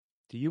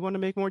Do you want to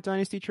make more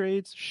Dynasty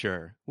trades?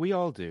 Sure, we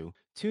all do.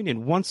 Tune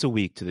in once a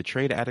week to the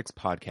Trade Addicts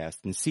podcast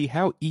and see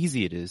how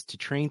easy it is to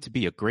train to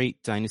be a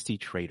great Dynasty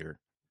trader.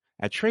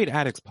 At Trade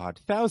Addicts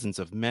Pod, thousands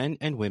of men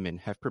and women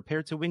have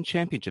prepared to win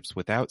championships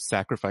without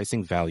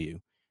sacrificing value.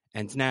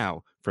 And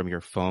now, from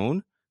your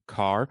phone,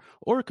 car,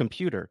 or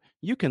computer,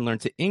 you can learn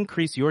to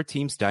increase your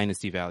team's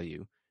Dynasty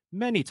value.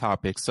 Many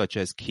topics such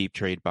as keep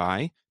trade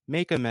buy,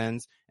 make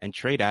amends, and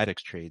Trade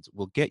Addicts trades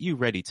will get you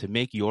ready to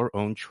make your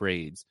own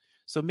trades.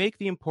 So make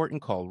the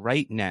important call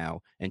right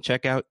now and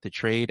check out the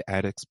Trade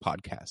Addicts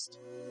podcast.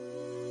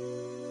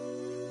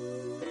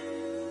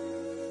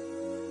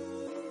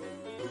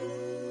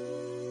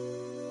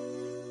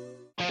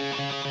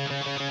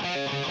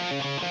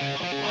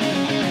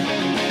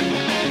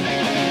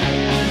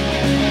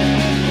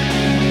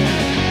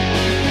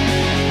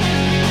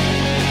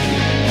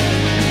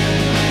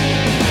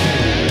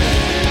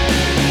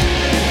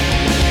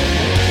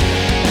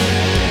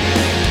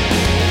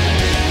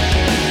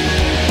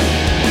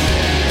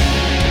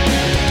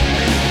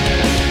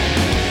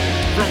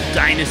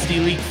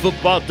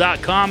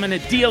 DynastyLeagueFootball.com and a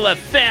DLF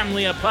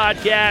Family a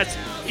podcast.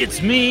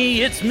 It's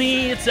me, it's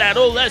that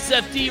old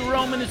SFD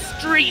roaming the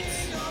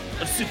streets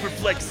of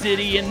SuperFlex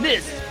City, and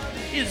this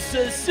is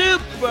the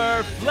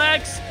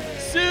SuperFlex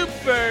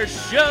Super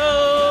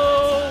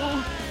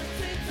Show. I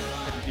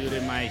had to do it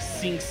in my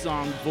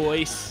sing-song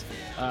voice,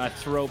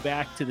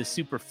 throwback to the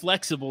Super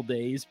Flexible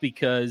days,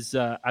 because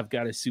I've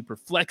got a Super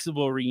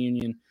Flexible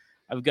reunion.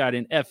 I've got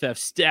an FF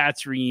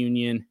Stats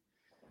reunion.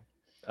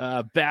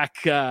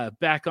 Back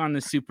on the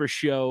Super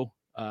Show.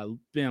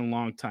 Been a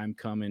long time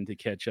coming to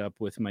catch up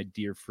with my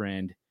dear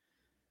friend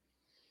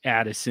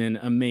Addison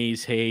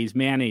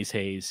Mayonnaise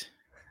Hayes.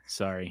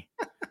 Sorry.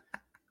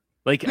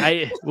 Back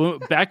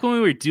when we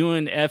were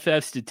doing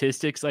FF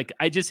statistics,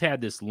 I just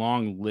had this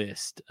long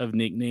list of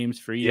nicknames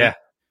for you.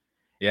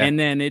 Yeah. And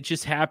then it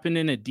just happened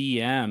in a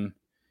DM.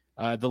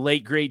 The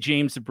late great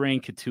James the Brain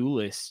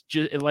Catullus,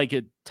 just like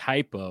a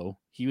typo.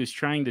 He was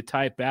trying to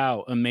type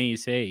out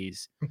Amaze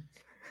Hayes.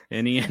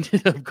 And he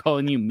ended up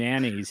calling you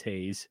Mayonnaise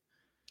Hayes.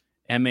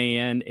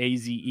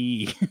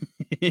 Manaze.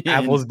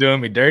 Apple's doing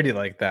me dirty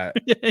like that.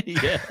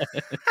 Yeah.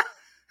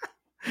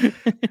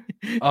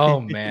 Oh,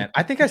 man.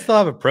 I think I still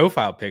have a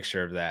profile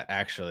picture of that,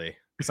 actually.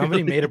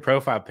 Somebody made a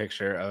profile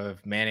picture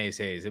of Mayonnaise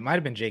Hayes. It might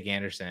have been Jake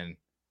Anderson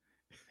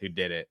who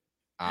did it.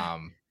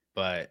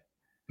 But,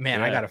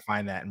 man, I got to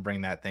find that and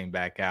bring that thing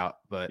back out.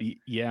 But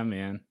yeah,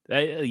 man.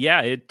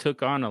 It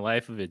took on a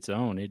life of its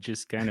own. It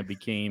just kind of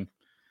became...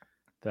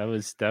 That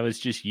was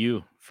just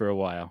you for a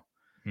while.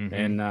 Mm-hmm.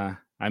 And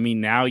I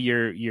mean, now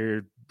you're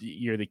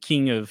the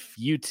king of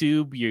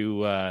YouTube.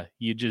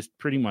 You just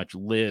pretty much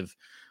live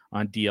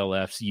on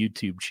DLF's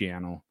YouTube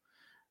channel.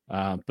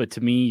 But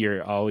to me,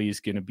 you're always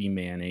going to be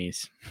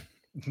Mayonnaise.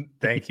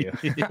 Thank you.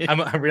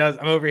 I realize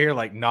I'm over here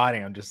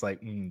nodding. I'm just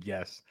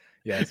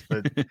yes,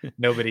 but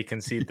nobody can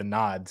see the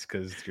nods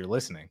because you're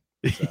listening.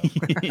 So.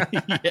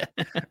 Yeah.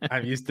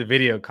 I'm used to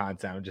video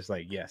content. I'm just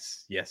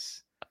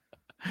yes.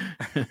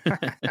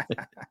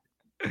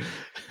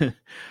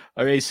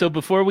 All right, so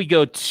before we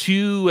go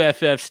to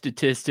FF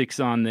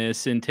statistics on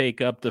this and take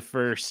up the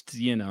first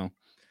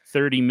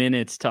 30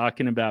 minutes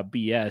talking about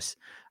BS,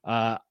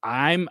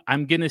 I'm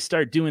gonna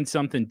start doing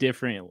something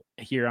different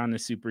here on the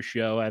Super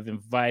Show. I've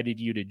invited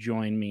you to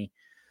join me,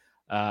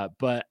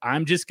 but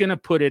I'm just gonna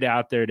put it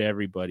out there to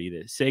everybody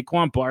that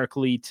Saquon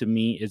Barkley to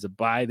me is a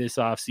buy this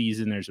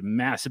offseason. There's a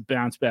massive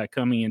bounce back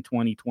coming in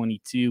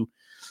 2022.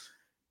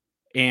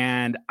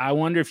 And I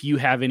wonder if you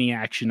have any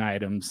action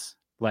items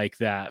like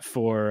that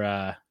for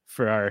our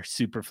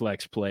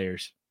SuperFlex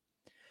players.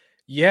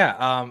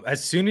 Yeah.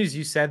 As soon as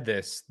you said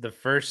this, the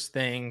first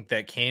thing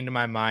that came to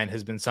my mind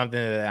has been something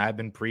that I've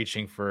been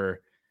preaching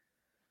for,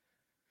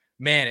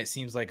 man, it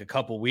seems like a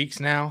couple weeks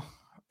now,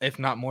 if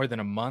not more than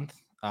a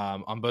month,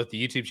 on both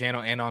the YouTube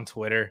channel and on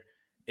Twitter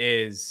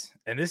and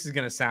this is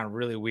going to sound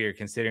really weird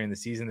considering the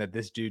season that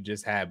this dude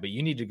just had, but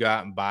you need to go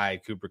out and buy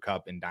Cooper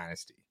Kupp in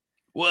Dynasty.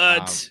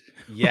 What?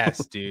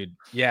 Yes, dude.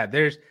 Yeah,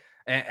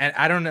 and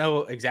I don't know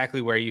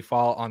exactly where you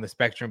fall on the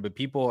spectrum, but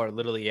people are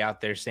literally out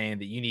there saying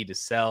that you need to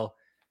sell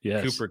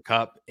Cooper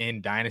Kupp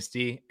in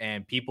Dynasty,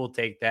 and people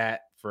take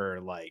that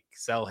for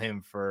sell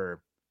him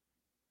for,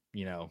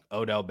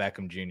 Odell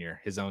Beckham Jr.,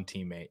 his own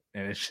teammate.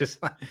 And it's just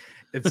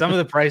it's some of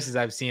the prices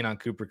I've seen on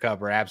Cooper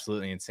Kupp are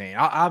absolutely insane.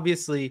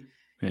 Obviously,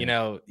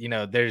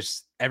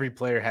 there's every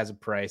player has a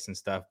price and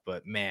stuff,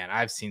 but man,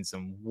 I've seen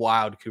some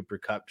wild Cooper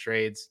Kupp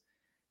trades.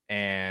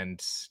 And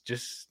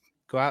just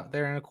go out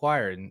there and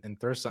acquire and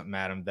throw something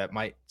at him that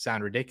might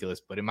sound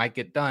ridiculous, but it might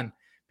get done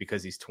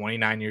because he's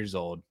 29 years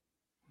old.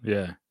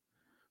 Yeah.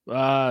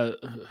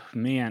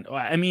 Man,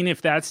 I mean,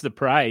 if that's the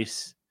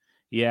price,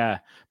 yeah.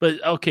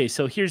 But okay,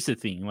 so here's the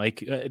thing.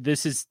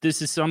 This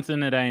is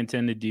something that I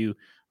intend to do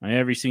on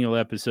every single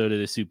episode of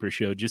the Super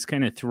Show. Just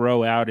kind of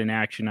throw out an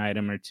action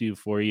item or two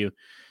for you,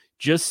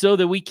 just so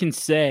that we can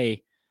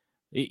say,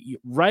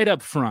 right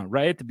up front,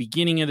 right at the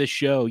beginning of the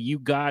show, you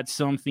got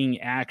something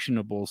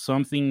actionable,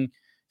 something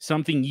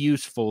something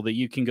useful that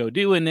you can go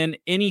do. And then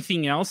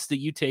anything else that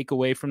you take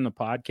away from the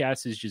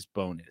podcast is just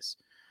bonus.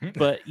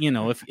 But,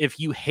 if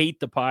you hate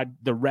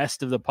the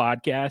rest of the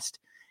podcast,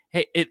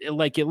 hey,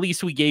 like at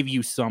least we gave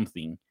you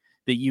something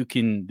that you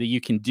can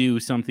do,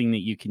 something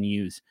that you can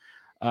use.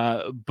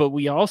 But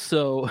I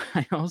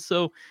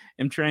also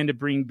am trying to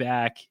bring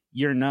back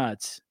Your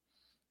Nuts.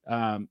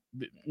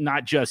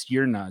 Not just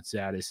your nuts,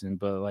 Addison,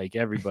 but like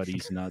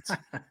everybody's nuts.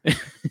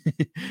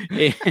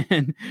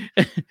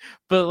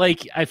 But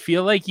like, I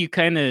feel like you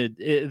kind of,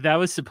 that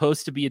was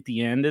supposed to be at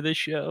the end of the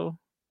show.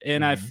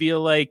 And I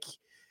feel like,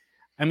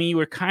 you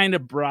were kind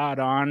of brought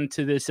on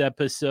to this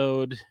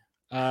episode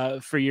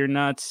for Your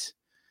Nuts.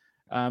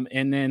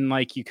 And then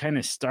like you kind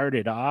of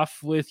started off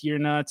with Your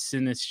Nuts,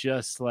 and it's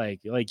just like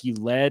you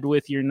led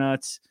with Your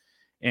Nuts,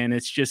 and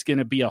it's just going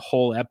to be a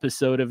whole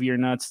episode of Your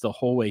Nuts the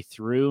whole way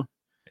through.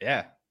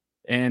 Yeah.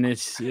 And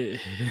it's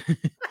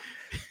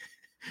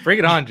bring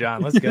it on,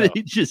 John. Let's go.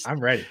 I'm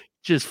ready.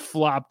 Just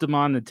flopped them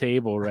on the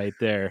table right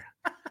there.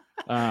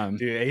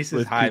 Dude, Ace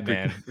is high,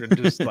 man. We're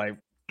just like,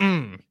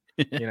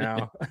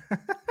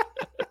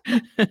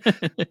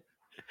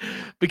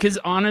 Because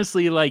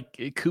honestly,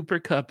 like Cooper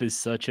Kupp is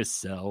such a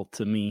sell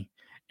to me.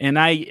 And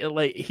I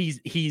like he's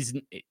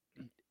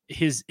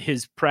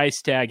his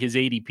price tag, his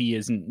ADP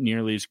isn't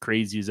nearly as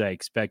crazy as I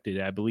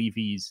expected. I believe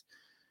he's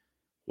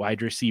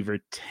wide receiver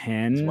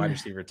 10. It's wide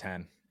receiver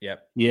 10.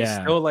 Yep. Yeah.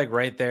 He's still like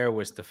right there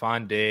with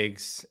Stephon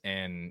Diggs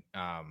and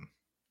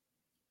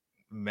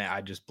man,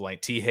 I just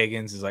blanked. T.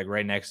 Higgins is like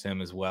right next to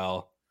him as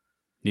well.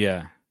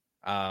 Yeah.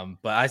 But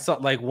I saw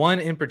like one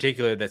in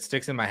particular that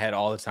sticks in my head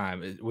all the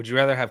time. Would you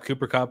rather have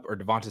Cooper Kupp or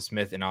Devonta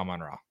Smith and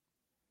Amon-Ra?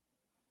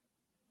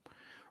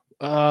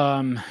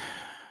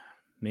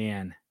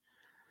 Man.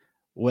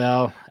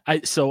 Well,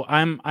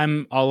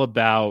 I'm all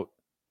about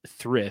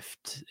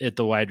thrift at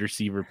the wide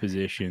receiver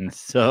position.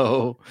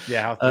 So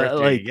yeah, how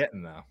thrifty are you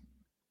getting though?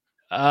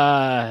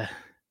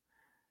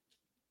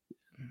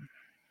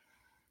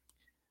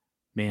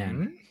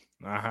 Man.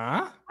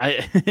 Uh-huh.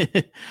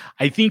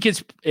 I think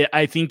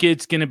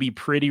it's going to be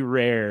pretty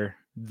rare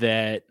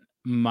that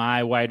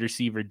my wide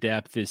receiver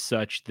depth is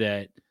such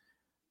that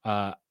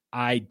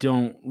I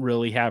don't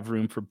really have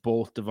room for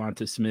both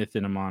Devonta Smith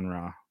and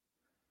Amon-Ra.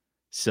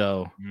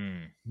 So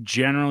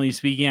generally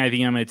speaking, I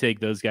think I'm going to take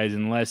those guys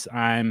unless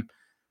I'm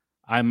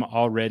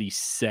already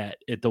set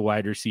at the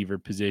wide receiver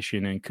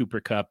position, and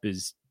Cooper Kupp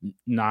is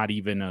not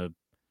even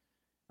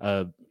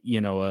a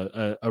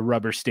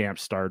rubber stamp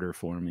starter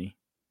for me.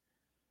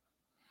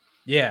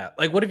 Yeah,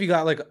 like what if you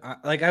got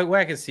what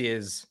I can see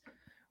is,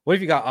 what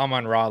if you got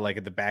Amon-Ra like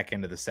at the back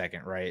end of the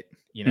second, right?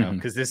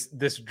 Because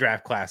this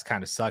draft class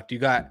kind of sucked. You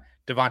got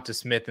Devonta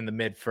Smith in the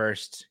mid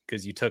first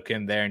because you took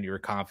him there and you were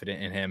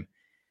confident in him.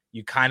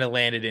 You kind of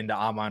landed into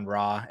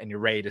Amon-Ra and you're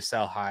ready to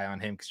sell high on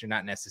him because you're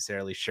not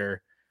necessarily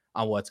sure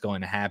on what's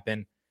going to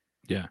happen.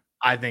 Yeah,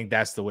 I think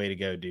that's the way to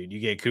go, dude. You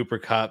get Cooper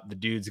Kupp, the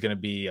dude's going to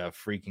be a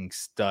freaking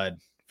stud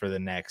for the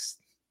next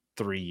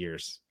 3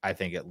 years, I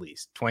think at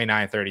least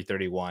 29, 30,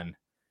 31.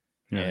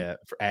 Yeah.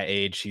 At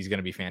age, he's going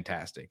to be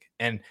fantastic.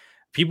 And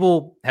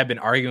people have been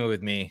arguing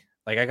with me.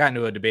 Like I got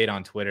into a debate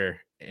on Twitter.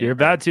 You're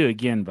about to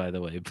again, by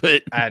the way,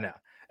 but I know.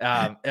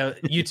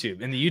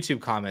 YouTube, in the YouTube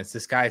comments,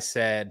 this guy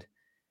said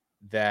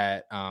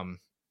that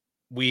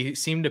we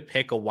seem to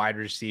pick a wide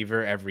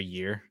receiver every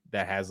year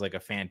that has like a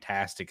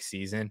fantastic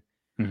season.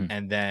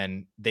 And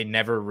then they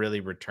never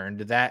really returned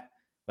to that.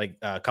 Like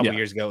a couple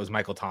years ago, it was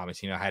Michael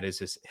Thomas, had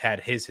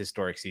his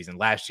historic season.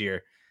 Last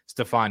year,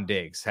 Stephon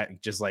Diggs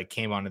just like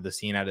came onto the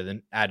scene out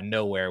of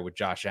nowhere with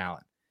Josh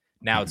Allen.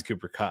 Now it's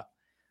Cooper Kupp.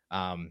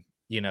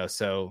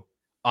 So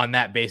on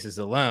that basis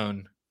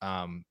alone,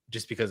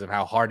 just because of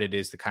how hard it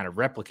is to kind of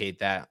replicate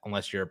that,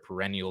 unless you're a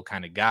perennial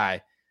kind of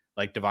guy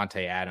like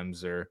Devontae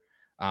Adams or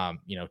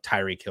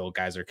Tyreek Hill,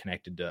 guys are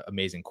connected to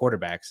amazing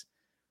quarterbacks.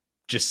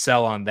 Just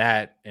sell on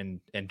that and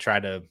try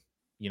to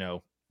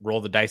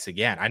roll the dice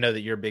again. I know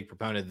that you're a big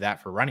proponent of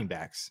that for running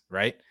backs,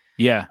 right?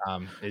 Yeah,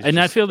 and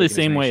I feel the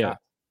same way.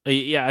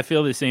 Yeah, I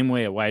feel the same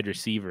way at wide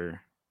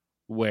receiver,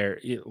 where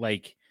it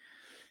like,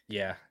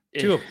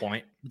 to a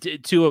point.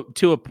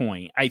 To a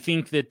point. I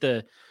think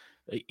that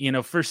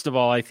first of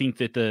all, I think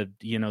that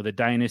the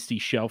dynasty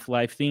shelf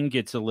life thing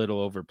gets a little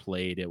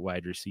overplayed at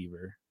wide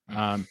receiver.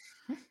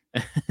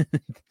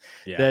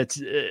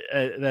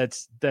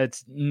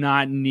 That's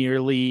not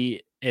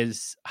nearly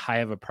as high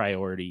of a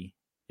priority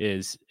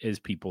as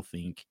people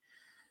think.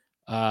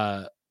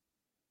 But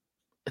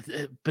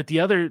the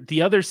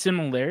other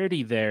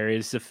similarity there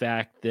is the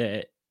fact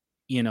that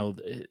kind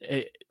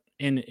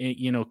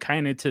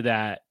of to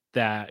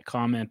that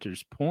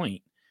commenter's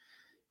point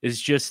is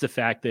just the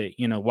fact that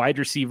wide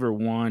receiver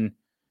 1,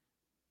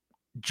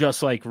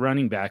 just like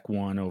running back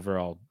 1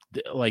 overall,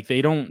 like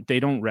they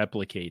don't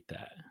replicate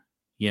that.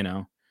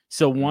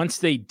 So once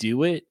they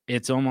do it,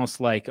 it's almost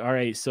like, all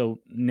right,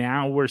 so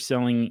now we're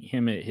selling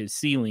him at his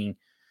ceiling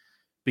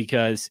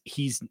because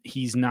he's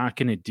not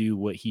going to do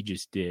what he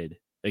just did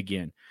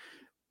again.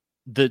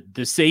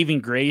 The saving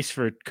grace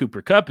for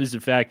Cooper Kupp is the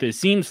fact that it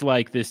seems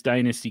like this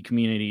dynasty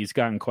community has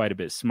gotten quite a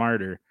bit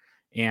smarter,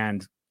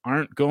 and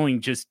aren't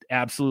going just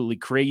absolutely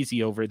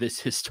crazy over this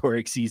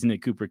historic season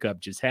that Cooper Kupp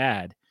just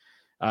had,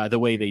 the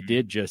way they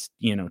did just,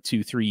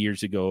 2-3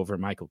 years ago over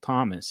Michael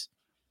Thomas.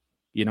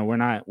 We're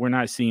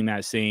not seeing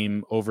that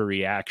same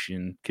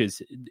overreaction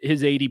because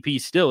his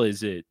ADP still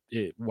is at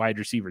wide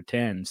receiver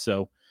 10.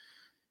 So,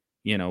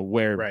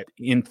 where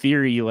in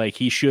theory, like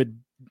he should,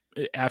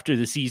 after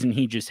the season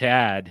he just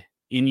had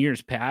in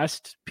years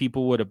past,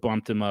 people would have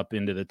bumped him up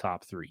into the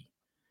top 3.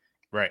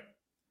 Right.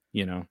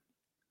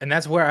 And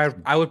that's where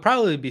I would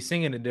probably be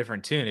singing a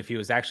different tune if he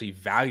was actually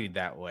valued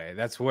that way.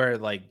 That's where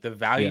like the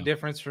value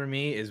difference for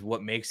me is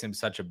what makes him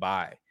such a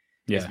buy.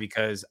 Is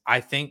because I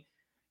think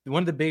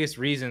one of the biggest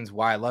reasons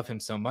why I love him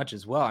so much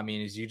as well, I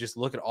mean, is you just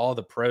look at all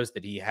the pros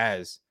that he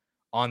has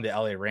on the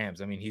LA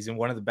Rams. I mean, he's in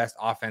one of the best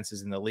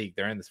offenses in the league.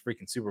 They're in this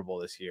freaking Super Bowl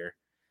this year.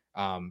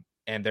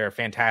 And they're a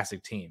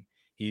fantastic team.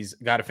 He's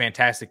got a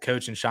fantastic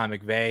coach in Sean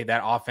McVay.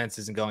 That offense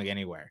isn't going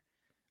anywhere.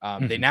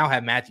 They now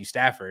have Matthew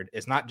Stafford.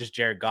 It's not just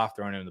Jared Goff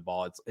throwing him the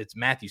ball. It's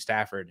Matthew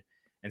Stafford,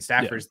 and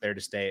Stafford's there to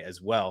stay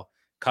as well.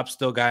 Kupp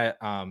still got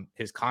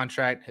his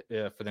contract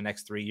for the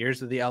next 3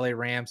 years of the LA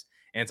Rams,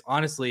 and it's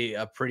honestly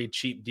a pretty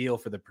cheap deal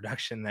for the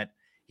production that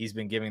he's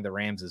been giving the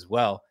Rams as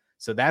well.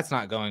 So that's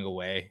not going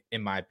away,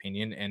 in my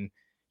opinion. And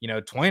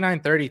 29,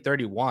 30,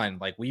 31,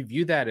 like we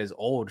view that as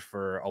old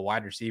for a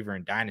wide receiver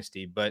in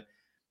Dynasty, but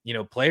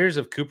players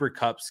of Cooper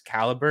Kupp's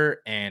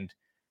caliber and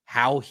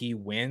how he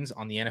wins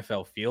on the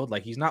NFL field,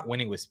 like he's not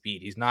winning with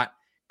speed. He's not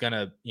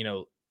gonna,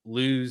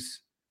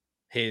 lose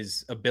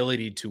his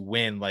ability to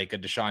win like a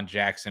Deshaun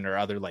Jackson or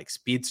other like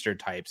speedster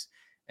types.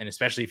 And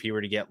especially if he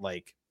were to get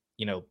like,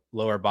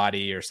 lower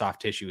body or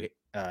soft tissue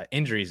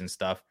injuries and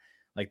stuff,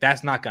 like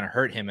that's not going to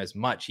hurt him as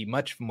much. He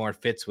much more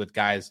fits with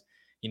guys,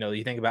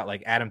 you think about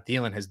like Adam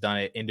Thielen has done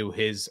it into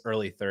his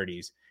early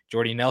 30s.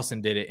 Jordy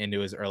Nelson did it into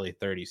his early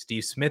 30s.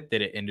 Steve Smith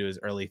did it into his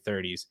early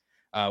 30s.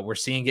 We're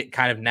seeing it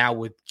kind of now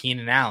with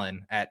Keenan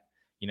Allen at,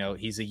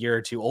 he's a year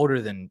or two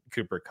older than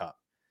Cooper Kupp.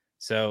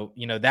 So,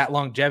 that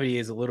longevity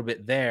is a little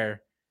bit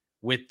there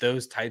with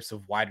those types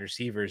of wide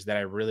receivers that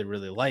I really,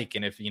 really like.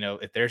 And if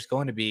there's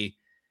going to be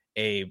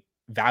a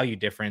value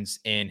difference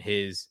in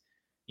his,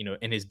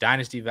 in his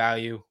dynasty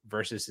value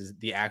versus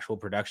the actual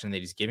production that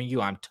he's giving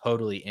you, I'm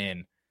totally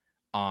in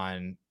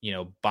on,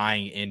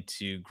 buying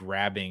into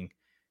grabbing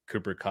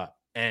Cooper Kupp.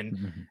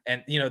 And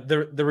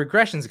the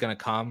regression is going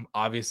to come.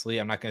 Obviously,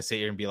 I'm not going to sit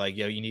here and be like,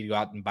 yo, you need to go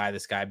out and buy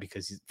this guy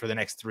because for the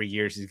next 3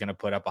 years he's going to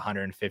put up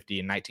 150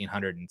 and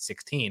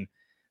 1916.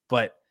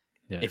 But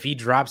if he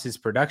drops his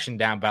production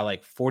down by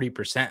like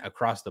 40%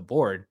 across the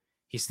board,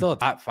 he's still a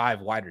top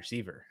 5 wide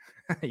receiver.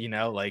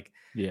 Like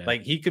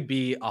he could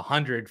be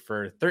 100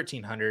 for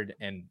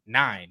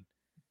 1,309,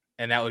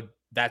 and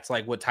that's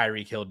like what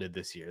Tyreek Hill did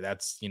this year.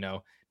 That's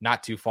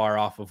not too far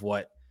off of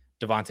what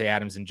Devontae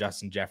Adams and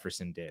Justin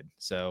Jefferson did.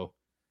 So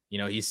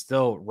he's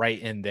still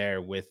right in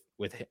there with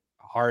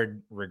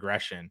hard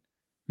regression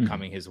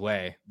coming his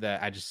way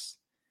that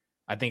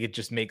I think it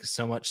just makes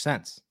so much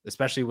sense,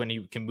 especially when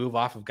you can move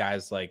off of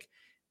guys like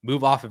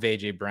move off of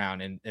AJ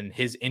Brown and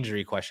his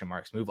injury question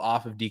marks, move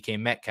off of DK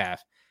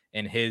Metcalf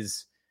and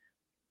his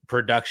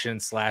production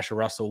 /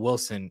 Russell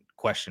Wilson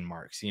question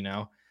marks.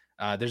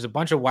 There's a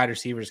bunch of wide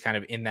receivers kind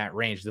of in that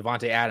range.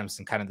 Devontae Adams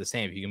and kind of the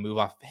same. If you can move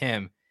off of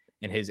him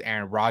and his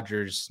Aaron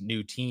Rodgers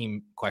new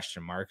team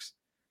question marks,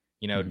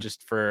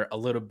 just for a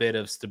little bit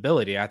of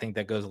stability, I think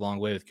that goes a long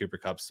way with Cooper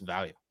Kupp's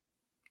value.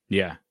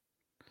 Yeah.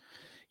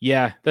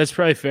 Yeah, that's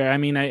probably fair. I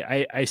mean,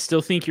 I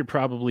still think you're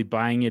probably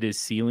buying it as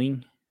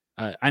ceiling.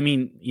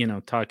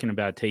 Talking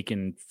about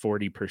taking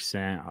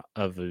 40%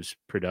 of his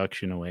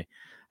production away.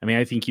 I mean,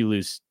 I think you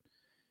lose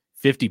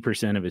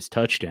 50% of his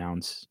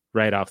touchdowns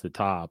right off the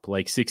top.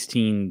 Like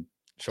 16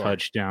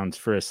 touchdowns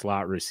for a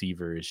slot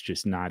receiver is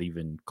just not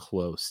even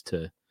close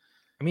to.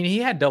 I mean, he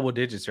had double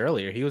digits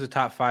earlier. He was a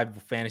top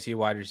 5 fantasy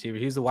wide receiver.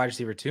 He was the wide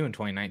receiver 2 in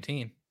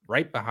 2019,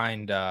 right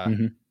behind,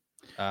 it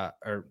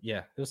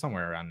was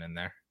somewhere around in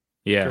there.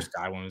 Yeah. Chris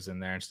Godwin was in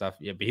there and stuff.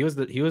 Yeah, but he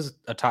was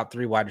a top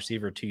 3 wide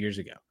receiver 2 years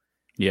ago.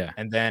 Yeah.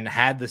 And then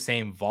had the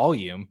same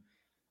volume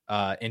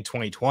in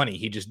 2020.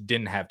 He just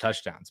didn't have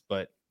touchdowns,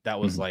 but that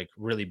was like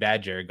really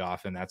bad Jared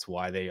Goff, and that's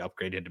why they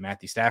upgraded to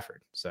Matthew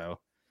Stafford. So,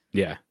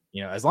 yeah,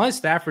 as long as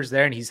Stafford's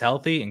there and he's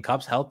healthy and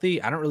Kupp's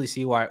healthy, I don't really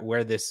see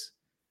where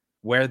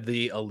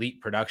the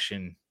elite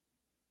production,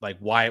 like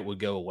why it would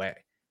go away.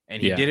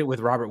 And he did it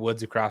with Robert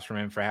Woods across from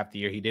him for half the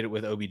year. He did it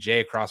with OBJ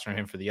across from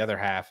him for the other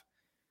half.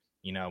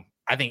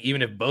 I think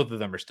even if both of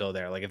them are still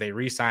there, like if they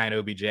re-sign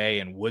OBJ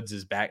and Woods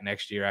is back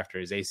next year after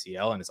his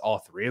ACL and it's all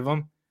 3 of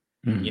them,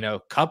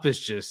 Kupp is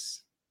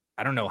just,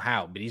 I don't know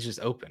how, but he's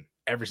just open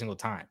every single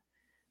time.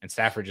 And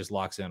Stafford just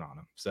locks in on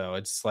him. So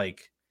it's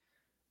like,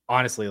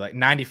 honestly, like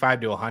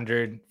 95 to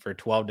 100 for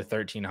 12 to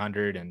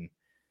 1,300 and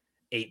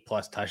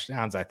 8+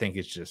 touchdowns. I think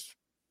it's just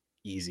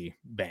easy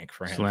bank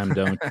for him. Slam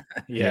dunk.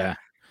 Yeah.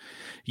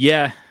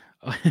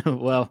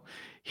 Well,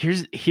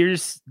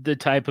 here's the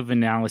type of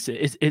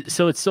analysis.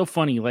 So it's so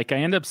funny. Like I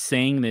end up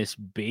saying this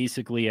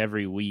basically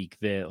every week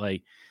that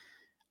like,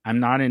 I'm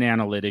not an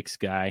analytics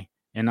guy.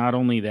 And not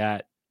only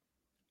that,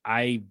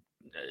 I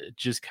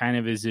just kind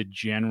of as a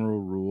general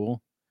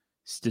rule,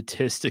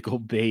 statistical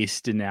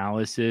based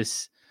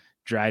analysis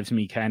drives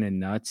me kind of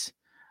nuts.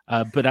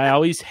 But I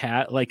always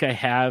I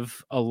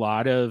have a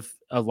lot of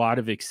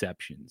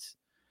exceptions.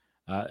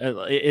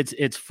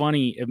 It's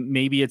funny.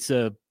 Maybe it's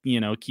a,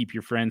 keep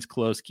your friends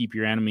close, keep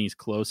your enemies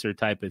closer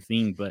type of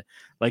thing. But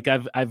like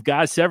I've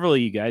got several of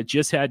you guys.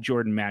 Just had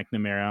Jordan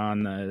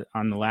McNamara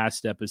on the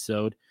last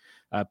episode.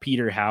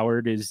 Peter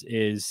Howard is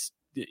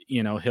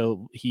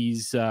he'll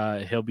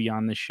be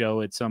on the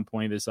show at some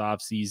point this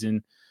off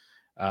season.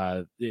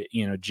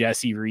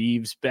 Jesse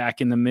Reeves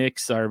back in the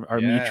mix, our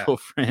mutual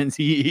friends.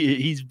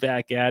 He's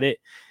back at it,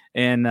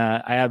 and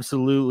I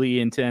absolutely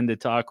intend to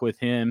talk with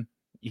him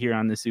here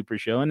on the Super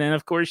Show. And then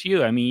of course you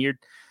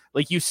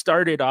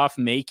started off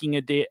making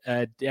a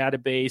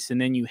database, and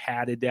then you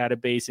had a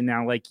database, and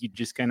now like you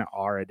just kind of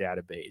are a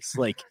database.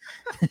 Like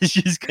it's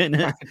just kind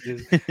of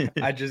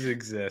I just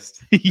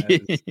exist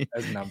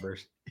as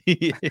numbers.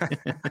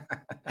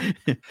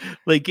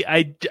 Like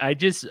I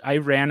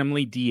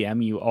randomly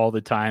DM you all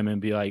the time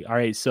and be like, all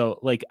right, so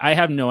like I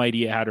have no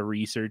idea how to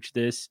research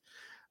this.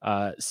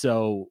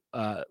 So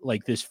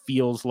this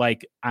feels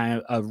like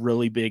a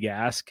really big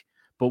ask,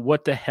 but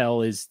what the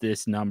hell is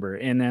this number?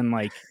 And then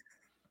like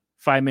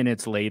 5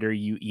 minutes later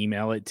you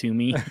email it to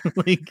me.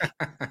 Like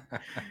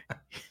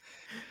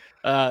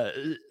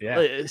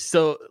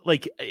so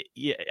like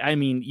I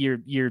mean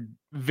you're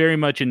very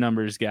much a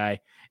numbers guy,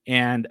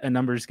 and a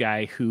numbers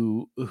guy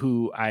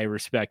who I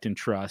respect and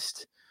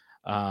trust,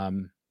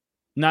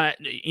 not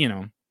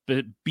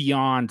but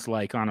beyond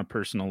like on a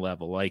personal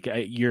level. Like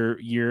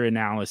your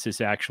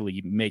analysis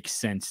actually makes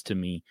sense to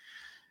me,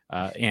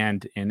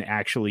 and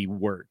actually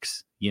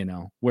works,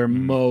 where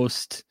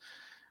most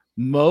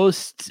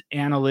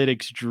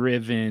analytics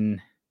driven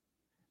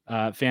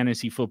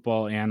fantasy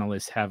football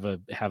analysts have a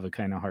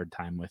kind of hard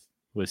time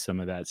with some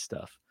of that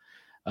stuff.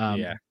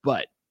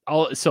 But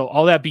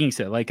all that being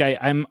said, like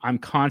I'm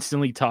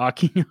constantly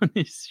talking on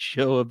this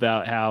show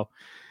about how,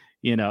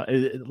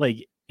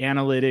 like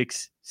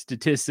analytics,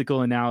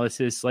 statistical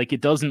analysis, like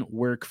it doesn't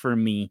work for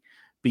me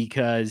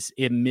because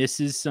it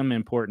misses some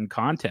important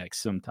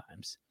context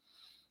sometimes.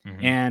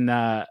 And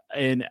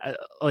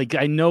like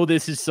I know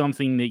this is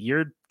something that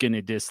you're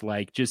gonna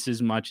dislike just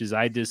as much as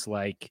I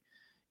dislike,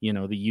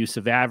 the use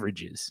of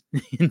averages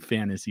in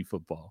fantasy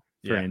football,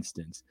 for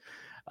instance.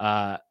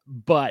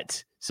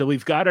 But so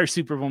we've got our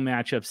Super Bowl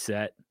matchup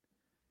set.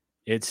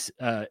 It's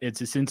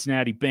the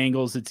Cincinnati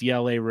Bengals, it's the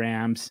LA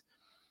Rams.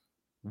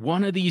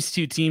 One of these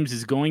two teams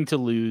is going to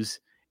lose,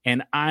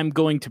 and I'm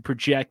going to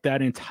project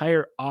that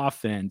entire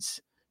offense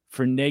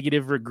for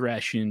negative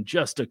regression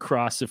just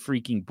across the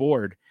freaking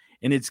board.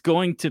 And it's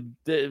going to,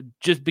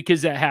 just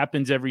because that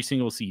happens every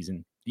single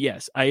season.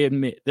 Yes, I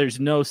admit there's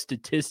no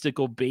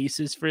statistical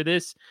basis for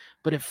this,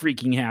 but it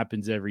freaking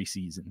happens every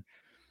season.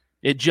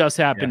 It just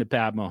happened to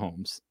Pat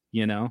Mahomes,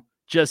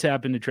 just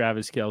happened to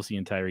Travis Kelce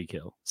and Tyreek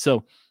Hill.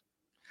 So,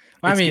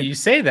 I mean, you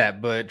say that,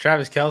 but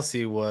Travis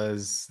Kelce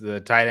was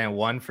the tight end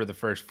 1 for the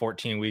first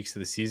 14 weeks of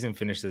the season,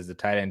 finished as the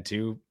tight end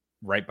 2,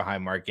 right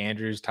behind Mark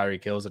Andrews.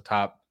 Tyreek Hill is a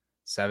top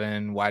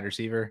 7 wide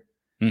receiver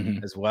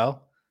as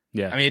well.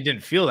 Yeah. I mean, it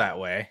didn't feel that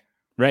way,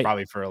 right?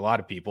 Probably for a lot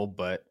of people,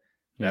 but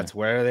that's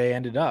where they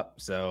ended up.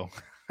 So,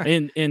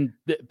 and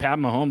Pat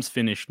Mahomes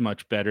finished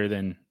much better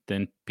than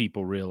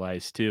people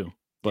realized too.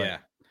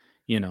 But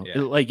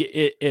like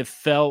it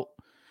felt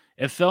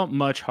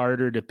much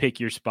harder to pick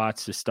your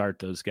spots to start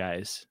those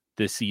guys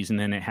this season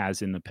than it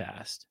has in the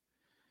past.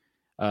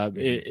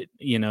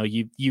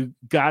 You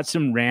got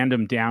some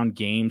random down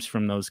games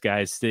from those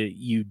guys that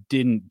you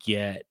didn't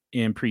get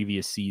in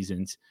previous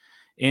seasons.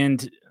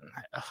 And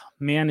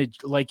man, it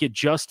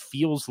just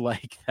feels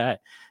like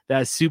that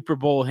Super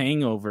Bowl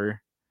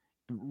hangover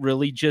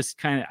really just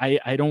kind of,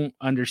 I don't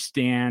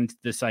understand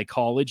the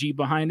psychology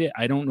behind it.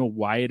 I don't know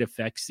why it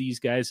affects these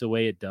guys the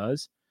way it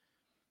does.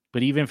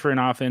 But even for an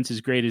offense as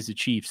great as the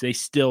Chiefs, they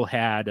still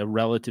had a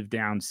relative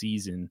down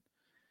season.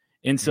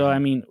 And so, I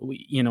mean,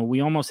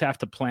 we almost have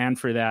to plan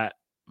for that.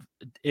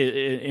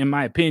 In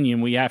my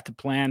opinion, we have to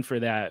plan for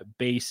that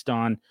based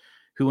on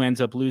who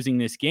ends up losing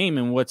this game.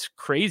 And what's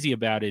crazy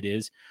about it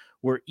is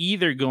it's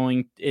either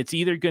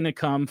going to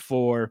come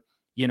for,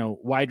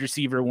 wide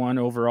receiver 1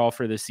 overall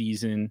for the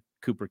season,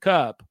 Cooper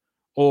Kupp,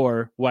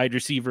 or wide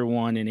receiver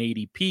 1 in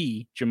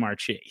ADP, Jamar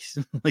Chase.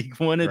 Like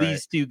one of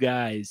these two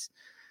guys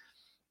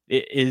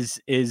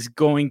is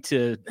going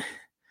to,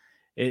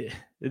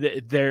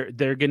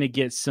 they're going to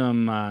get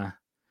some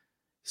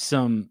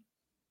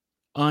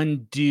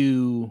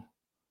undue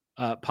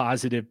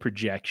positive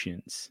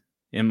projections,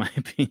 in my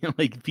opinion.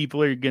 Like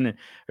people are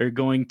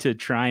going to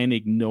try and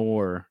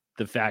ignore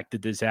the fact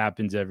that this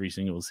happens every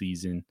single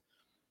season,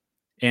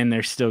 and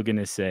they're still going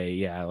to say,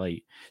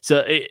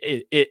 so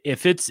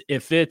if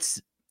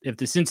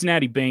the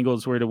Cincinnati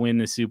Bengals were to win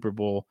the Super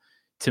Bowl,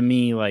 to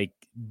me, like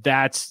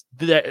that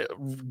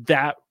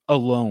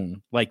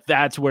alone, like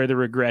that's where the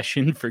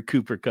regression for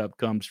Cooper Kupp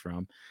comes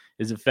from,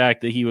 is the fact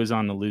that he was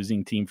on the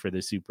losing team for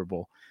the Super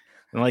Bowl.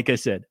 And like I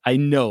said, I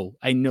know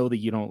that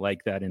you don't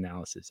like that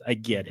analysis. I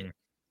get it,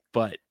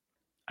 but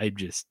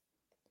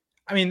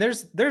I mean,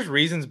 there's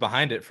reasons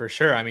behind it for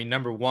sure. I mean,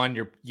 number one,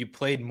 you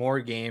played more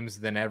games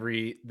than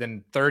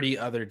 30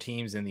 other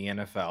teams in the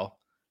NFL,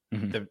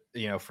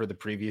 for the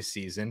previous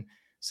season.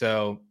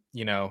 So,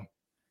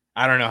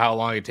 I don't know how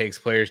long it takes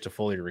players to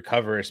fully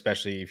recover,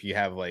 especially if you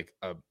have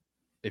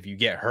if you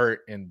get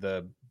hurt in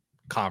the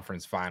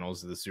conference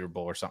finals of the Super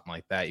Bowl or something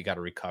like that, you got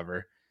to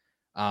recover.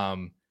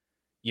 Then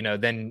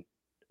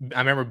I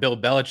remember Bill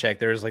Belichick,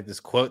 there was this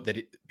quote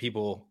that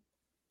people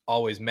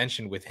always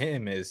mentioned with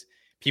him is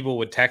people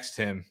would text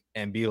him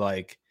and be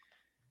like,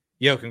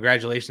 yo,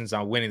 congratulations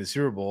on winning the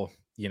Super Bowl,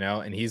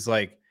 and he's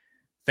like,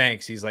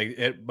 thanks. He's like,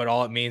 but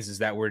all it means is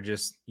that we're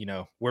just,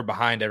 we're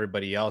behind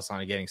everybody else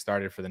on getting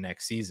started for the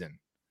next season.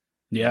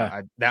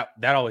 Yeah.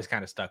 That always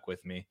kind of stuck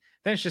with me.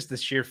 Then it's just the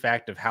sheer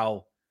fact of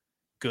how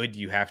good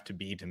you have to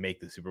be to make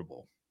the Super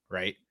Bowl,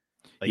 right?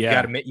 You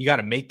got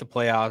to make the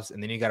playoffs,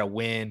 and then you got to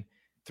win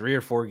 3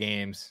 or 4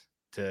 games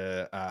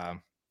to,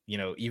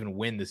 even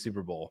win the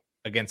Super Bowl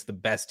against the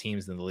best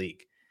teams in the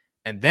league.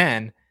 And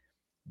then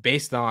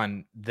based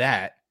on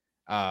that,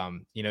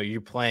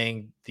 you're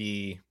playing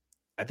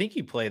I think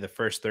you play the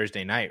first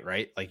Thursday night,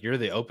 right? Like you're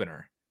the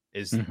opener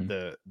is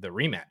the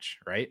rematch,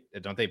 right?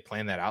 Don't they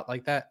plan that out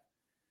like that?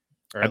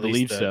 Or I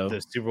believe so.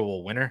 The Super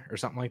Bowl winner or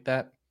something like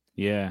that.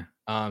 Yeah.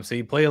 So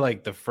you play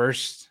the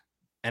first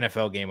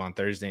NFL game on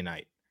Thursday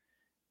night.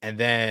 And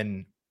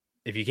then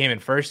if you came in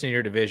first in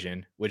your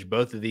division, which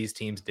both of these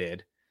teams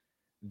did,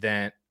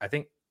 then I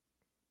think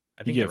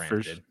the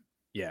Rams did.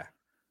 Yeah.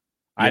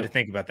 I had to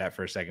think about that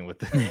for a second with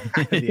the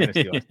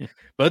NFC West.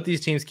 Both these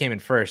teams came in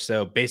first.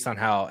 So based on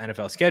how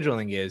NFL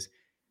scheduling is,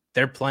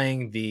 they're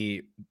playing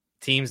the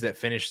teams that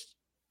finished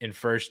in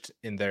first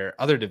in their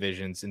other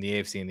divisions in the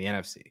AFC and the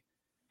NFC.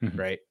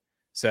 Right.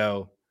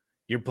 So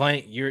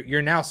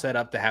you're now set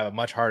up to have a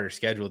much harder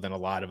schedule than a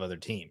lot of other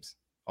teams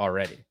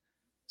already.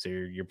 So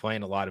you're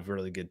playing a lot of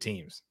really good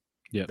teams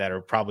that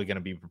are probably going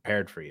to be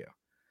prepared for you.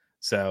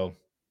 So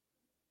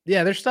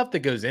yeah, there's stuff that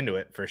goes into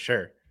it for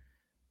sure.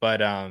 But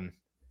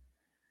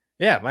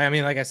yeah, I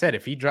mean, like I said,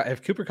 if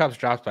Cooper Kupp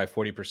drops by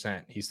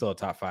 40%, he's still a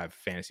top 5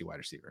 fantasy wide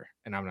receiver,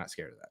 and I'm not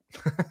scared of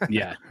that.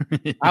 Yeah.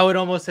 I would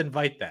almost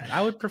invite that.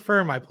 I would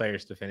prefer my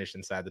players to finish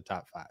inside the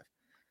top 5.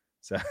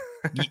 So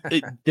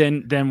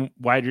then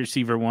wide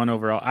receiver 1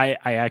 overall. I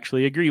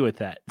actually agree with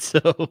that.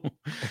 So,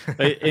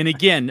 and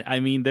again, I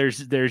mean, there's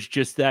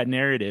just that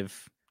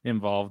narrative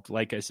involved.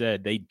 Like I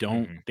said, they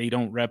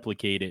don't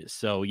replicate it.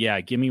 So yeah,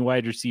 give me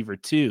wide receiver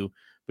 2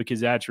 because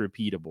that's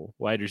repeatable.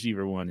 Wide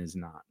receiver 1 is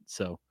not.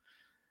 So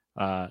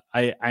I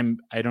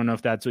don't know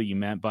if that's what you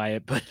meant by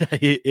it, but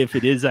if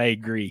it is, I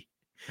agree.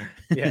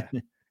 Yeah,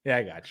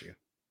 I got you.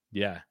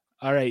 Yeah.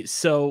 All right.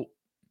 So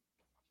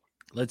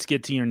let's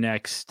get to your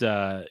next,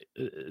 the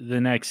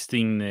next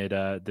thing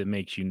that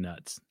makes you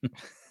nuts.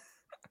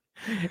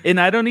 And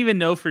I don't even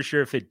know for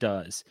sure if it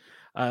does.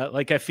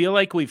 I feel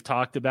like we've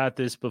talked about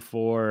this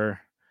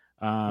before.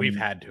 We've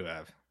had to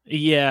have.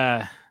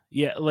 Yeah.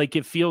 Yeah.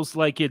 It feels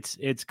like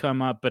it's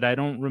come up, but I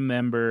don't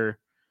remember.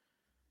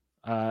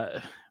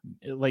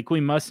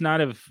 We must not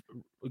have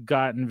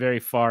gotten very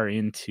far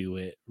into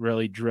it,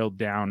 really drilled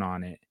down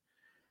on it.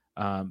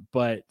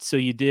 But so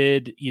you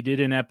did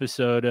an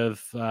episode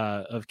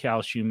of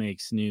Cal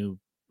Shoemake's new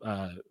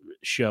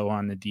show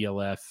on the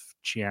DLF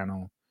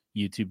channel,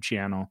 YouTube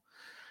channel.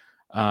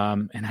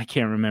 And I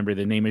can't remember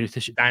the name of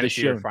the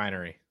Dynasty show.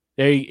 Refinery.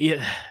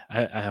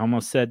 I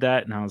almost said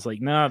that, and I was like,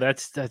 no,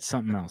 that's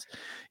something else.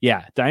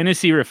 Yeah,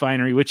 Dynasty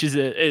Refinery, which is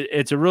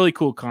it's a really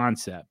cool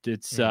concept.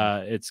 It's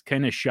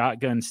kind of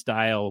shotgun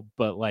style,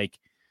 but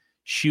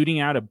shooting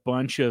down a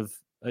bunch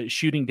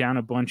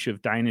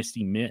of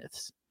Dynasty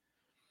myths.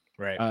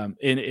 Right. And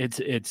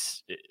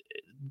it's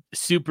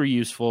super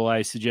useful.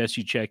 I suggest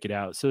you check it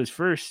out. So his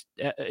first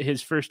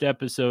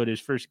episode,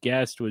 his first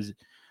guest was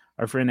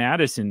our friend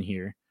Addison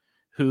here,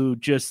 who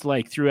just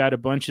threw out a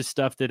bunch of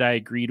stuff that I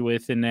agreed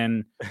with, and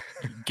then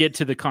get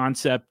to the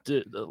concept,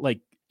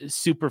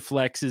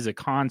 SuperFlex is a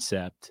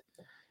concept.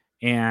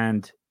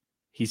 And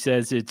he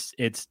says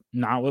it's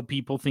not what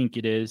people think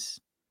it is.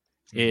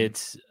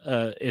 It's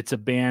a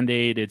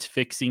Band-Aid. It's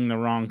fixing the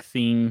wrong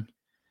thing.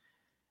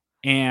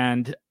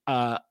 And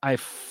I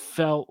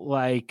felt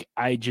like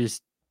I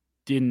just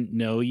didn't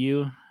know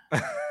you.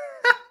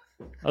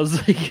 I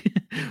was like,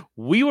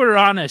 we were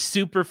on a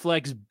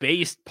SuperFlex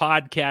based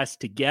podcast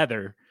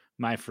together,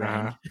 my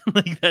friend.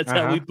 That's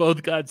how we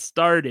both got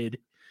started.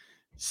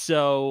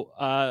 So,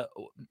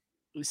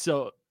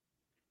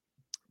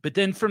 but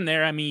then from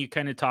there, I mean, you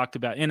kind of talked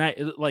about, and I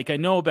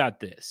know about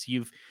this.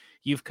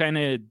 You've kind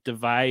of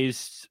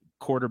devised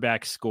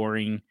quarterback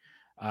scoring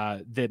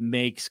that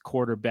makes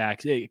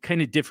quarterbacks, it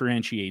kind of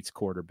differentiates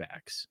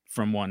quarterbacks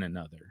from one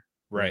another.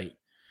 Right.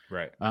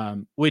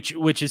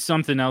 Which is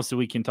something else that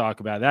we can talk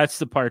about. That's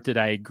the part that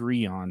I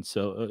agree on.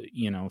 So,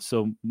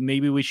 so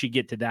maybe we should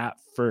get to that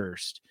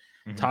first.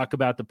 Talk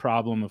about the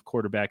problem of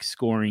quarterback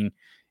scoring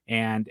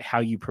and how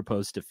you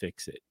propose to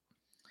fix it.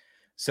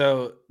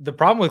 So the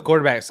problem with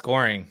quarterback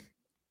scoring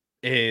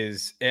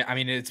is, I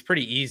mean, it's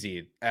pretty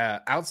easy.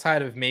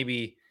 Outside of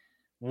maybe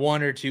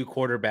one or two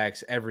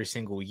quarterbacks every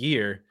single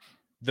year.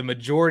 The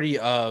majority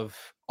of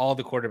all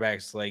the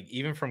quarterbacks, like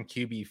even from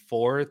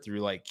QB4 through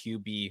like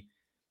QB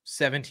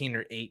 17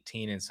 or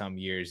 18 in some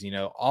years,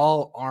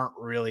 all aren't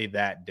really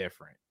that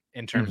different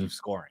in terms of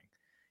scoring.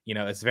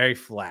 It's very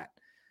flat.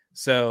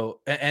 So,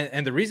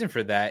 and the reason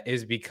for that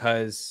is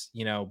because,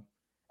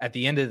 at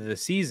the end of the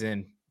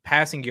season,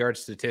 passing yard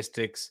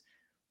statistics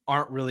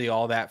aren't really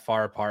all that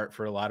far apart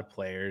for a lot of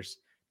players.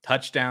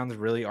 Touchdowns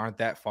really aren't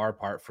that far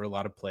apart for a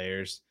lot of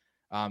players.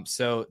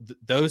 So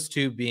those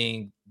two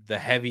being the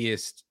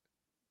heaviest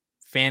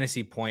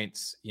fantasy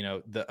points,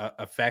 the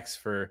effects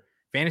for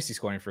fantasy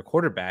scoring for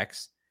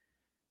quarterbacks,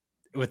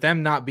 with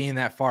them not being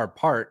that far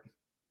apart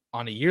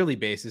on a yearly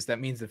basis, that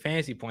means the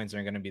fantasy points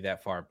aren't going to be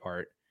that far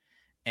apart.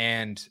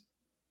 And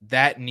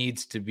that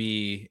needs to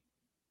be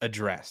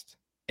addressed,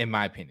 in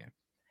my opinion.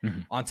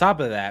 On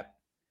top of that,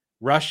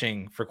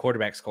 rushing for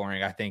quarterback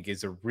scoring, I think,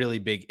 is a really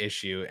big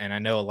issue. And I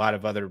know a lot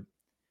of other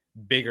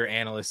bigger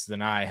analysts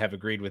than I have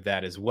agreed with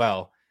that as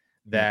well,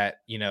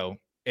 that,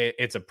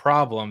 it's a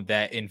problem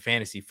that in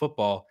fantasy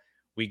football,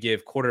 we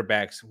give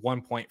quarterbacks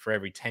 1 point for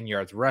every 10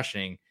 yards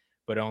rushing,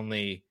 but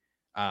only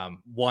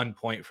 1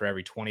 point for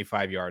every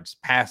 25 yards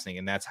passing.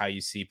 And that's how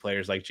you see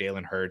players like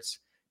Jalen Hurts,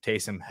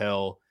 Taysom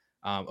Hill,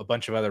 a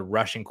bunch of other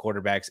rushing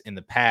quarterbacks in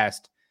the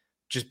past,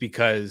 just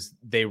because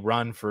they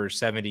run for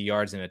 70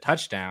 yards and a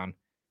touchdown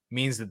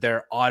means that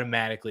they're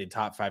automatically a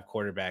top 5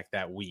 quarterback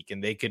that week.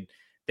 And they could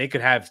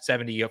have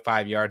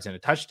 75 yards and a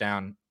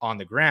touchdown on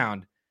the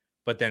ground,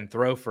 but then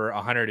throw for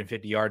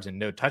 150 yards and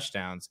no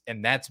touchdowns.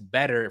 And that's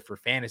better for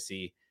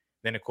fantasy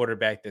than a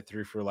quarterback that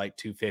threw for like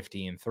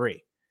 250 and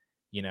 3,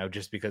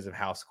 just because of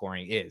how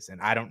scoring is.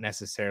 And I don't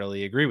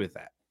necessarily agree with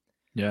that.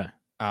 Yeah.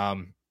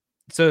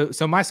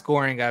 So my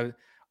scoring,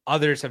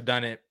 others have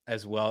done it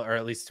as well, or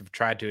at least have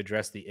tried to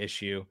address the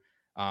issue.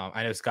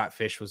 I know Scott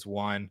Fish was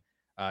one,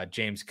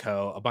 James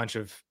Coe, a bunch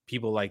of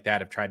people like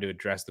that have tried to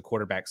address the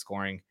quarterback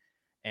scoring.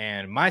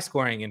 And my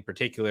scoring in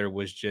particular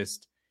was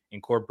just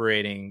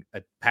incorporating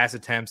pass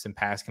attempts and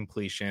pass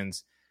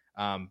completions,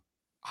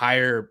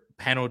 higher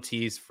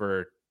penalties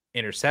for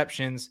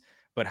interceptions,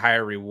 but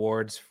higher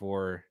rewards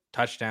for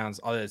touchdowns.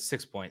 All that's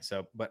 6 points,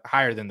 but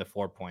higher than the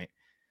 4 point.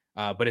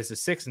 But it's a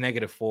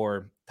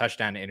 6-4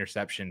 touchdown to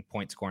interception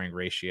point scoring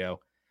ratio.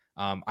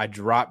 I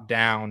dropped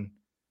down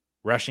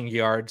rushing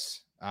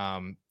yards,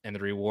 and the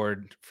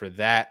reward for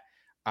that,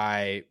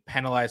 I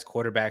penalized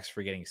quarterbacks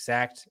for getting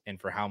sacked and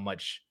for how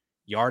much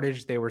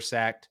yardage they were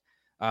sacked.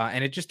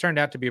 And it just turned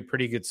out to be a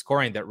pretty good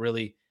scoring that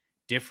really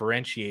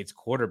differentiates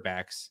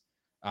quarterbacks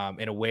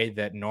in a way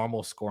that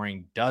normal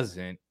scoring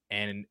doesn't.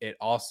 And it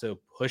also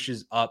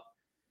pushes up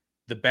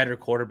the better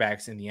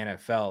quarterbacks in the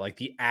NFL, like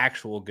the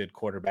actual good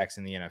quarterbacks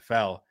in the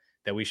NFL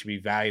that we should be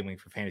valuing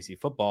for fantasy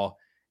football,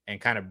 and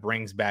kind of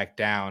brings back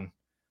down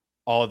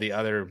all the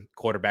other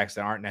quarterbacks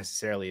that aren't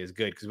necessarily as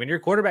good. Because when your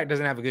quarterback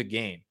doesn't have a good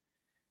game,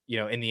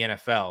 in the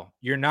NFL,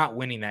 you're not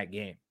winning that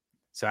game.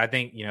 So I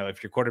think,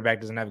 if your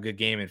quarterback doesn't have a good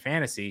game in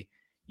fantasy,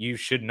 you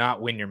should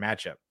not win your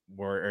matchup,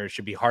 or it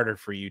should be harder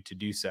for you to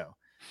do so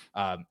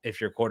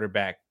if your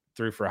quarterback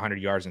threw for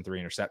 100 yards and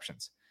 3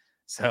 interceptions.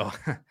 So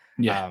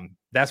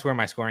that's where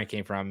my scoring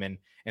came from. And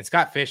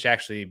Scott Fish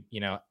actually,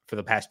 for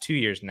the past 2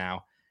 years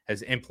now,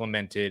 has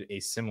implemented a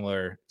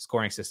similar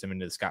scoring system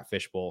into the Scott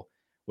Fish Bowl,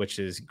 which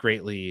is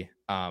greatly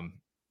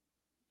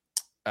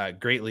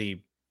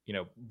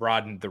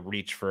broadened the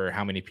reach for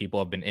how many people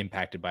have been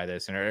impacted by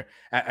this, and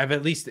I've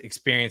at least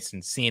experienced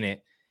and seen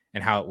it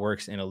and how it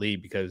works in a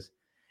league. Because,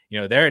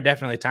 there are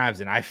definitely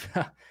times, and I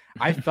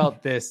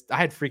felt this. I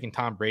had freaking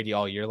Tom Brady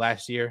all year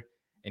last year,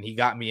 and he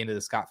got me into the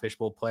Scott Fish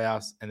Bowl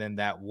playoffs. And then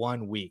that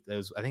 1 week,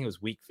 I think it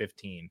was week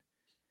 15,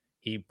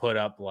 he put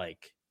up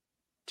like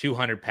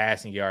 200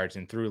 passing yards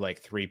and threw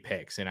like 3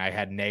 picks, and I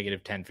had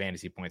 -10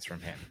 fantasy points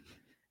from him.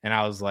 And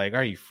I was like,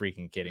 "Are you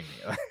freaking kidding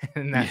me?"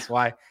 And that's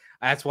why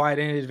I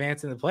didn't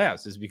advance in the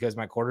playoffs, is because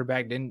my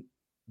quarterback didn't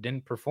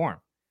perform.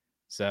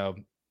 So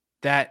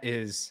that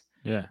is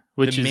the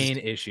main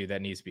issue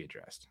that needs to be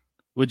addressed.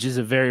 Which is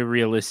a very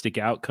realistic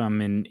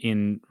outcome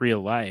in real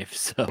life.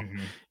 So,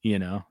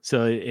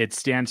 so it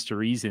stands to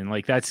reason.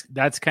 Like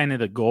that's kind of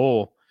the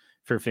goal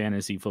for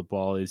fantasy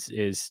football is,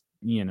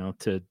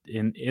 to,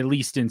 at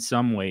least in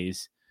some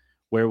ways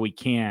where we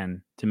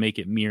can, to make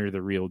it mirror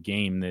the real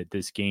game that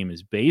this game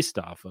is based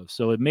off of.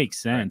 So it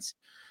makes sense,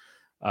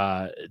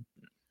 to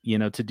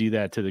do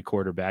that to the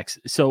quarterbacks.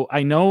 So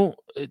I know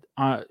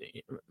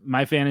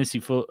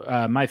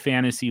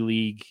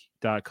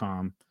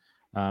myfantasyleague.com.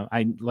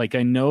 I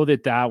know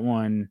that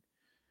one,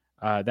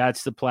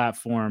 that's the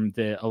platform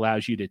that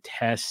allows you to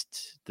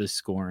test the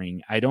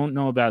scoring. I don't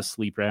know about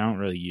Sleeper. I don't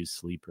really use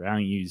Sleeper. I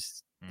don't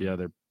use the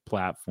other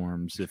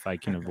platforms if I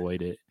can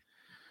avoid it.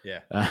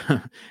 Yeah.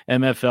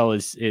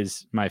 MFL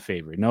is my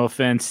favorite. No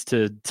offense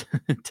to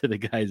the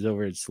guys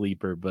over at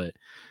Sleeper, but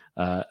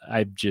I'm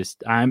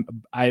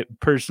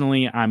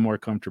more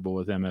comfortable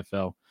with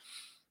MFL.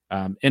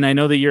 And I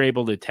know that you're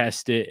able to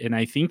test it. And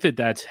I think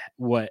that's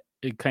what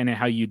kind of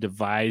how you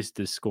devised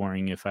the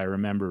scoring, if I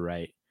remember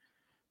right.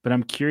 But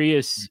I'm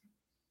curious,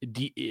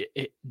 do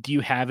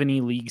you have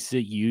any leagues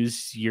that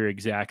use your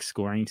exact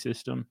scoring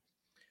system?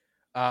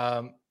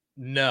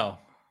 No.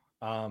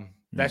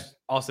 That's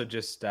also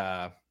just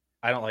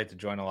I don't like to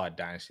join a lot of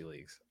dynasty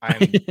leagues.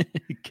 I'm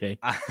okay.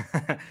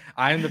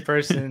 I'm the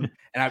person,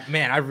 and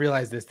I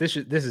realized this. This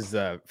is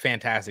a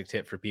fantastic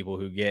tip for people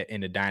who get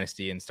into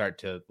dynasty and start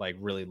to like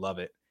really love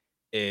it.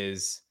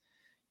 Is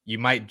you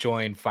might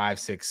join 5,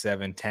 6,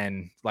 7,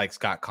 10 like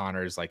Scott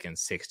Connors like in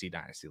 60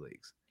 dynasty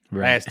leagues.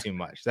 Right. That's too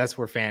much. That's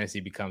where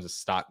fantasy becomes a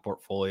stock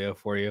portfolio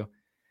for you.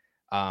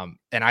 And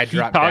I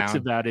dropped down. He talks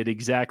about it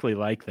exactly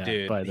like that,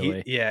 dude, by the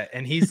way. Yeah.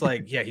 And he's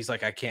like,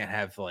 I can't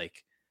have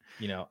like,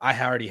 I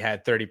already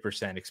had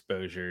 30%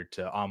 exposure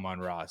to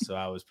Amon-Ra, so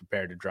I was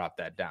prepared to drop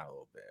that down a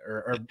little bit.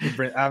 Or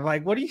I'm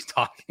like, what are you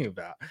talking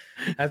about?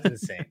 That's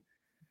insane.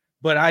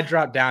 But I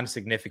dropped down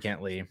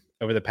significantly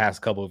over the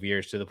past couple of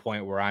years to the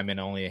point where I'm in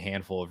only a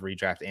handful of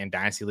redraft and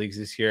dynasty leagues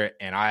this year.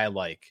 And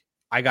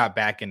I got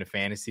back into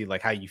fantasy,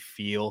 like how you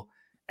feel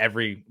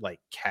every like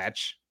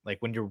catch,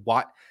 like when you're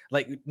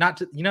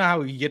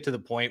how you get to the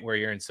point where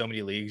you're in so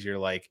many leagues, you're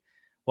like,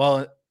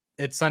 well,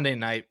 it's Sunday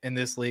night in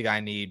this league. I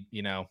need,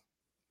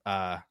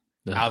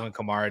 Alvin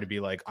Kamara to be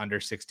like under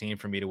 16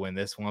 for me to win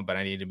this one, but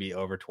I need to be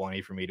over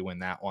 20 for me to win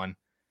that one.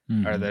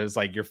 Mm-hmm. Or there's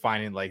like, you're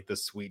finding like the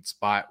sweet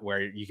spot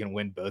where you can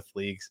win both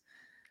leagues.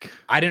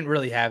 I didn't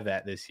really have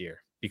that this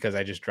year because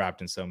I just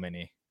dropped in so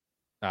many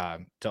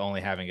to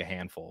only having a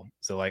handful.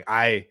 So like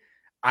I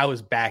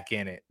was back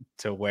in it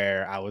to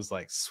where I was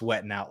like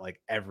sweating out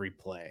like every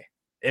play.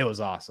 It was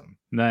awesome.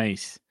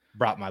 Nice.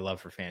 Brought my love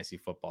for fantasy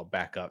football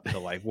back up to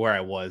like where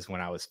I was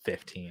when I was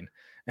 15.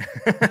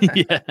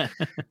 Yeah.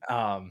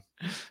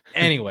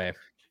 Anyway,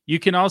 you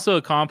can also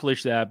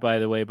accomplish that, by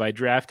the way, by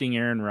drafting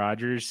Aaron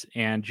Rodgers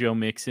and Joe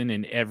Mixon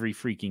in every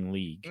freaking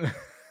league.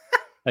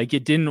 Like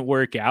it didn't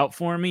work out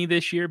for me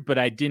this year, but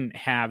I didn't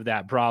have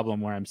that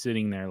problem where I'm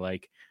sitting there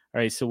like, all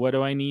right, so what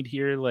do I need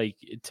here? Like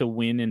to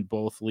win in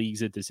both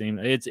leagues at the same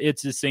time?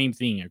 It's the same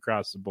thing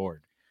across the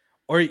board.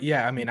 Or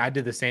yeah, I mean, I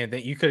did the same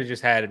thing. You could have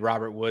just had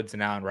Robert Woods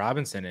and Allen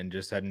Robinson and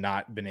just had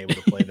not been able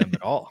to play them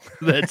at all.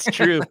 That's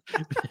true.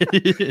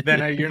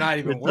 Then you're not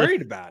even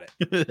worried about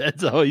it.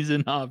 That's always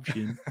an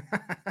option.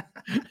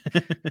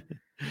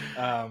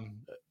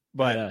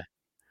 But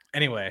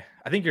anyway,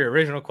 I think your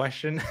original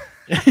question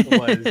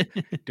was,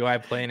 do I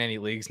play in any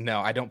leagues?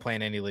 No, I don't play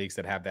in any leagues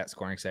that have that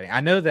scoring setting.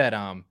 I know that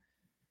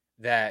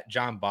that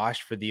John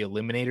Bosch for the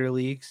Eliminator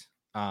leagues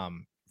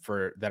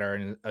that are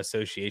in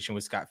association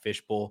with Scott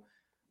Fishbowl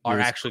are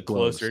actually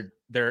closer.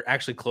 They're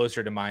actually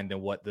closer to mine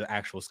than what the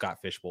actual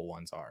Scott Fishbowl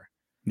ones are.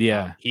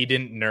 Yeah. He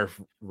didn't nerf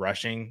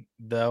rushing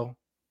though,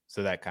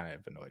 so that kind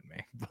of annoyed me.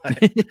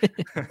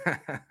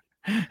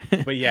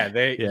 But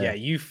yeah,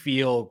 you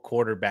feel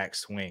quarterback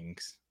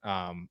swings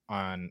on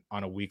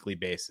a weekly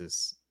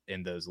basis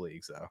in those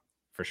leagues though,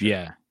 for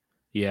sure.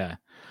 Yeah.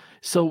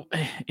 So,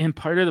 and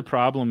part of the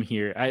problem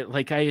here,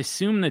 I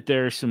assume that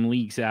there are some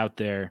leagues out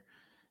there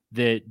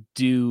that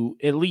do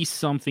at least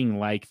something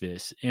like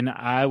this, and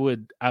I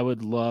would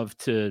love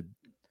to.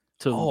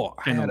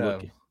 I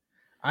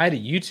had a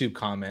YouTube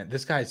comment.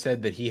 This guy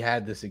said that he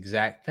had this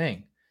exact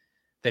thing,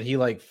 that he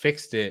like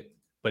fixed it,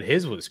 but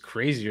his was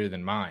crazier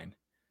than mine.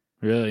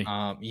 Really?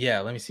 Yeah.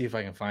 Let me see if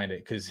I can find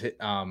it because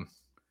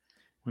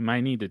we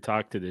might need to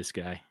talk to this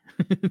guy.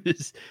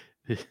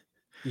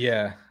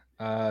 Yeah.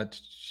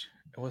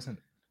 It wasn't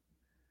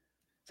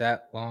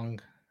that long.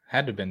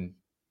 Had to have been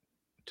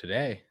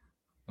today.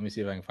 Let me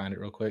see if I can find it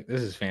real quick.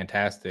 This is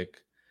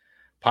fantastic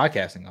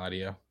podcasting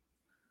audio.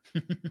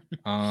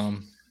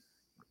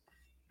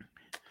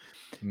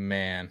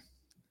 Man,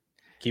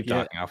 keep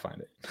talking. I'll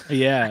find it.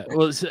 Yeah.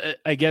 Well,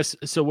 I guess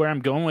so. Where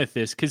I'm going with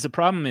this, because the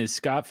problem is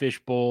Scott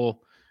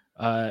Fishbowl,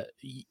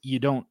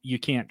 you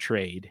can't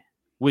trade,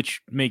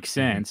 which makes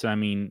sense. Mm-hmm. I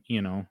mean,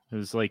 it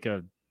was like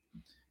a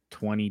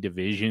 20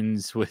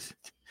 divisions with,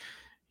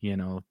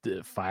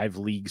 5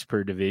 leagues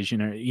per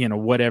division, or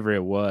whatever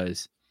it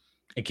was.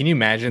 And can you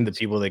imagine the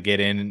people that get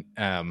in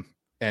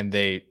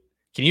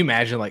can you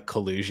imagine like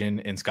collusion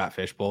in Scott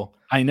Fishbowl?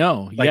 I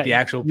know. Like the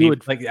actual people,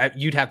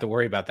 you'd have to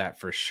worry about that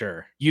for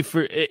sure.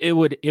 It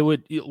would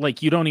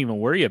like, you don't even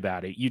worry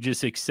about it. You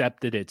just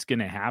accept that it's going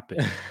to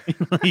happen.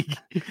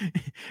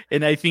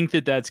 And I think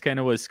that that's kind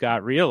of what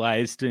Scott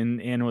realized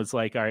and was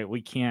like, all right,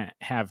 we can't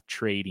have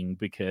trading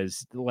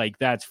because like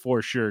that's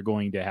for sure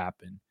going to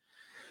happen.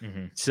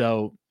 Mm-hmm.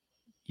 So,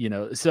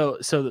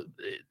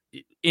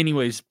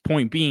 anyways,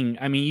 point being,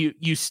 I mean,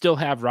 you still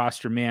have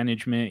roster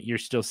management. You're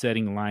still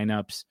setting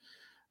lineups.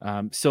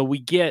 So we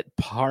get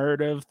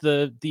part of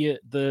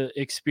the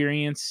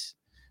experience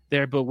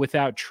there, but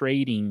without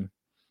trading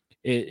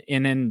it,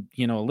 and then,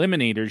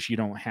 eliminators,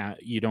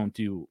 you don't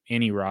do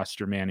any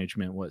roster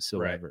management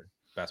whatsoever.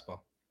 Right.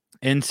 Basketball.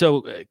 And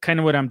so kind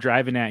of what I'm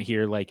driving at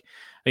here, like,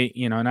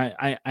 and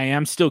I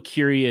am still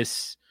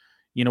curious,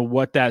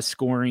 what that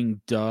scoring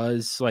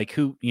does, like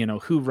who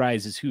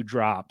rises, who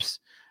drops,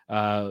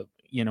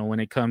 when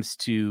it comes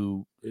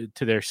to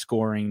their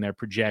scoring, their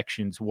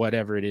projections,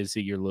 whatever it is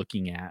that you're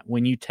looking at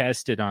when you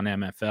test it on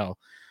MFL.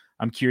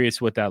 I'm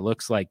curious what that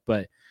looks like.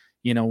 But,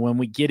 when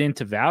we get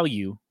into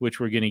value, which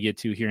we're going to get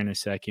to here in a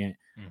second,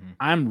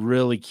 I'm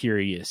really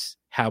curious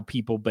how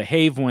people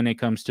behave when it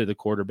comes to the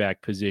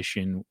quarterback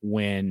position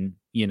when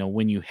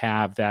you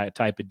have that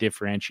type of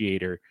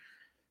differentiator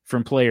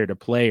from player to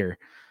player.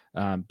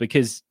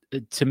 Because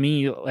to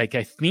me, like,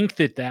 I think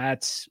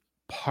that's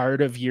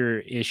part of your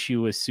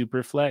issue with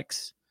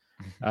SuperFlex.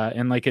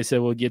 And like I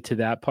said, we'll get to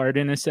that part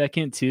in a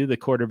second too, the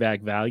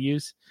quarterback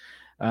values.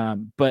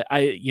 But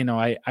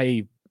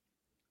I'm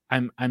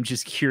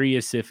just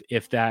curious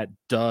if that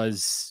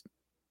does,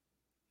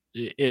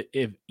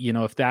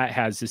 if that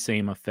has the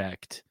same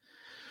effect,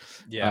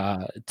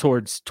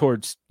 towards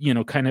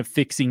kind of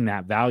fixing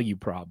that value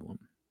problem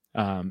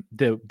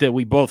that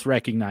we both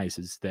recognize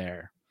is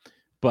there.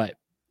 But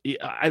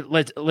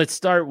let's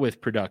start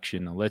with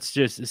production. Let's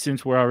just,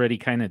 since we're already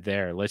kind of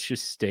there, let's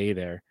just stay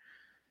there.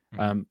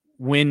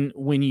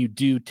 When you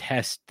do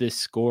test this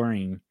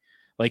scoring,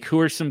 like, who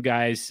are some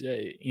guys?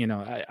 I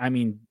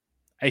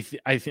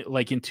think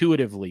like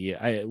intuitively,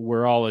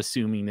 we're all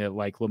assuming that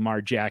like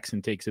Lamar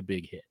Jackson takes a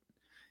big hit,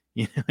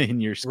 in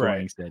your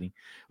scoring setting,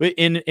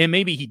 and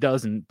maybe he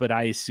doesn't, but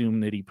I assume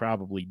that he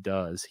probably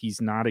does.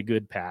 He's not a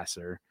good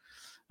passer,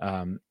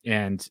 and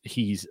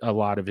a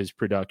lot of his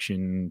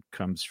production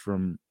comes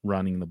from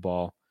running the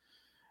ball.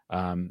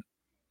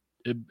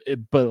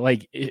 But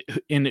like,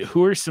 and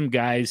who are some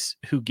guys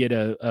who get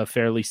a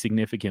fairly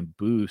significant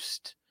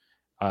boost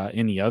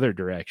in the other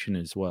direction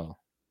as well?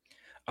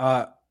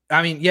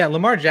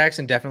 Lamar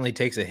Jackson definitely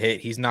takes a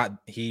hit. He's not,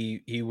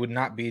 he would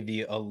not be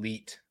the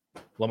elite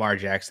Lamar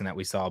Jackson that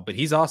we saw, but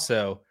he's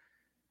also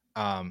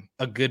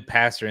a good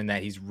passer in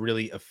that he's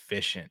really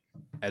efficient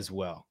as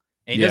well.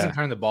 And he doesn't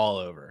turn the ball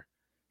over.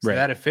 So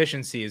that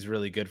efficiency is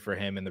really good for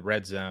him in the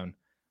red zone.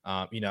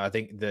 I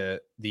think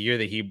the year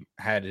that he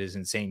had his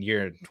insane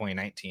year in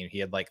 2019, he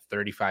had like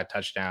 35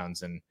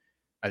 touchdowns and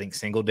I think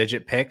single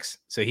digit picks.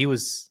 So he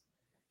was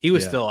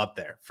still up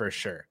there for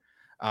sure.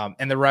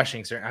 And the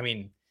rushing,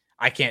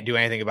 I can't do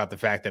anything about the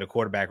fact that a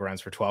quarterback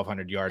runs for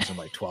 1,200 yards and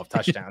like 12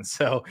 touchdowns.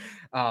 So,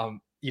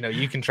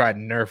 you can try to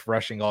nerf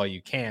rushing all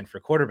you can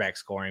for quarterback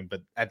scoring,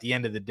 but at the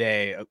end of the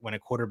day, when a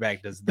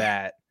quarterback does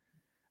that,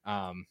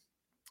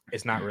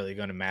 it's not really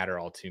going to matter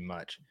all too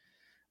much.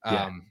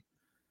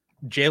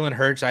 Jalen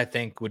Hurts, I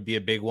think, would be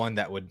a big one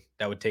that would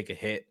take a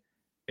hit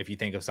if you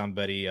think of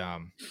somebody,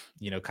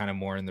 kind of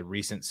more in the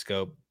recent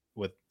scope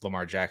with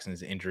Lamar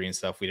Jackson's injury and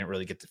stuff. We didn't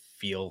really get to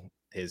feel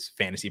his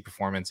fantasy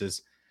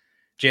performances.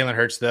 Jalen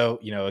Hurts, though,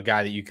 a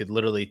guy that you could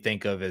literally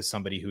think of as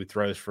somebody who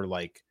throws for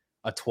like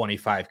a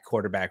 25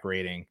 quarterback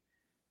rating,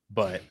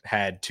 but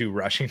had 2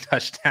 rushing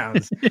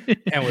touchdowns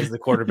and was the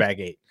quarterback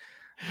 8.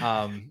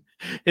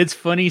 It's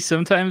funny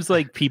sometimes,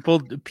 like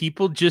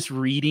people just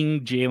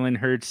reading Jalen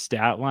Hurts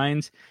stat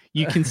lines,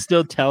 you can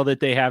still tell that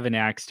they have an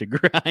axe to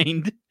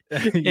grind.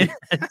 It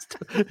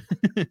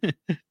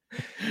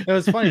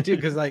was funny too,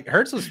 because like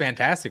Hurts was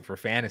fantastic for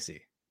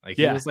fantasy. Like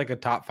he was like a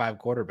top 5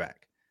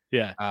 quarterback.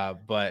 Yeah.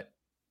 But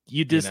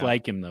you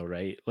dislike him though,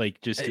 right?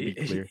 Like, just to be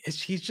clear,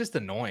 he's just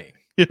annoying.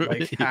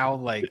 Like how,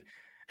 like,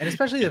 and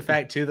especially the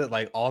fact too that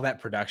like all that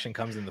production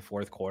comes in the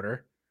fourth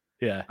quarter.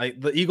 Yeah. Like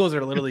the Eagles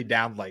are literally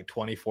down like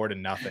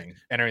 24-0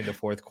 entering the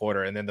fourth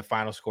quarter. And then the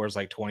final score is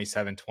like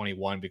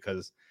 27-21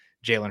 because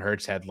Jalen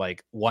Hurts had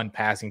like 1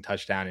 passing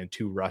touchdown and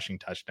 2 rushing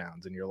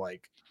touchdowns. And you're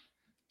like,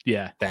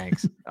 yeah,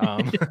 thanks.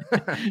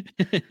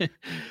 I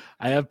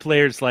have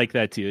players like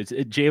that too.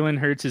 Jalen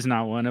Hurts is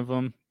not one of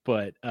them,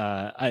 but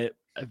I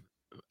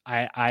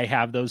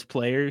have those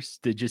players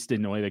that just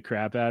annoy the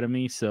crap out of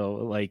me. So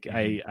like,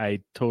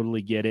 I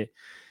totally get it.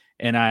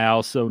 And I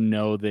also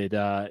know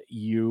that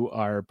you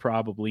are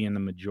probably in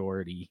the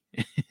majority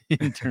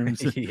in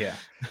terms of,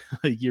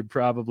 like, you're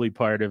probably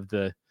part of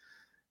the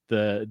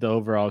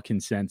overall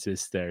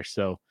consensus there.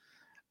 So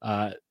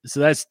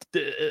that's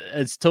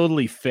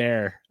totally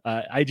fair.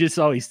 I just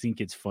always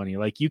think it's funny.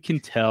 Like, you can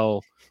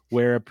tell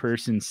where a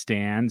person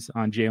stands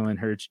on Jalen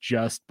Hurts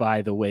just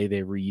by the way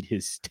they read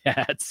his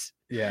stats.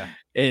 Yeah.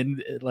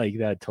 And like,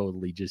 that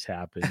totally just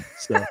happened.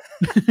 So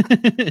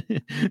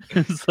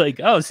it's like,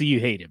 oh, so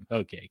you hate him.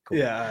 Okay, cool.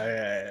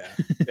 Yeah.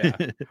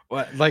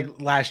 Well, like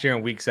last year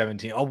in week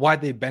 17, why'd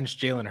they bench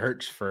Jalen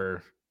Hurts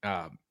for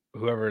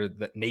whoever,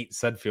 that Nate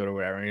Sudfeld or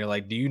whatever? And you're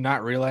like, do you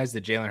not realize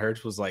that Jalen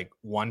Hurts was like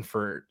 1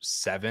 for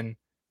 7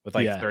 with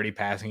like 30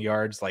 passing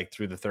yards like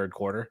through the third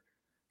quarter?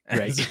 And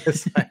right. It's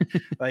just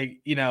like,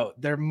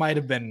 there might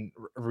have been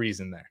a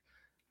reason there.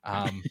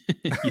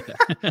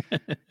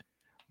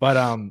 But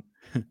on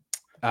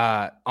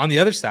the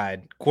other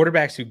side,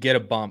 quarterbacks who get a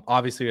bump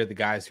obviously are the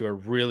guys who are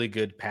really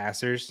good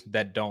passers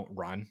that don't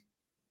run.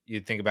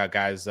 You think about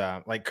guys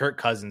like Kirk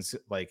Cousins,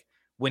 like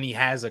when he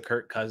has a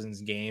Kirk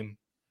Cousins game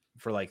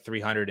for like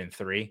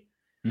 303,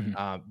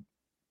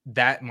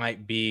 that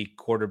might be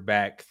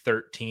quarterback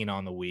 13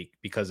 on the week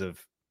because of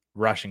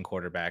rushing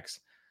quarterbacks.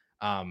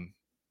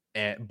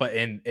 But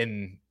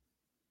in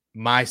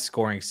my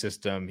scoring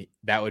system,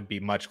 that would be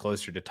much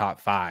closer to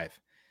top 5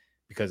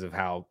 because of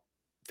how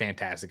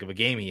fantastic of a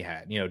game he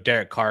had.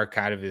 Derek Carr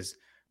kind of is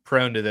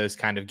prone to those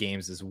kind of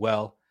games as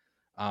well.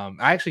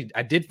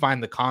 I did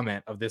find the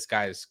comment of this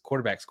guy's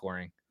quarterback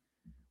scoring,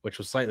 which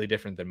was slightly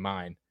different than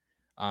mine.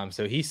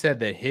 So he said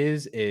that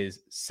his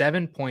is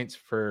 7 points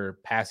for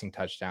passing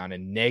touchdown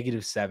and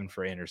 -7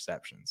 for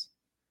interceptions,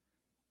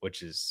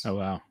 which is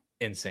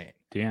insane.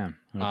 Damn.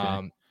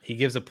 Okay. He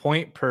gives a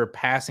point per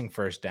passing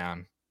first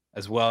down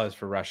as well as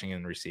for rushing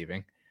and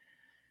receiving.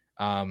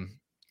 1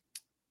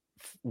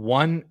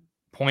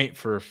 point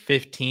for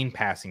 15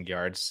 passing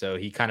yards. So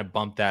he kind of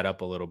bumped that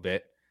up a little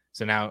bit.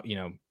 So now,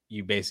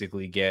 you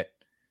basically get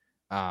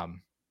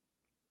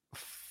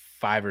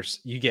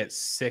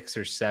 6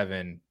 or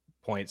 7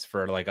 points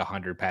for like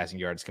 100 passing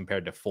yards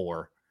compared to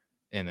 4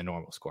 in the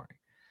normal scoring.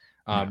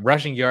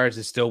 Rushing yards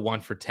is still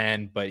 1 for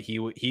 10, but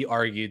he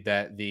argued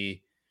that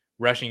the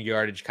rushing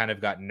yardage kind of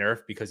got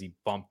nerfed because he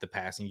bumped the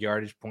passing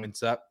yardage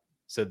points up.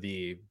 So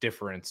the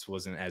difference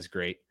wasn't as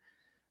great.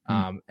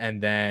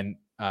 And then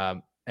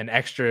an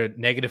extra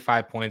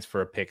 -5 points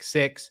for a pick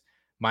six,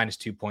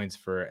 -2 points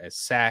for a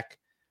sack,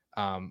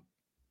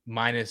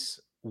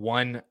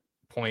 -1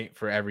 point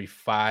for every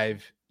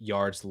 5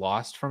 yards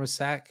lost from a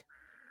sack,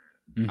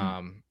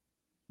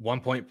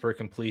 1 point per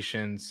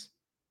completions,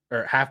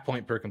 or half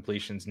point per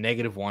completions,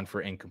 -1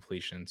 for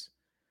incompletions.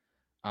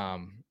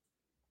 And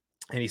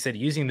he said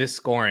using this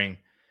scoring,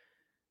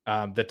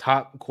 the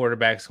top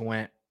quarterbacks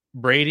went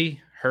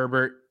Brady,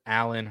 Herbert,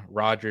 Allen,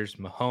 Rodgers,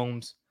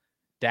 Mahomes,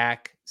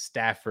 Dak,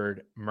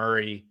 Stafford,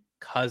 Murray,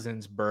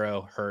 Cousins,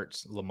 Burrow,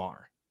 Hurts,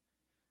 Lamar.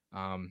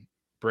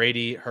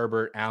 Brady,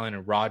 Herbert, Allen,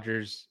 and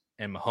Rodgers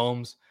and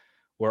Mahomes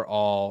were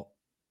all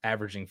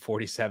averaging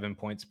 47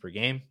 points per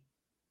game.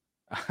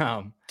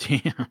 Damn.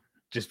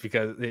 Just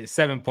because it's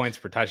 7 points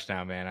per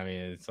touchdown, man. I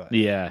mean, it's like,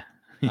 yeah.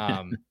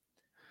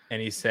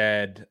 And he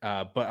said,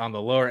 but on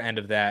the lower end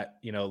of that,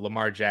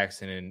 Lamar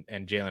Jackson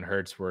and Jalen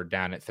Hurts were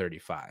down at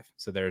 35.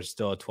 So there's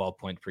still a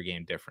 12-point per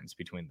game difference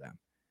between them.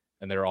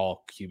 And they're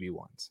all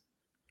QB1s.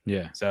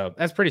 Yeah. So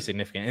that's pretty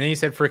significant. And then he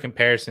said, for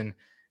comparison,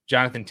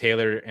 Jonathan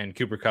Taylor and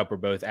Cooper Kupp were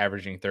both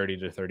averaging 30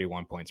 to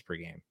 31 points per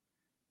game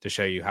to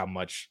show you how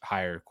much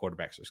higher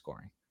quarterbacks are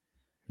scoring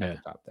at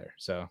the top there.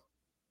 So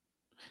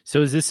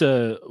is this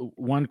a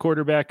one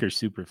quarterback or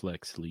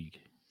SuperFlex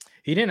league?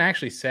 He didn't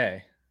actually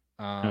say.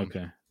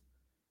 Okay.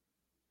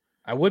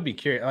 I would be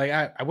curious. Like,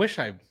 I wish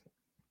I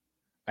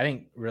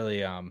didn't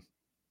really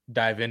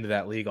dive into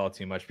that league all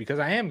too much, because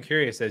I am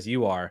curious, as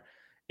you are,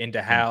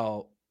 into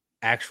how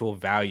actual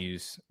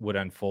values would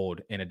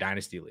unfold in a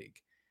dynasty league.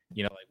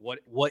 Like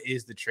what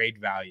is the trade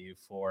value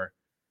for,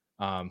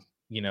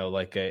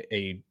 like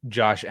a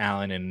Josh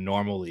Allen in a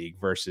normal league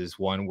versus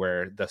one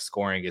where the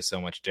scoring is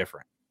so much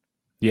different.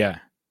 Yeah.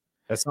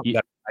 That's something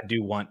that I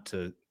do want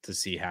to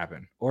see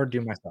happen or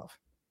do myself.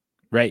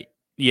 Right.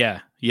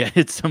 Yeah. Yeah.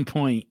 At some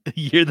point,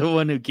 you're the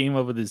one who came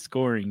up with the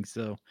scoring.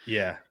 So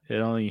yeah, it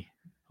only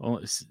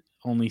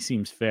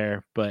seems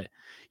fair. But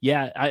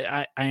yeah,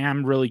 I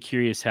am really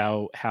curious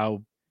how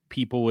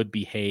people would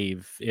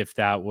behave if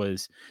that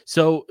was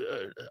so.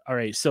 All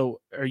right. So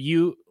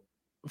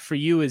for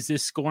you, is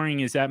this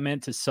scoring, is that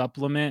meant to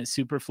supplement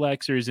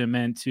SuperFlex, or is it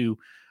meant to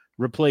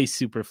replace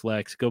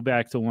SuperFlex, go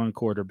back to one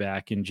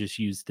quarterback and just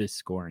use this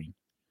scoring?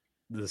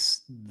 The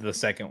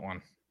second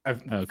one.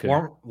 Okay.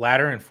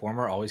 Ladder and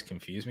former always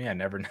confuse me. I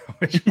never know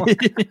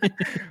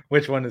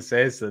which one to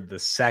say. So the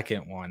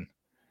second one.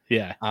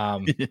 Yeah.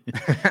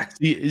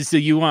 So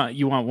you want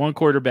one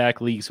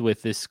quarterback leagues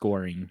with this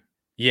scoring?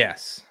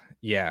 Yes.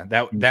 Yeah.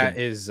 That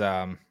is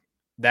the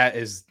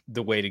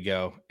way to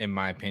go, in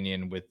my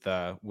opinion, with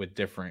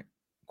different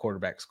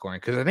quarterback scoring.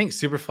 Because I think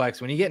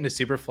SuperFlex, when you get into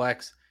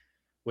SuperFlex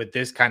with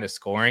this kind of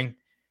scoring,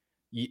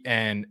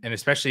 and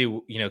especially,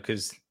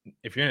 because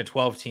if you're in a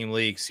 12-team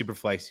league,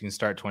 SuperFlex, you can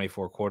start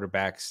 24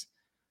 quarterbacks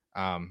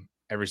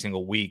every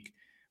single week.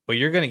 But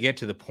you're going to get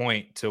to the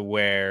point to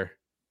where,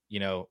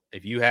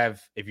 if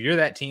you're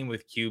that team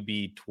with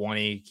QB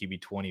 20,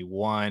 QB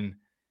 21,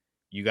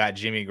 you got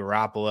Jimmy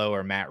Garoppolo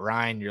or Matt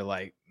Ryan, you're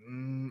like,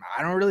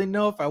 I don't really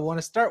know if I want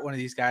to start one of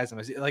these guys.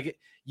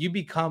 You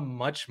become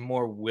much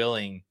more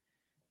willing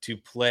to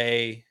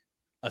play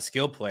a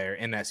skill player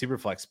in that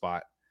SuperFlex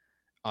spot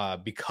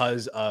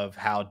because of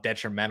how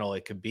detrimental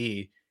it could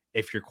be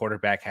if your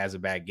quarterback has a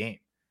bad game.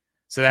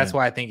 So that's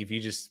why I think if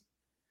you just,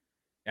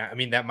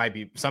 that might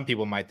be, some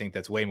people might think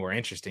that's way more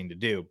interesting to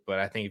do, but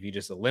I think if you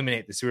just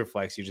eliminate the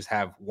SuperFlex, you just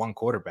have one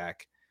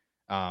quarterback,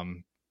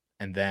 and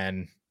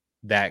then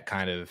that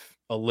kind of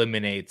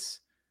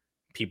eliminates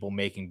people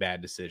making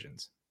bad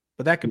decisions.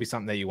 But that could be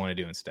something that you want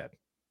to do instead.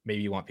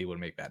 Maybe you want people to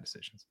make bad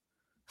decisions.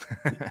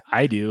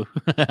 I do.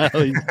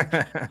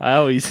 I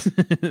always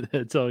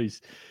it's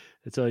always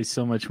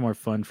so much more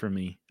fun for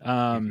me.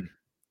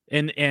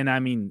 And I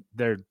mean,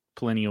 there are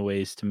plenty of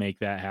ways to make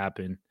that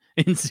happen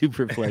in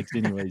SuperFlex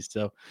anyways.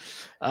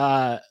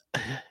 But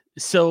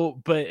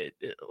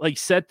like,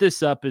 set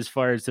this up as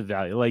far as the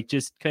value, like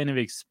just kind of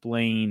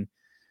explain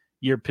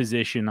your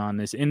position on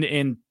this.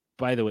 And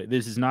by the way,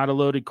 this is not a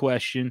loaded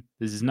question.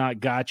 This is not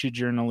gotcha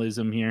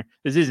journalism here.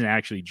 This isn't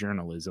actually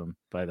journalism,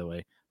 by the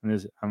way.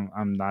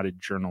 I'm not a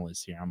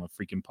journalist here. I'm a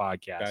freaking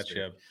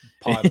podcaster.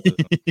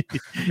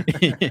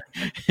 Gotcha.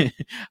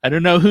 I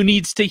don't know who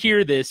needs to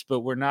hear this, but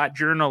we're not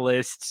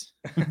journalists.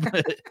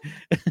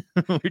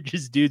 We're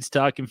just dudes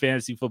talking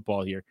fantasy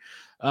football here.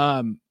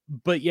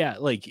 But yeah,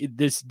 like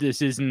this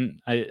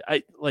isn't.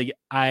 I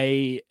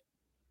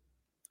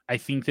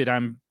think that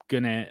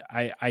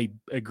I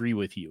agree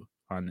with you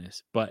on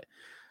this, but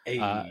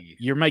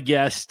you're my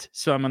guest,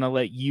 so I'm going to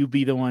let you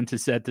be the one to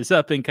set this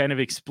up and kind of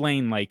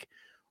explain like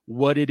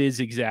what it is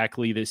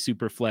exactly that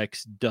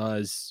SuperFlex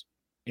does,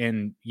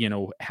 and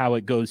how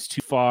it goes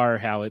too far,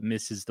 how it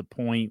misses the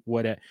point,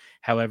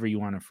 however you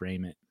want to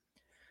frame it.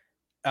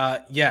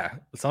 Yeah,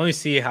 let's only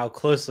see how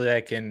closely I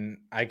can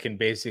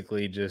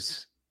basically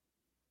just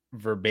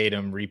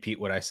verbatim repeat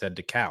what I said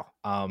to Cal.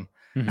 No,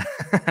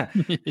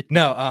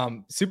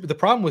 the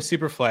problem with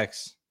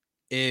SuperFlex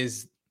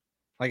is,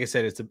 like I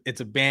said,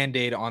 it's a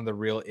band-aid on the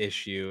real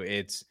issue.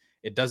 It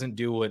doesn't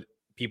do what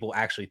people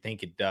actually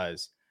think it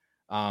does.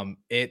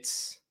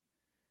 It's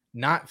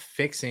not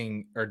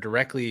fixing or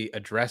directly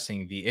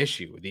addressing the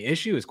issue. The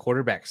issue is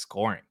quarterback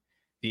scoring.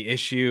 The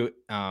issue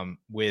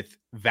with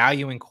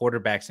valuing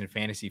quarterbacks in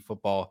fantasy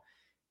football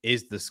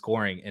is the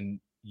scoring. And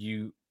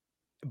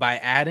by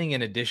adding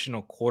an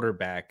additional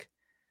quarterback,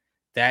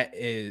 that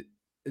is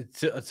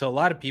to a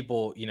lot of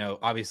people,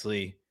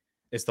 obviously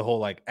it's the whole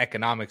like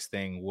economics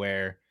thing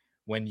where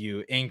when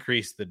you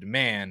increase the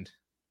demand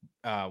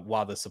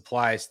while the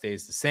supply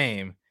stays the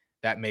same,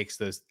 that makes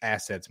those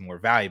assets more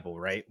valuable,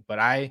 right? But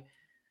I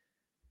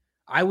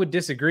would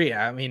disagree.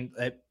 I mean,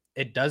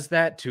 it does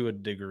that to a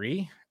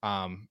degree,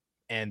 and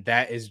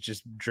that is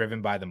just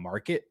driven by the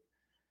market.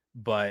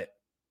 But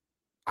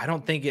I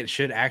don't think it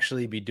should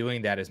actually be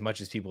doing that as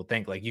much as people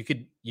think. Like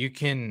you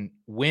can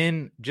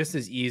win just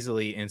as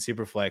easily in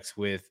Superflex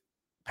with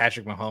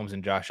Patrick Mahomes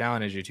and Josh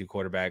Allen as your two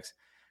quarterbacks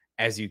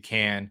as you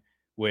can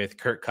with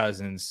Kirk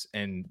Cousins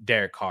and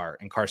Derek Carr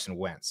and Carson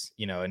Wentz,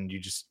 and you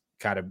just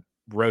kind of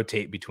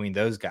rotate between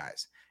those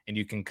guys and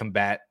you can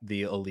combat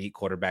the elite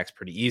quarterbacks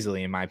pretty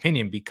easily, in my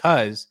opinion,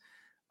 because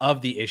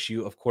of the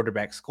issue of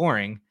quarterback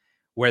scoring,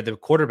 where the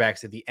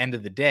quarterbacks at the end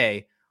of the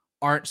day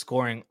aren't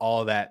scoring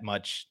all that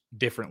much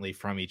differently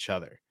from each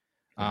other.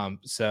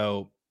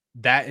 So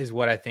that is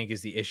what I think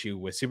is the issue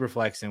with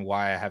Superflex, and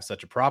why I have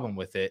such a problem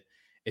with it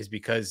is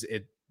because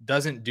it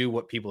doesn't do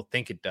what people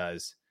think it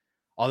does.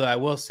 Although I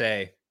will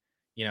say,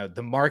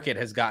 the market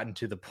has gotten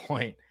to the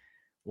point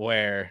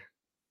where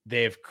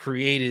they've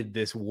created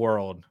this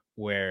world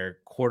where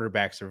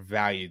quarterbacks are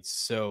valued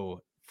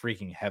so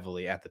freaking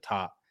heavily at the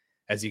top,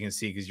 as you can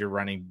see, because you're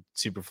running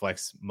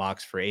Superflex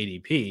mocks for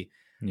ADP.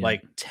 Yeah.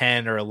 Like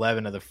 10 or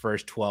 11 of the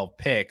first 12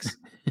 picks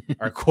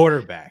are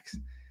quarterbacks.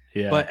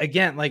 Yeah. But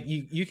again, like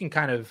you can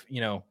kind of,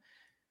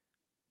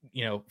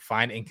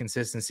 find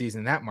inconsistencies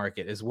in that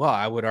market as well.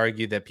 I would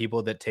argue that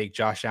people that take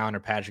Josh Allen or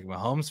Patrick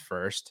Mahomes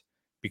first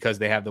because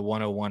they have the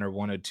 101 or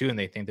 102 and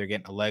they think they're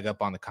getting a leg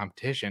up on the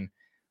competition,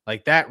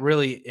 like that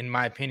really, in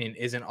my opinion,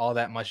 isn't all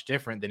that much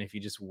different than if you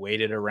just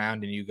waited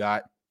around and you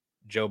got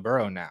Joe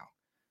Burrow now,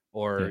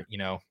 or,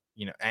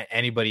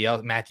 anybody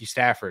else, Matthew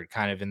Stafford,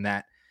 kind of in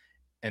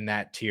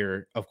that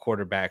tier of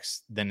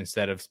quarterbacks, then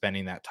instead of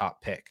spending that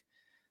top pick.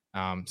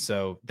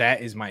 So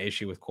that is my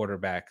issue with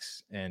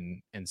quarterbacks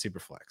and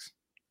Superflex.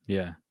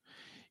 Yeah.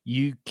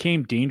 You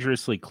came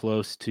dangerously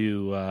close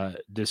to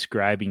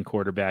describing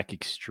quarterback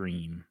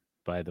extreme,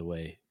 by the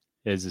way,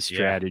 as a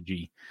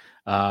strategy.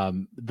 Yeah.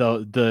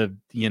 The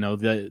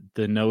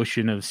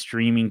notion of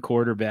streaming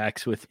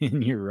quarterbacks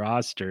within your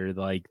roster,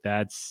 like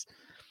that's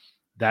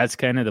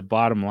kind of the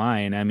bottom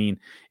line. I mean,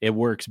 it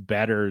works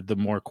better the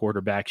more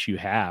quarterbacks you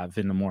have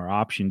and the more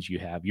options you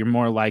have. You're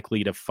more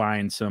likely to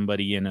find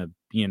somebody in a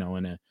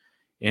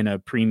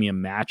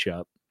premium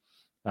matchup.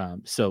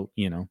 So,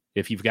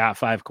 if you've got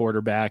 5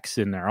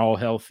 quarterbacks and they're all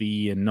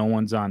healthy and no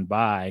one's on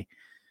bye,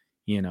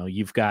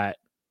 you've got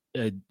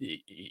 2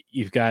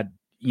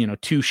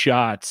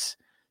 shots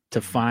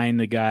to find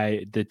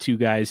the 2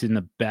 guys in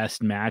the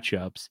best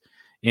matchups.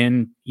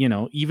 And,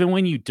 even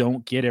when you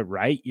don't get it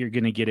right, you're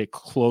going to get it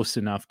close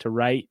enough to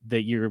right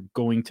that you're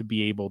going to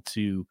be able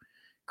to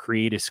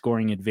create a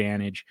scoring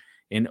advantage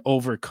and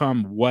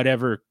overcome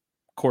whatever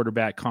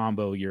quarterback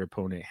combo your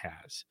opponent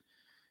has.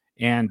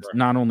 And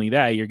not only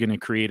that, you're going to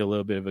create a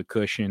little bit of a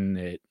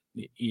cushion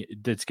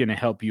that's going to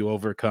help you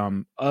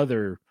overcome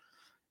other,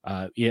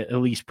 at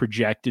least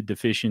projected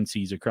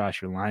deficiencies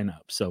across your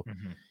lineup. So,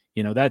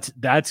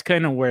 that's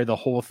kind of where the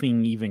whole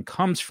thing even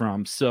comes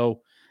from.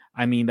 So,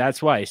 I mean,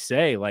 that's why I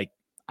say, like,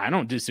 I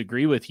don't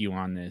disagree with you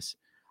on this.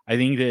 I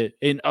think that,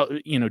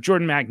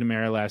 Jordan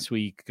McNamara last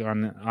week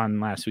on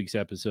last week's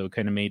episode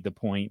kind of made the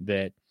point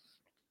that,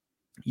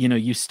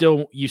 you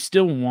still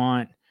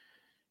want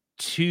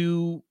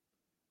 2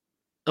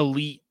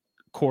 elite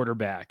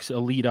quarterbacks,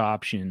 elite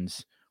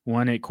options,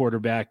 one at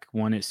quarterback,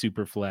 one at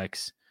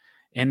Superflex,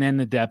 and then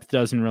the depth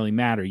doesn't really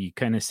matter. You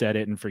kind of set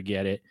it and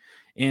forget it.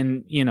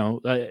 And,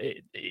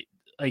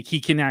 like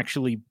he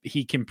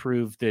can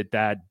prove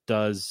that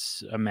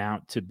does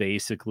amount to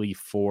basically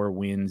 4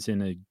 wins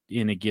in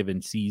a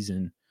given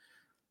season.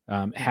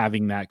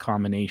 having that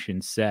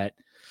combination set.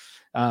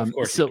 Of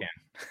course so,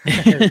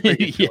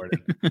 you can.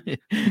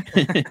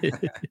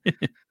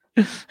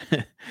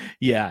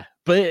 Yeah,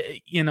 but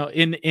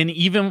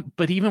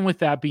even with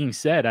that being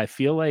said, I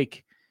feel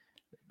like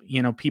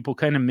people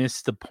kind of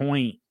miss the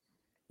point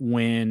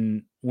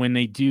when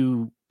they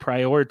do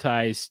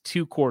prioritize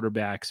 2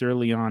 quarterbacks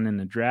early on in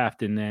the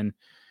draft, and then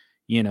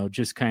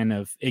just kind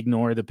of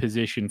ignore the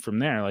position from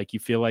there. Like, you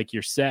feel like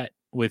you're set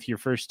with your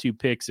first 2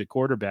 picks at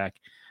quarterback.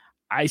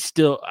 I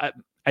still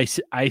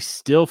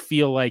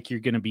feel like you're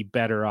going to be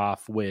better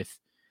off with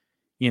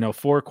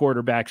 4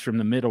 quarterbacks from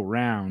the middle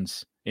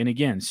rounds, and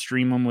again,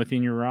 stream them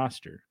within your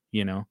roster.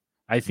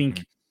 I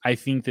think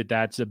that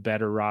that's a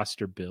better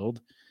roster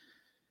build.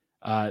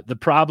 The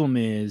problem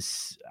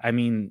is,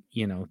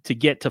 to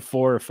get to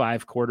 4 or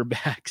 5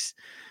 quarterbacks,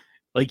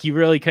 like, you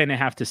really kind of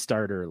have to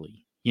start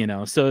early,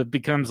 so it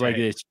becomes like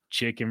this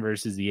chicken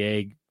versus the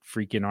egg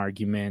freaking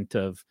argument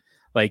of,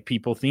 like,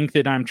 people think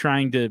that I'm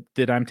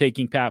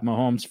taking Pat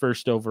Mahomes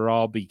first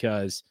overall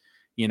because,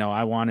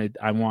 I want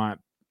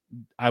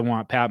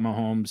Pat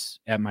Mahomes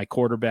at my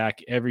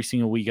quarterback every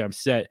single week. I'm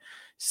set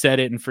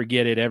it and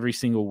forget it every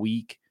single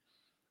week.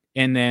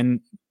 And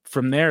then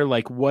from there,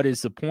 like, what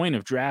is the point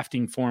of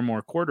drafting 4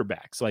 more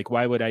quarterbacks? Like,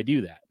 why would I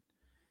do that?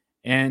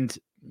 And,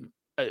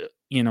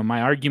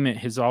 my argument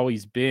has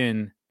always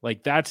been,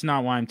 like, that's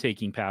not why I'm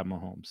taking Pat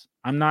Mahomes.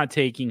 I'm not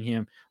taking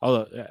him.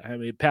 Although,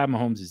 Pat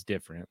Mahomes is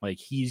different. Like,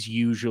 he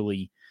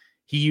usually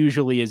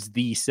is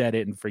the set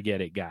it and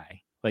forget it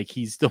guy. Like,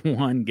 he's the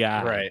one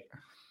guy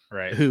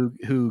right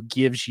who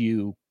gives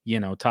you,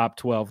 top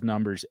 12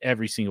 numbers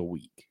every single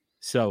week.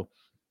 So,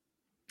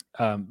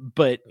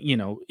 but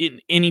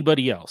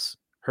anybody else,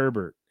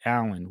 Herbert,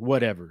 Allen,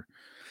 whatever,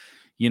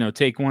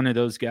 take one of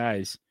those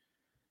guys.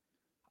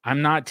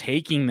 I'm not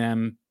taking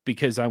them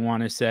because I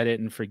want to set it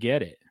and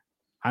forget it.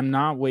 I'm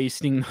not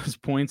wasting those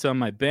points on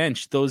my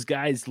bench. Those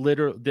guys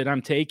that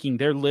I'm taking,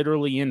 they're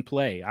literally in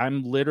play.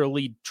 I'm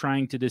literally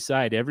trying to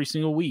decide every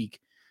single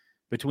week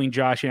between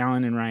Josh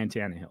Allen and Ryan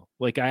Tannehill.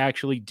 Like, I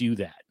actually do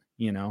that,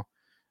 and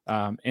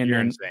you're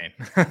insane.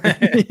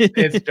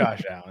 It's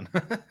Josh Allen.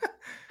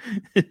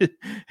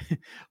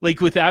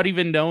 Like, without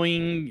even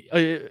knowing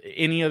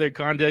any other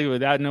context,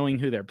 without knowing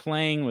who they're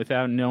playing,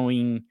 without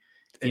knowing,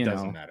 it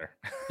doesn't matter.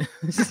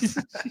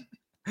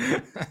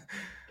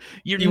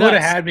 You would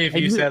have had me if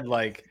you said,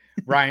 like,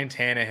 Ryan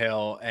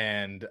Tannehill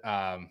and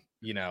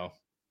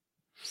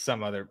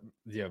some other,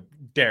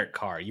 Derek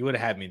Carr. You would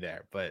have had me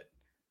there, but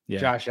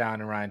Josh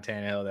Allen and Ryan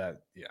Tannehill,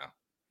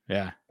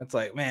 that's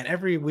like, man,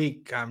 every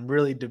week I'm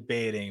really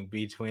debating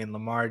between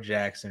Lamar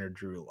Jackson or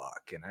Drew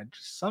Lock, and I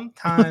just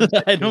sometimes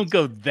I don't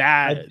go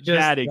that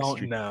don't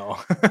extreme. know.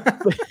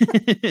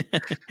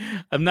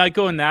 I'm not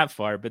going that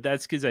far, but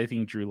that's because I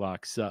think Drew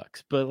Lock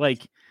sucks. But,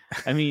 like,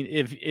 I mean,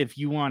 if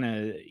you want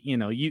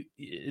to,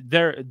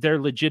 there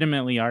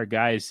legitimately are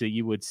guys that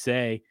you would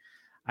say,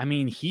 I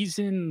mean, he's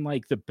in,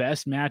 like, the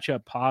best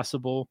matchup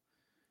possible.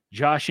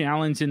 Josh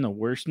Allen's in the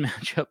worst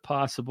matchup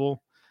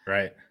possible.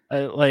 Right.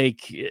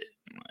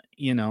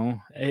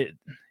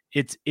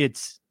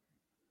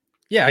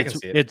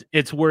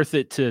 It's worth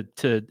it to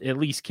at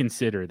least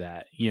consider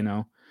that,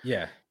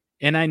 Yeah.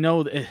 And I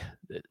know that,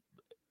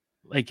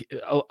 like,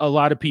 a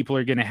lot of people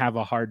are going to have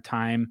a hard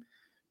time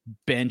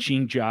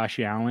benching Josh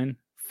Allen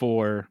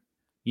for,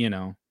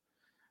 who's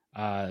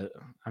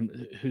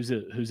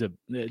a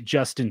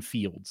Justin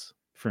Fields,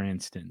 for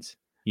instance.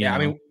 I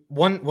mean,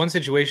 one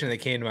situation that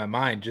came to my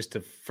mind, just to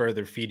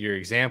further feed your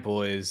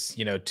example, is,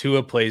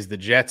 Tua plays the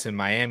Jets in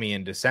Miami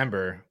in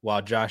December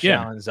while Josh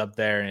Allen's up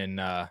there in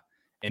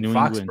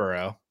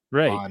Foxborough,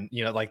 right? On,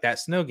 like that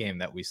snow game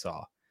that we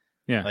saw.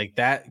 Yeah, like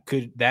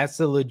that's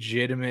a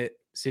legitimate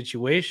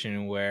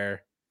situation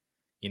where,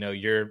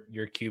 your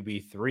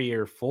QB 3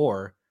 or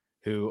 4,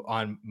 who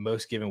on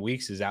most given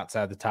weeks is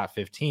outside the top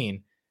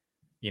 15,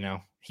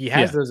 he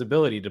has that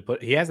ability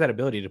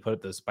to put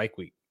up those spike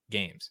week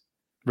games.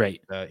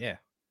 Right.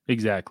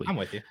 Exactly. I'm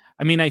with you.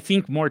 I mean, I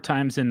think more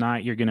times than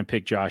not, you're going to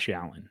pick Josh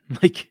Allen.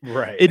 Like,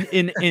 right.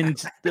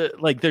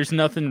 Like, there's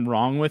nothing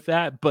wrong with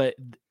that. But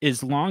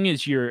as long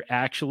as you're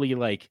actually,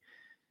 like,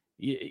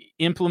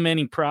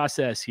 implementing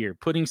process here,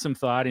 putting some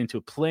thought into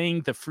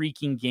playing the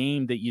freaking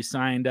game that you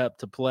signed up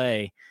to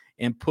play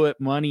and put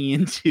money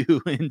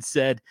into, and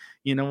said,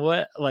 you know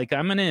what, like,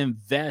 I'm going to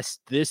invest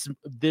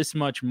this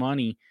much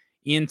money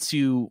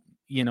into,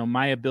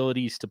 my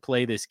abilities to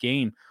play this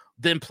game,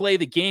 then play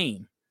the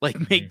game.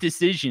 Like, make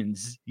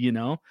decisions,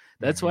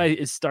 That's why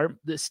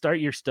start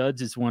your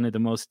studs is one of the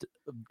most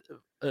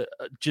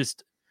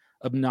just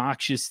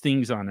obnoxious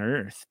things on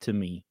earth to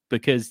me,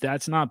 because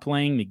that's not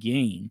playing the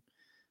game.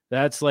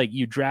 That's like,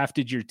 you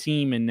drafted your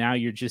team and now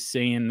you're just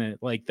saying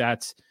that, like,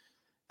 that's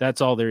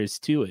all there is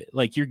to it.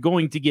 Like, you're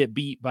going to get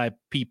beat by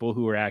people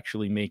who are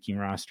actually making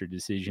roster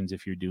decisions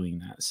if you're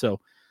doing that.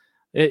 So,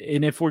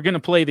 and if we're going to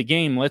play the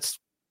game, let's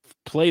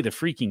play the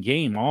freaking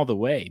game all the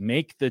way.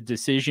 Make the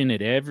decision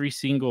at every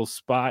single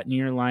spot in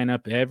your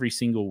lineup every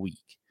single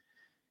week,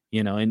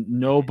 and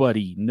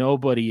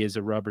nobody is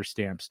a rubber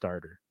stamp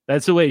starter.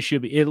 That's the way it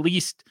should be. At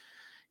least,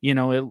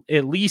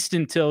 at least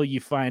until you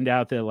find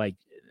out that like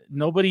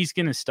nobody's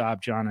going to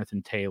stop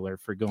Jonathan Taylor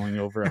for going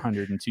over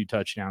 102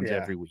 touchdowns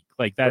every week.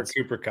 Like that's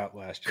Cooper Kupp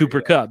last year.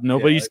 Cooper Kupp.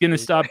 Nobody's going to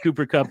stop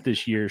Cooper Kupp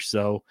this year.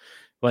 So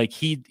like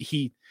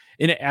he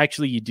and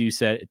actually you do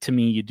set it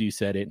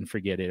and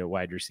forget it at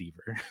wide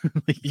receiver.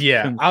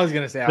 I was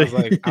going to say, I was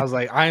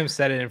like, I am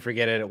set it and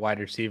forget it at wide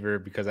receiver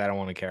because I don't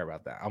want to care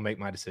about that. I'll make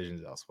my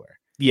decisions elsewhere.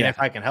 Yeah. And if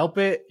I can help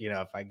it,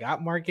 if I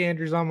got Mark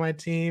Andrews on my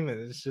team, and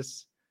it's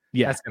just,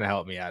 that's going to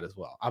help me out as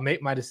well. I'll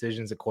make my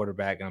decisions at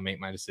quarterback and I'll make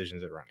my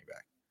decisions at running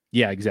back.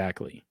 Yeah,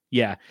 exactly.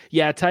 Yeah.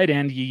 Tight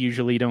end, you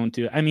usually don't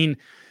do. I mean,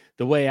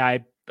 the way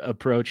I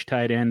approach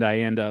tight end, I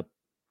end up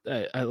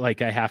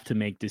I have to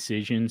make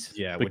decisions.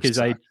 Yeah, because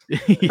that's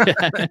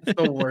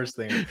the worst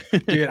thing,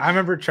 dude. I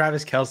remember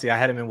Travis Kelce. I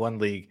had him in one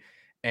league,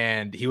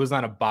 and he was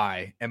on a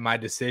bye, and my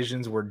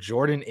decisions were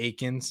Jordan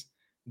Akins,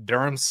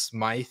 Durham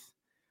Smythe,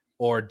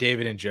 or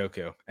David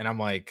Njoku, and I'm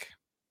like,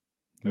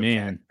 okay.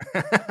 Man,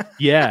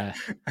 yeah.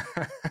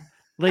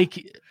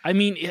 Like, I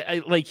mean,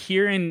 like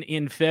here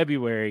in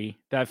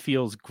February, that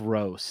feels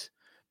gross.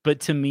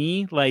 But to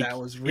me, like that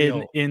was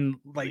real in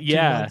like 2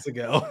 months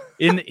ago.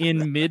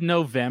 in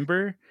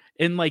mid-November,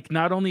 and like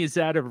not only is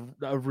that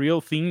a real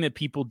thing that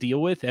people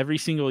deal with every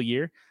single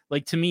year,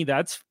 like to me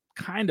that's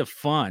kind of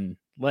fun.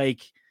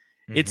 Like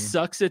it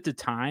sucks at the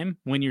time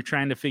when you're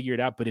trying to figure it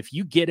out, but if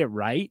you get it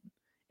right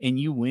and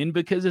you win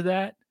because of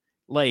that,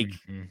 like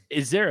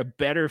is there a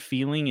better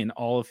feeling in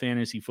all of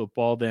fantasy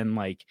football than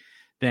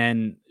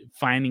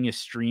finding a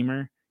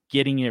streamer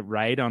getting it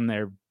right on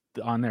their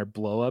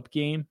blow up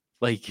game?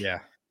 Like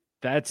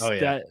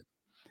that.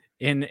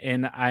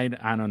 And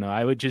I don't know.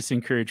 I would just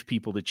encourage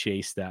people to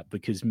chase that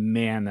because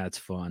man, that's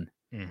fun.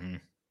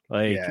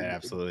 Like, yeah, it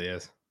absolutely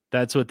is.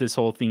 That's what this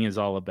whole thing is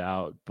all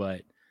about.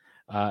 But,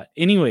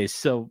 anyways,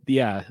 so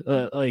yeah,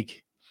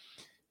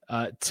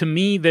 to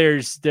me,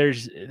 there's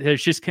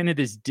just kind of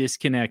this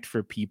disconnect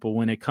for people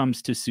when it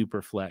comes to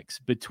SuperFlex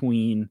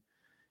between,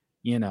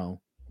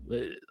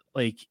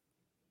 like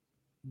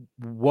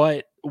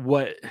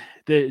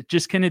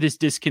just kind of this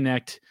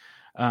disconnect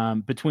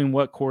between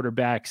what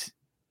quarterbacks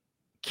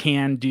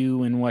can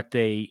do and what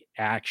they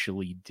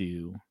actually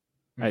do,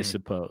 I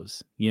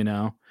suppose.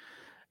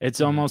 It's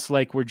almost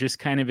like we're just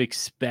kind of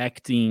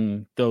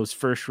expecting those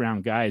first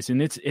round guys, and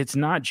it's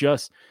not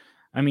just,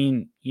 I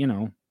mean,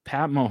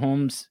 Pat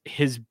Mahomes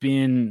has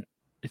been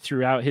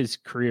throughout his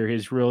career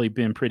has really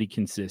been pretty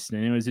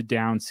consistent. It was a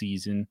down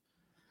season,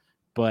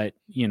 but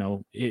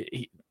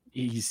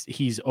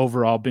he's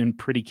overall been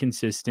pretty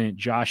consistent.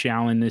 Josh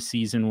Allen this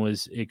season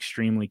was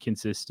extremely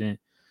consistent.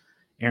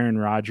 Aaron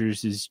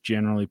Rodgers is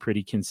generally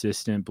pretty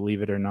consistent,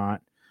 believe it or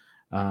not.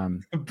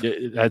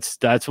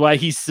 That's why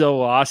he's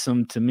so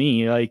awesome to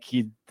me. Like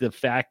the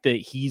fact that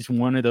he's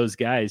one of those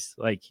guys,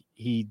 like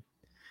he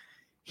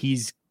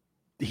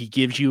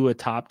gives you a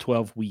top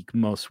 12 week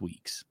most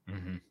weeks,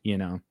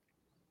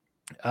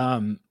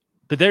 but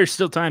there's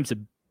still times to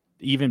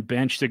even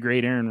bench the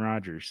great Aaron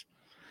Rodgers.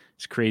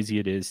 It's crazy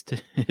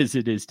as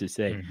it is to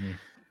say,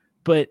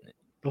 but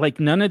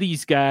like none of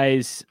these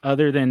guys,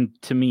 other than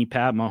to me,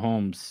 Pat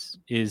Mahomes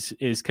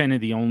is kind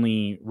of the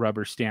only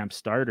rubber stamp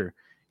starter.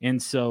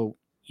 And so,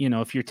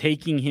 if you're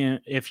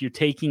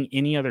taking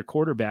any other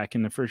quarterback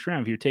in the first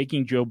round, if you're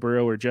taking Joe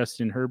Burrow or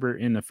Justin Herbert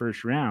in the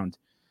first round,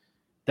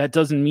 that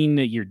doesn't mean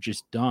that you're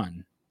just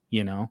done,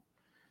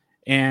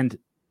 And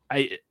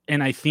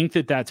I think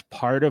that that's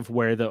part of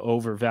where the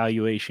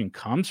overvaluation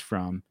comes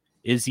from,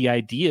 is the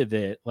idea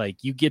that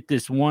like you get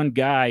this one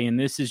guy and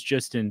this is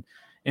just an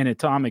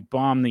atomic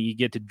bomb that you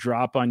get to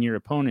drop on your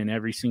opponent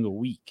every single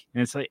week.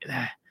 And it's like,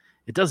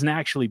 it doesn't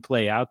actually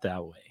play out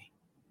that way.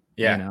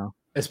 Yeah.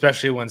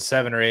 Especially when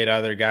 7 or 8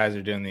 other guys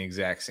are doing the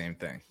exact same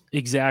thing.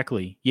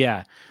 Exactly.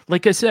 Yeah.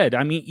 Like I said,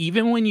 I mean,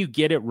 even when you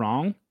get it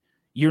wrong,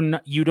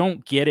 you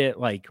don't get it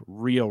like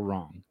real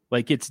wrong.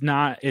 Like it's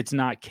not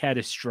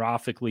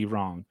catastrophically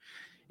wrong.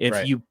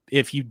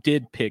 If you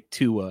did pick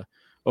Tua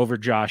over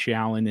Josh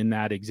Allen in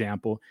that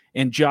example,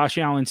 and Josh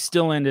Allen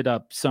still ended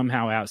up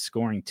somehow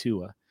outscoring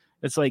Tua,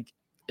 it's like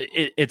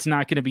it's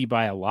not going to be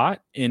by a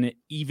lot. And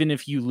even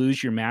if you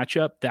lose your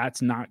matchup,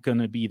 that's not going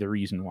to be the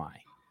reason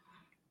why.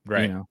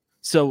 Right.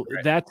 So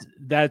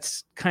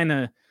that's kind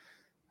of,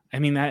 I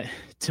mean, that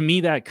to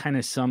me, that kind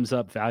of sums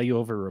up value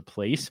over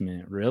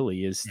replacement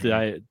really is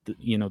the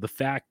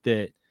fact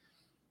that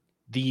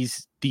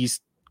these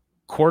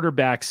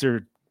quarterbacks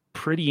are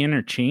pretty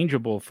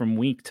interchangeable from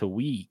week to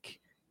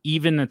week,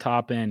 even the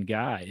top end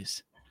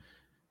guys.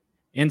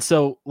 And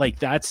so like,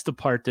 that's the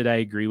part that I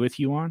agree with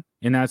you on.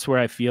 And that's where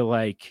I feel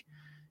like,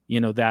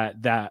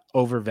 that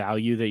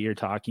overvalue that you're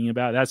talking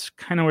about, that's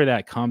kind of where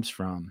that comes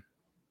from.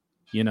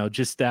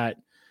 Just that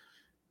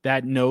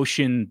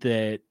notion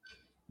that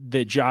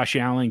Josh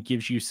Allen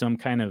gives you some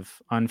kind of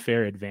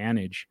unfair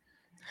advantage,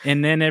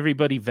 and then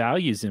everybody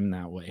values him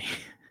that way.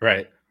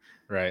 Right.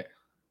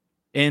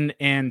 And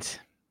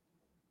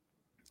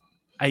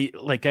I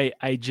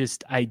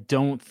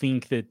don't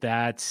think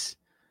that's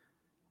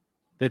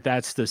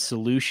the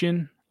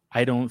solution.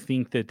 I don't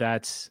think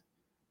that's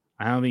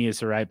I don't think it's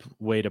the right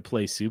way to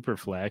play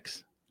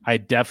SuperFlex. I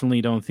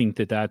definitely don't think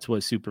that that's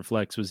what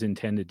SuperFlex was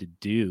intended to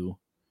do.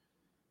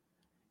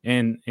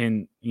 And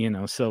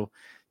so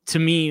to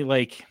me,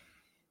 like,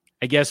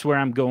 I guess where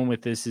I'm going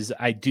with this is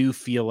I do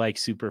feel like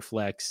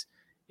SuperFlex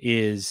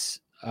is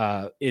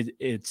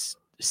it's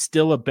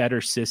still a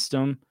better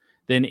system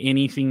than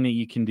anything that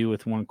you can do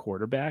with one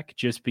quarterback,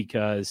 just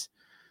because,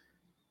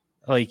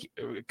 like,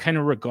 kind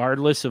of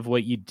regardless of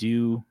what you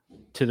do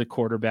to the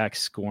quarterback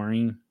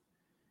scoring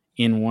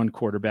in one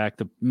quarterback,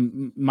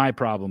 my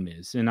problem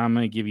is, and I'm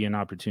going to give you an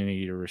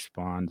opportunity to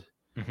respond.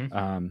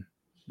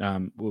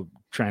 Mm-hmm. We'll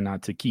try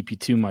not to keep you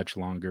too much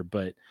longer,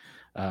 but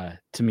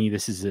to me,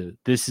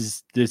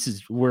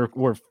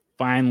 we're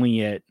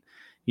finally at,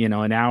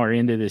 an hour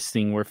into this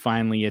thing. We're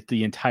finally at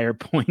the entire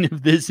point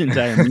of this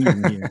entire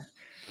meeting here.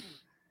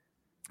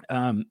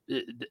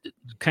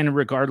 Kind of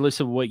regardless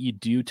of what you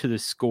do to the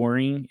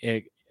scoring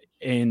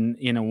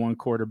in a one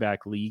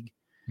quarterback league,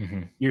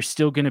 mm-hmm. you're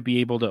still going to be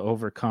able to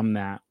overcome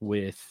that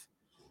with,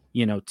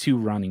 two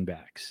running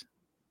backs,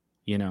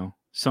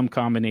 some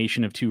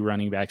combination of two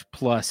running backs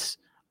plus,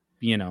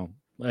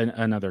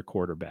 another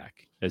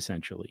quarterback,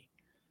 essentially.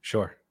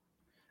 Sure.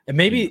 And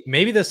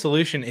maybe the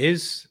solution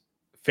is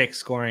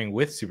fixed scoring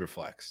with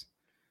SuperFlex.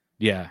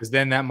 Yeah. Because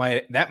then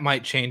that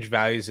might change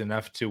values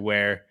enough to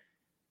where,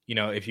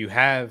 if you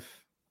have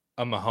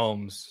a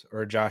Mahomes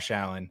or a Josh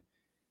Allen,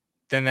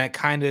 then that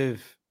kind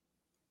of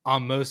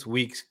on most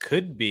weeks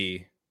could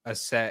be a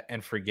set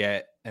and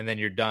forget, and then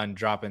you're done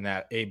dropping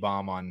that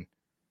A-bomb on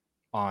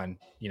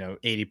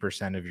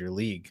 80% of your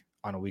league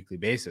on a weekly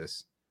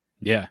basis.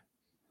 Yeah.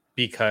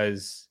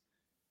 Because,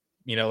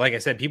 like I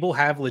said, people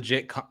have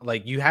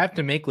you have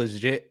to make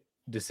legit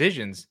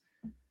decisions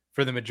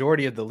for the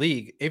majority of the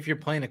league if you're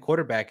playing a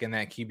quarterback in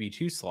that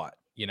QB2 slot,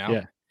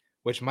 Yeah.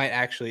 Which might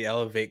actually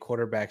elevate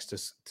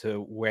quarterbacks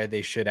to where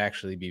they should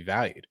actually be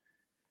valued.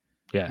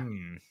 Yeah.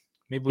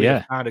 Maybe we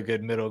have found a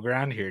good middle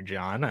ground here,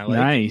 John. I like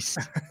nice.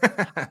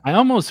 I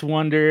almost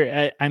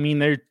wonder,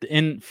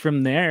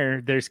 from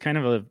there, there's kind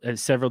of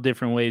several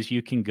different ways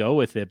you can go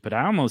with it, but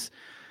I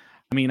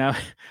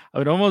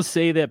would almost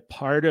say that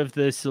part of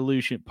the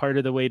solution, part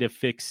of the way to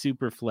fix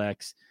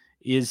SuperFlex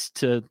is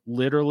to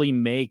literally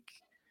make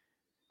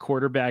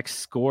quarterbacks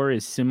score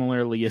as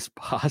similarly as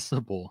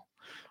possible.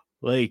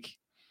 Like,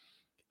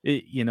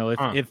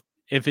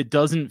 if it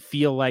doesn't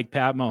feel like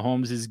Pat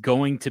Mahomes is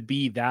going to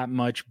be that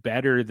much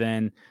better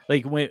than,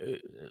 like, when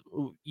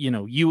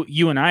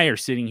you and I are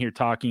sitting here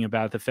talking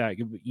about the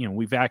fact,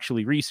 we've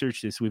actually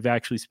researched this, we've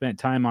actually spent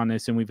time on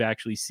this, and we've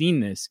actually seen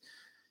this.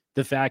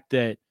 The fact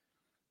that,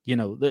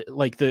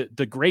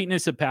 the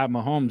greatness of Pat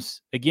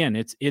Mahomes, again,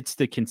 it's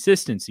the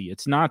consistency.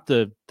 It's not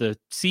the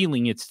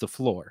ceiling, it's the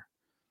floor.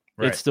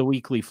 Right. It's the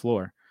weekly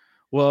floor.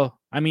 Well,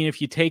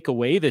 if you take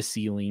away the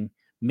ceiling,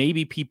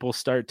 maybe people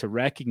start to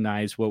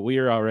recognize what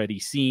we're already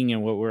seeing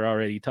and what we're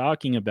already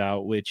talking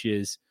about, which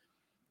is,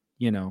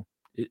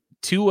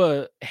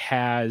 Tua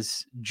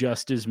has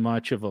just as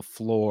much of a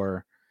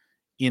floor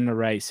in the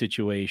right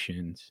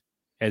situations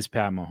as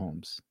Pat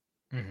Mahomes.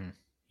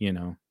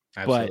 Mm-hmm.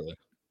 Absolutely.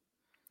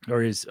 But,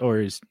 or is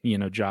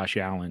Josh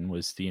Allen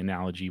was the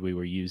analogy we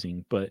were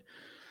using, but,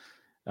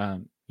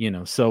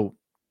 so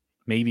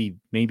maybe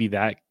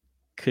that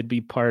could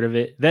be part of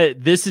it.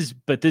 This is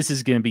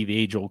going to be the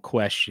age-old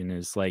question,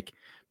 is like,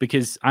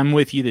 because I'm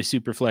with you, the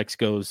SuperFlex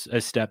goes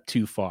a step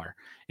too far,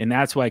 and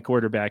that's why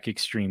Quarterback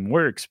Extreme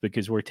works,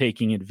 because we're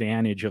taking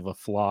advantage of a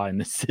flaw in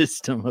the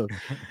system of,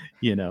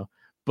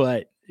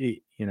 but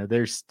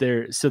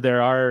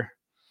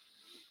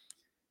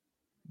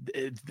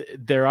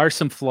there are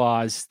some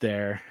flaws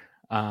there.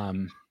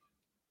 I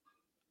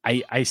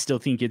still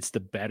think it's the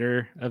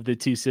better of the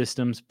two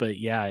systems, but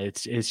yeah,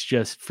 it's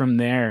just from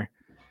there.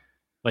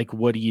 Like,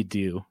 what do you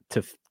do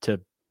to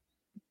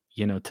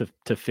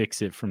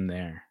fix it from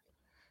there?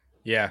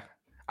 Yeah,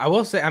 I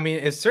will say,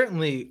 it's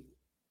certainly,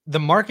 the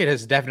market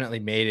has definitely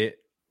made it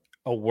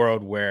a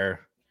world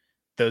where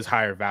those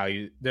higher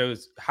value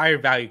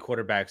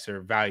quarterbacks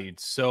are valued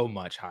so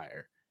much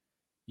higher.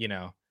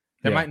 There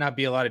might not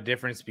be a lot of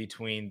difference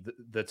between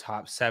the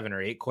top 7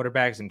 or 8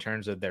 quarterbacks in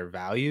terms of their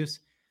values,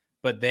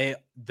 but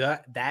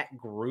that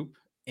group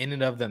in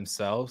and of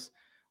themselves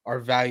are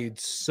valued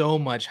so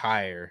much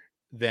higher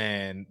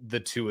than the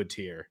Tua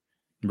tier,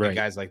 right? And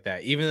guys like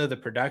that, even though the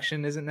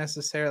production isn't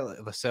necessarily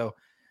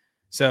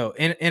so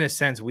in a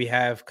sense, we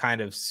have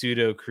kind of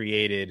pseudo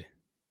created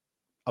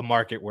a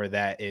market where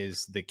that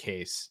is the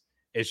case.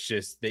 It's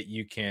just that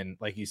you can,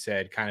 like you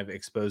said, kind of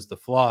expose the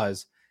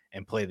flaws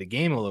and play the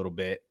game a little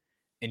bit,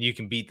 and you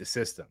can beat the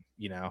system,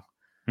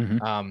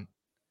 Mm-hmm.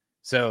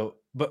 So,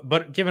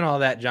 but given all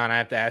that, John, I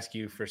have to ask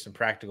you for some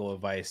practical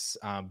advice,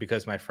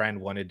 because my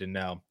friend wanted to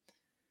know,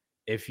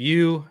 if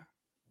you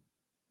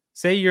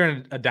say you're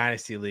in a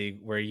dynasty league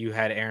where you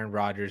had Aaron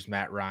Rodgers,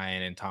 Matt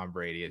Ryan, and Tom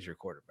Brady as your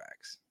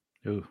quarterbacks.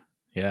 Ooh,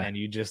 yeah. And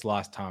you just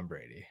lost Tom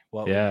Brady.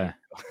 What yeah.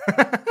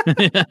 would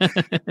you do?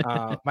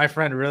 My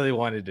friend really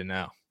wanted to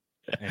know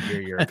and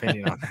hear your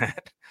opinion on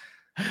that.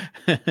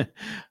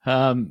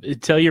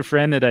 Tell your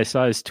friend that I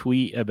saw his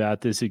tweet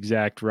about this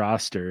exact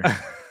roster.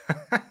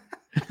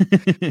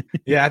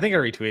 Yeah, I think I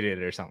retweeted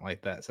it or something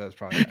like that. So it's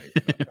probably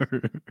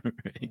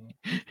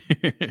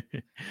right.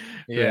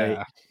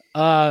 Yeah.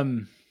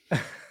 Right.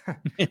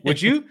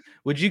 Would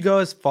you go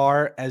as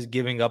far as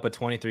giving up a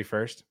 23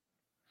 first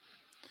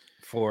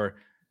for?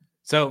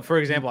 So, for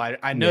example,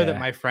 I know that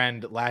my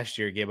friend last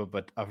year gave up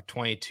a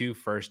 22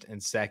 first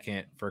and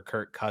second for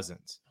Kirk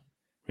Cousins,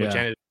 which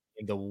ended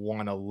in the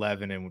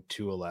 111 and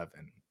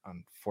 211,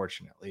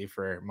 unfortunately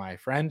for my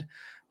friend.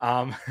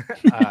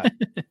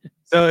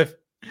 So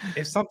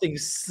if something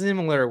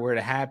similar were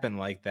to happen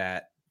like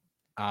that,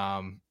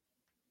 I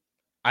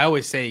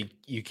always say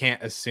you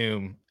can't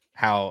assume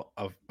how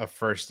a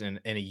first in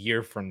a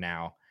year from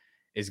now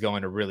is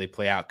going to really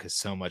play out because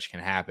so much can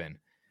happen.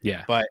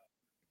 Yeah. But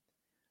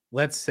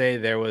let's say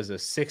there was a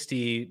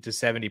 60 to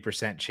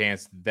 70%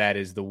 chance that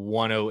is the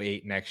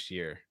 108 next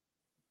year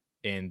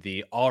in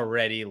the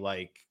already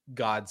like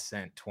God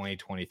sent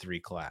 2023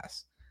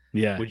 class.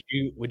 Yeah.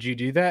 Would you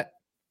do that?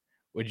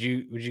 Would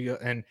you go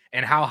and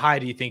how high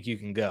do you think you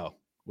can go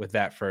with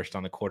that first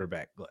on the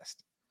quarterback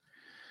list?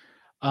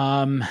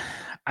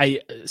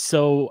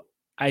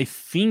 I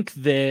think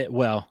that,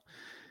 well,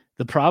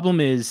 the problem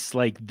is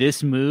like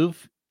this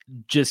move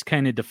just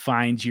kind of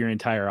defines your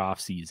entire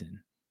offseason,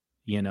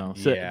 you know?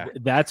 So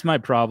that's my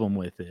problem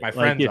with it. My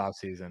friend's off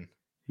season.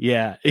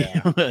 Yeah.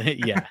 Yeah.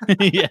 Yeah.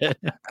 Yeah.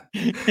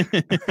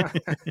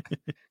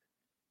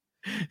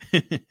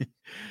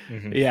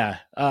 Mm-hmm. Yeah.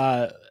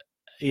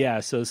 Yeah.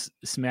 So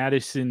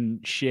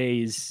Smadison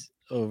Shays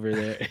over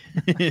there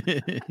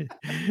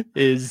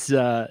is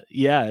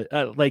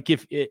like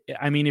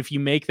if you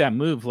make that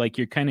move, like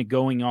you're kind of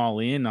going all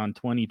in on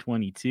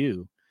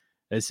 2022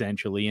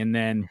 essentially, and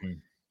then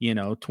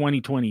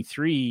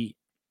 2023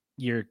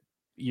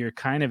 you're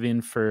kind of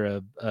in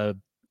for a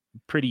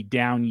pretty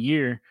down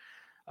year,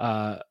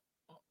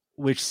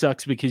 which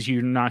sucks because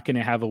you're not going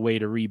to have a way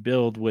to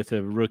rebuild with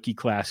a rookie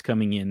class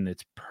coming in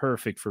that's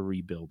perfect for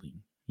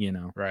rebuilding,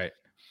 right.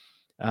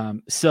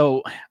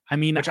 So, I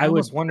mean, which I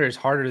almost wonder is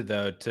harder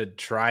though to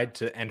try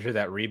to enter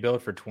that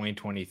rebuild for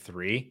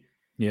 2023.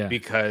 Yeah,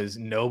 because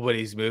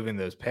nobody's moving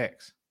those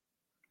picks,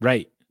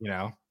 right?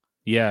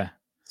 Yeah.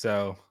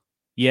 So,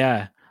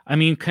 yeah, I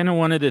mean, kind of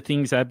one of the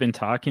things I've been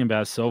talking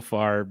about so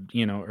far,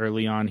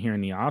 early on here in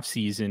the off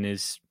season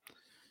is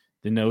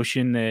the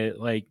notion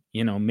that, like,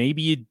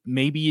 maybe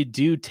you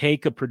do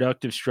take a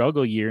productive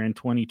struggle year in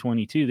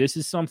 2022. This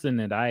is something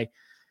that I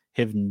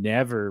have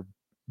never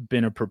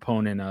been a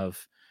proponent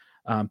of.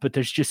 But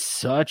there's just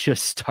such a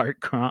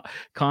stark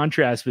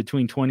contrast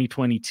between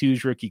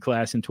 2022's rookie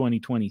class and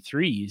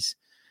 2023's.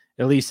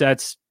 At least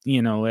that's,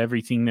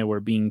 everything that we're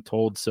being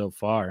told so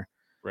far.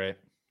 Right.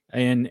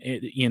 And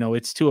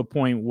it's to a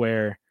point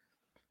where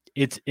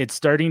it's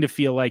starting to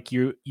feel like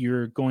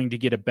you're going to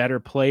get a better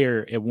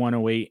player at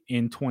 108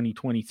 in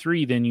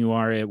 2023 than you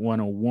are at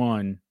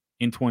 101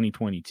 in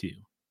 2022,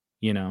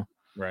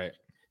 Right.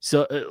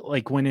 So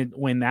like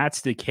when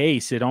that's the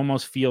case, it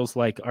almost feels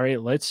like, all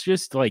right, let's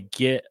just like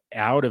get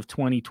out of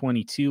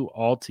 2022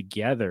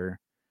 altogether.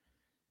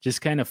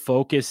 Just kind of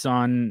focus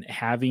on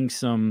having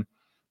some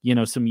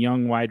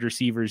young wide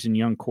receivers and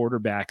young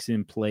quarterbacks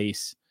in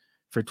place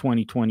for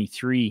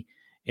 2023.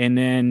 And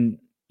then,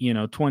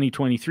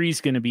 2023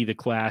 is going to be the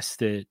class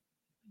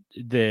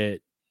that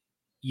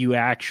you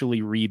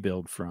actually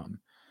rebuild from.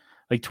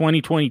 Like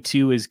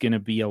 2022 is going to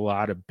be a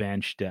lot of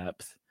bench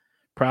depth.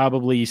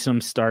 Probably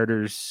some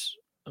starters,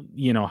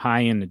 high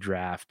in the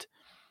draft,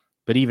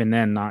 but even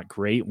then, not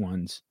great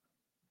ones.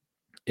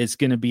 It's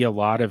going to be a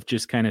lot of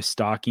just kind of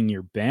stocking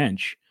your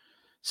bench.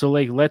 So,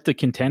 like, let the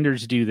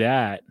contenders do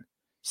that,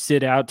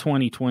 sit out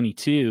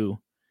 2022,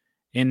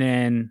 and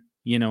then,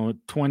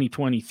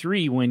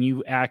 2023, when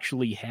you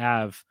actually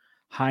have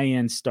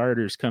high-end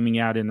starters coming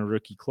out in a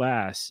rookie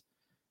class,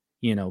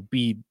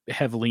 be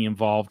heavily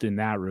involved in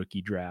that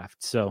rookie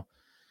draft. So,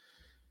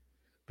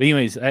 but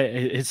anyways,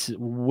 it's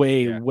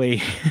way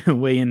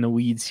in the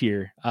weeds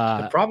here.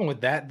 The problem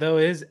with that, though,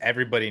 is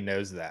everybody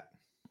knows that.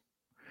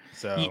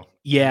 So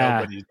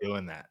nobody's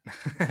doing that.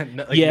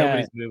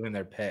 Nobody's moving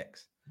their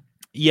picks.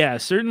 Yeah,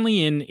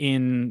 certainly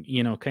in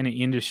kind of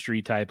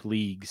industry type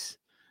leagues,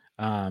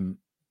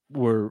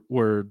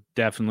 we're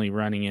definitely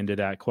running into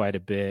that quite a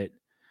bit.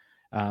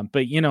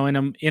 But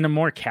in a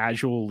more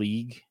casual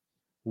league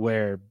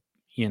where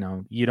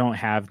you don't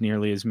have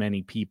nearly as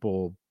many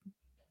people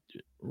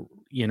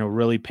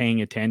really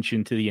paying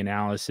attention to the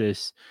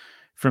analysis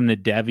from the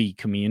Devy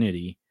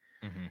community.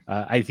 Mm-hmm.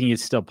 I think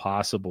it's still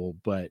possible,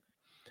 but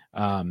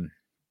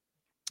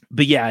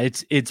yeah,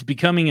 it's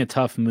becoming a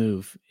tough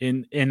move.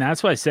 And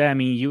that's why I say, I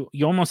mean,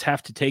 you almost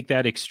have to take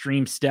that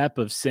extreme step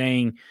of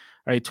saying,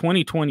 all right,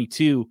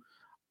 2022,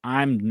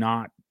 I'm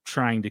not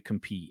trying to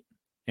compete.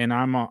 And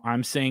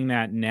I'm saying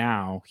that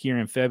now here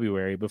in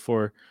February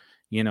before,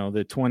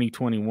 the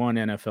 2021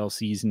 NFL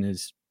season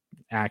is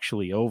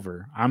actually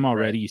over. I'm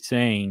already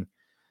saying,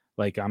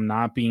 like, I'm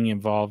not being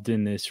involved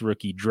in this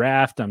rookie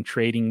draft. I'm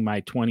trading my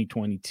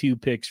 2022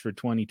 picks for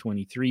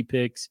 2023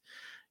 picks.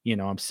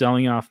 I'm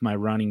selling off my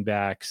running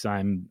backs.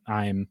 I'm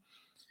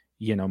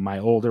my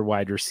older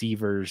wide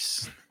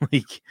receivers.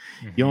 Like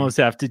you almost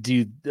have to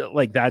do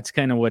like, that's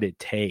kind of what it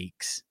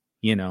takes,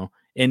 and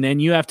then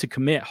you have to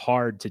commit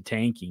hard to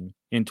tanking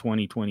in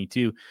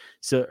 2022.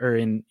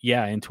 In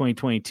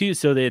 2022,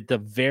 so that at the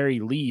very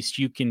least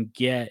you can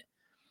get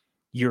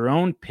your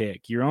own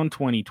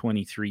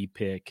 2023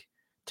 pick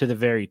to the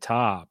very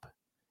top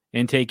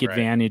and take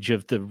advantage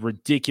of the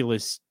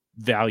ridiculous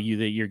value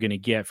that you're going to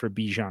get for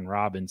Bijan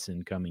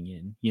Robinson coming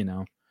in,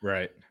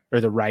 Right.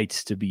 Or the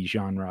rights to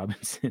Bijan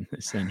Robinson,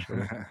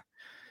 essentially.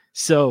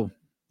 So,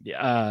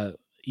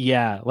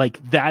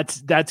 like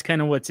that's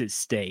kind of what's at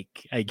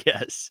stake, I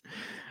guess.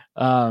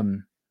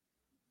 And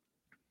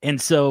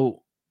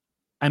so,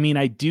 I mean,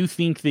 I do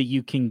think that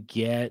you can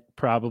get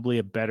probably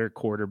a better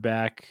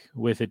quarterback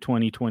with a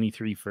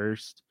 2023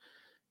 first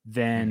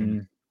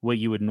than what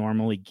you would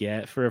normally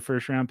get for a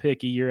first round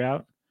pick a year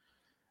out.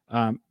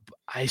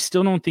 I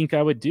still don't think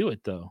I would do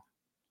it, though.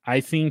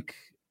 I think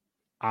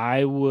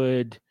I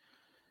would.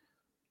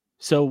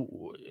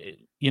 So,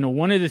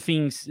 one of the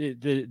things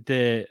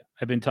that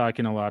I've been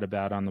talking a lot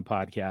about on the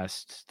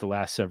podcast the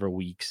last several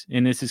weeks,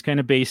 and this is kind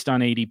of based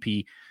on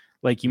ADP,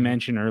 like you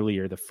mentioned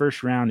earlier, the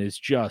first round is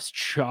just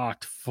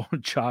chock full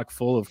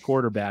of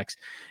quarterbacks,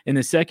 and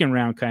the second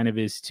round kind of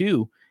is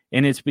too.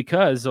 And it's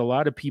because a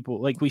lot of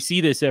people, like we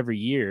see this every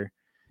year,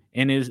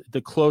 and is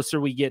the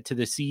closer we get to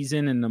the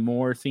season and the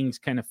more things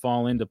kind of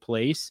fall into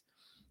place,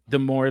 the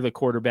more the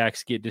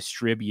quarterbacks get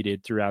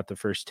distributed throughout the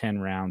first 10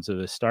 rounds of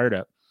a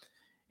startup.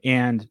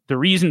 And the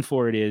reason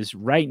for it is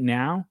right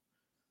now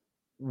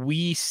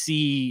we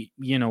see,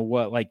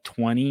 like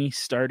 20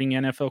 starting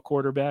NFL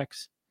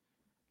quarterbacks.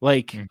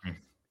 Like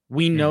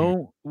we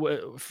know,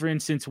 for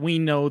instance, we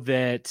know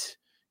that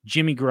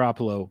Jimmy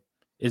Garoppolo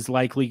is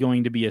likely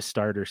going to be a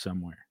starter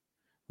somewhere.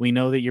 We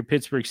know that your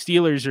Pittsburgh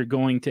Steelers are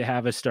going to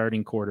have a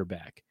starting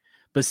quarterback,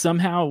 but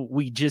somehow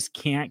we just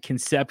can't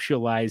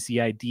conceptualize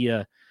the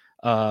idea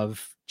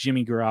of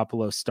Jimmy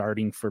Garoppolo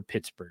starting for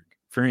Pittsburgh.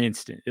 For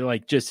instance,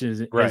 like just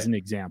as an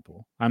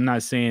example. I'm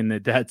not saying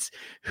that that's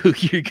who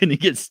you're going to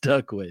get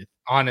stuck with.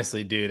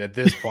 Honestly, dude, at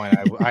this point,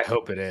 I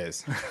hope it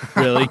is.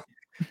 Really?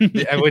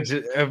 Which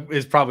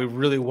is probably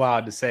really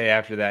wild to say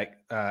after that,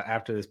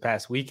 after this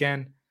past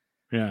weekend.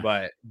 Yeah.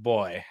 But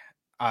boy,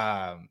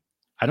 I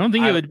don't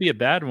think it would be a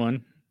bad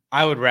one.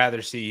 I would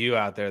rather see you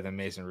out there than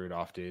Mason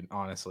Rudolph, dude.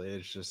 Honestly,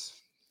 it's just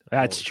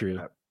that's true.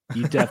 Crap.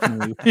 You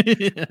definitely.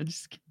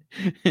 Just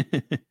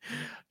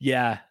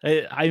yeah,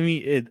 I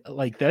mean,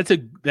 that's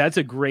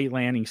a great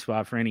landing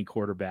spot for any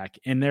quarterback,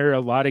 and there are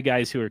a lot of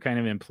guys who are kind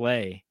of in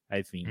play.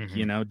 I think like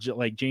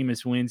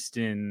Jameis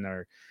Winston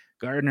or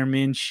Gardner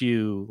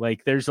Minshew.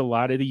 Like, there's a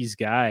lot of these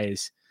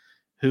guys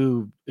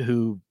who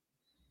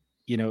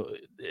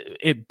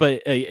it.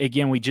 But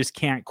again, we just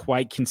can't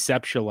quite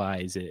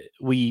conceptualize it.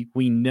 We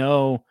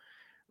know.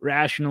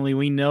 Rationally,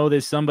 we know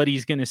that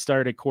somebody's going to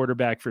start a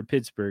quarterback for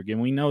Pittsburgh, and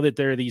we know that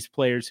there are these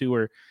players who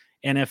are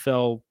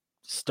NFL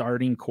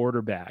starting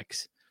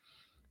quarterbacks,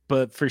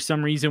 but for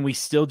some reason we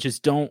still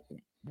just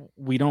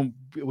we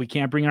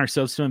can't bring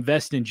ourselves to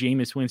invest in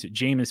Jameis Winston.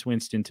 Jameis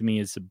Winston to me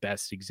is the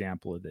best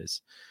example of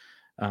this.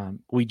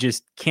 We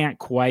just can't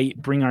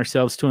quite bring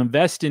ourselves to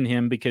invest in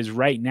him because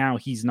right now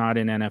he's not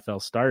an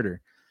NFL starter.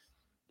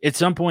 At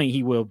some point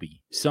he will be.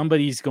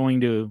 Somebody's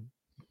going to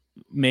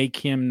make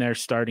him their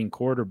starting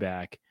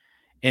quarterback,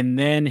 and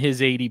then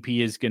his ADP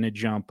is going to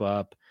jump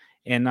up.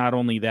 And not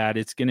only that,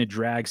 it's going to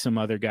drag some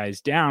other guys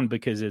down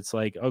because it's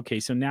like, okay,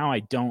 so now I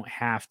don't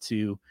have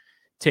to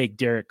take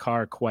Derek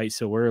Carr quite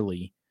so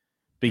early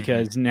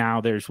because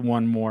now there's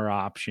one more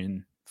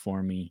option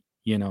for me,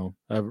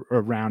 a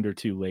round or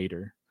two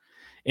later.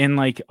 And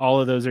like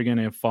all of those are going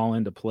to fall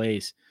into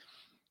place.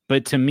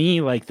 But to me,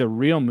 like the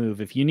real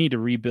move, if you need to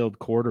rebuild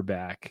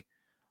quarterback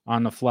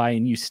on the fly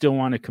and you still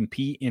want to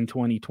compete in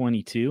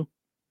 2022,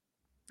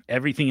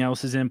 everything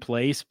else is in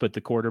place, but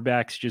the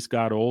quarterbacks just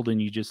got old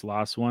and you just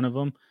lost one of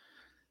them.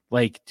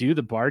 Like, do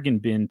the bargain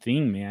bin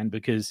thing, man,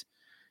 because,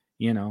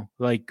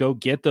 like go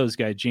get those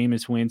guys,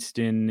 Jameis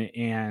Winston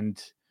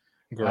and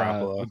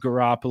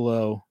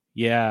Garoppolo.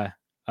 Yeah.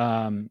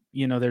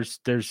 There's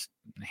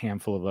a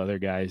handful of other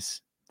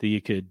guys that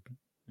you could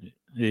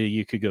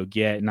go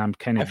get. And I'm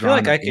kind of, I feel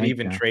like I could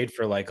even trade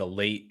for like a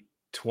late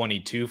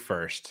 22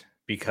 first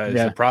because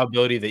the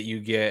probability that you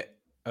get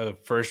a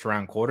first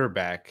round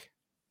quarterback,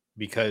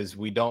 because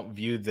we don't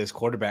view this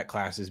quarterback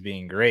class as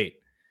being great,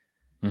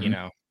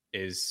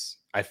 is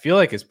I feel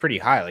like it's pretty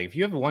high. Like if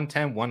you have a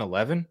 110,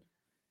 111,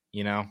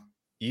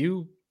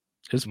 you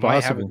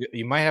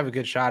might have a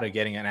good shot at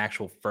getting an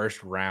actual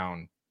first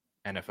round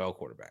NFL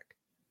quarterback.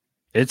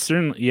 It's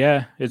certainly,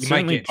 it's you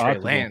might get Trey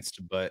Lance,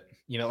 but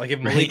like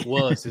if Malik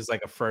Willis is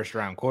like a first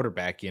round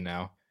quarterback,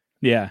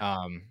 yeah.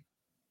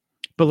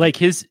 But like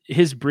his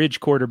bridge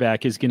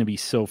quarterback is going to be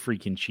so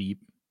freaking cheap.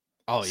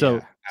 Oh,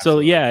 so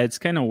it's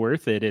kind of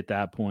worth it at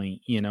that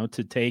point,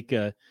 to take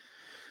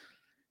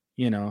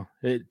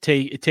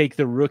take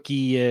the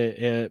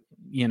rookie,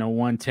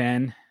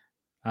 110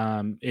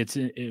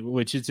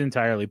 Which it's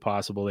entirely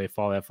possible they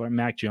fall that far.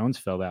 Mac Jones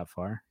fell that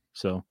far.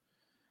 So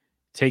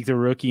take the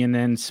rookie and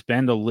then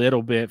spend a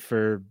little bit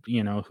for,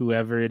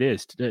 whoever it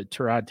is.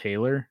 Tyrod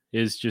Taylor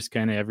is just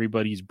kind of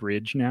everybody's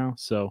bridge now.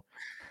 So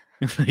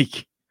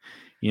like,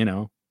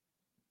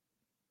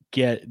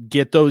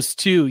 get those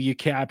two, you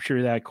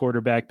capture that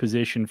quarterback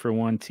position for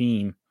one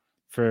team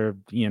for,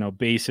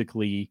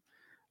 basically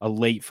a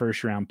late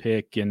first round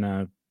pick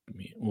and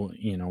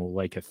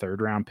like a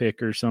third round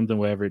pick or something,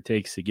 whatever it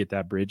takes to get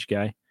that bridge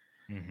guy.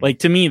 Mm-hmm. Like,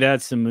 to me,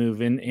 that's the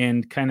move.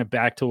 And kind of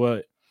back to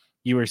what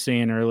you were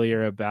saying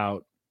earlier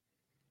about,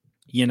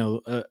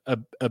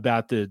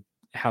 about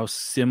how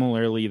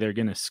similarly they're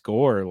going to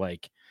score.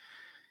 Like,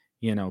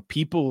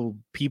 people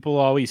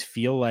always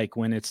feel like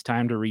when it's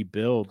time to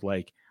rebuild,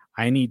 like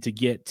I need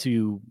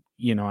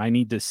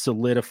to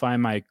solidify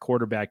my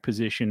quarterback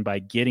position by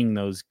getting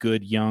those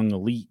good young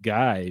elite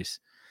guys.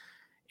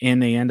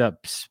 And they end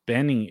up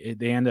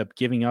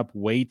giving up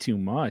way too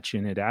much,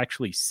 and it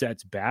actually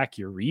sets back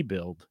your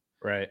rebuild.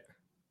 Right.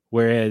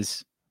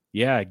 Whereas,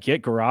 get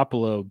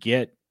Garoppolo,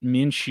 get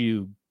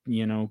Minshew,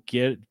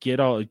 get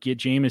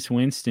Jameis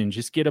Winston,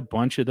 just get a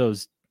bunch of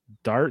those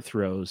dart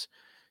throws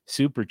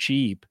super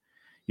cheap.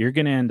 You're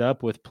going to end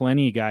up with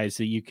plenty of guys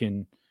that you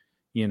can,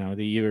 that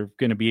you're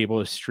going to be able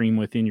to stream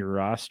within your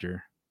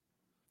roster.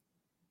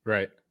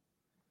 Right.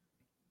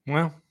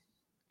 Well,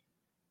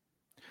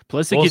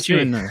 plus it gets you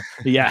in the,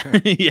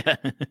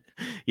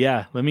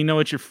 yeah. Let me know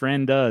what your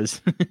friend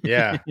does.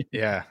 Yeah.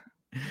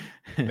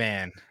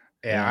 Man.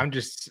 Yeah. I'm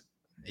just,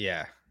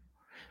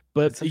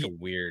 but it's such a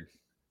weird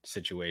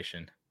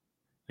situation.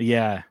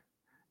 Yeah.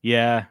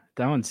 That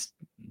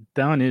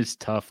one is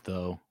tough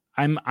though.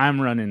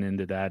 I'm running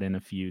into that in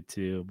a few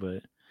too,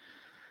 but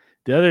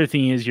the other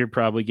thing is you're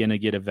probably going to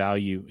get a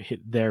value.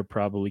 They're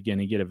probably going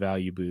to get a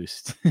value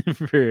boost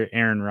for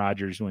Aaron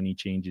Rodgers when he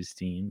changes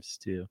teams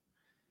too.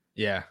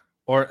 Yeah.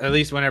 Or at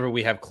least whenever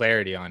we have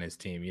clarity on his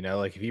team,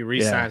 like if he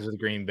re-signs with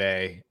Green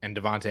Bay and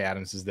Devontae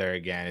Adams is there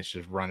again, it's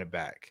just run it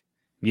back.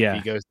 Yeah.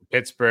 If he goes to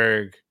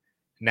Pittsburgh,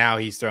 now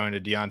he's throwing to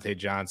Deontay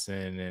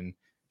Johnson and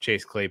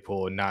Chase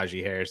Claypool and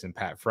Najee Harris and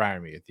Pat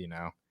Freiermuth, If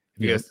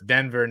he goes to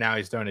Denver, now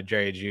he's throwing to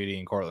Jerry Jeudy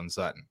and Cortland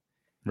Sutton.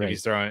 Right.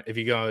 If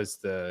he goes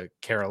to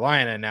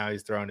Carolina, now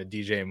he's throwing to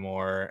DJ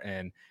Moore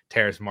and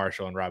Terrace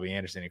Marshall and Robbie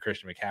Anderson and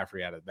Christian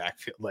McCaffrey out of the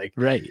backfield. Like,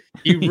 right.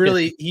 he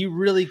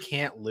really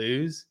can't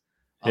lose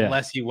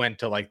unless he went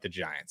to like the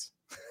Giants.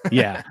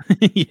 Yeah.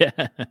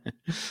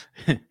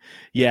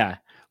 Yeah.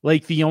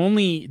 Like the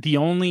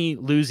only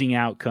losing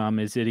outcome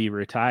is that he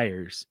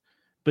retires,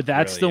 but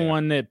that's really, the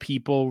one that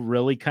people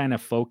really kind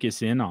of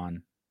focus in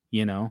on,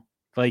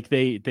 like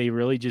they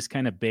really just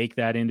kind of bake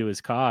that into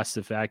his cost.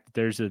 The fact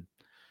that it's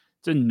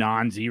a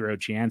non-zero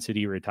chance that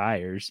he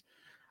retires.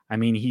 I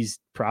mean, he's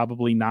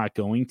probably not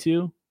going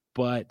to,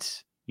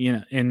 but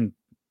and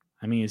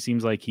I mean, it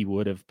seems like he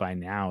would have by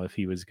now if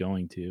he was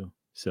going to.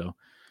 So,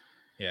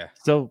 yeah.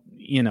 So,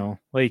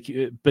 like,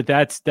 but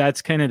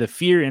that's kind of the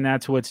fear, and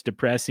that's what's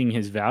depressing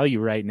his value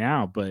right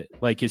now. But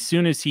like, as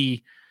soon as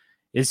he's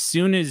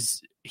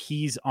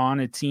on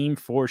a team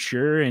for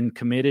sure and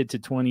committed to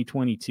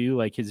 2022,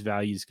 like his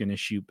value is going to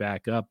shoot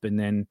back up. And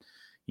then,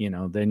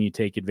 then you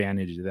take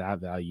advantage of that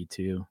value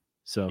too.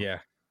 So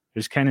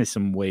there's kind of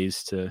some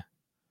ways to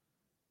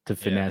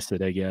finesse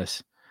it, I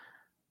guess.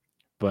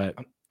 But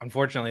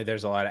unfortunately,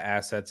 there's a lot of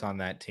assets on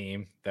that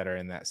team that are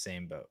in that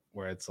same boat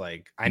where it's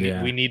like,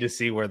 we need to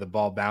see where the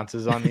ball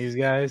bounces on these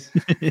guys.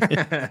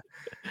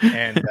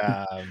 and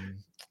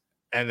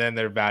then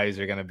their values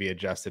are going to be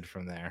adjusted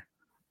from there.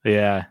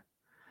 Yeah.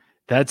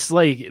 That's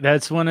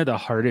one of the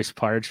hardest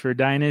parts for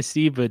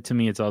Dynasty, but to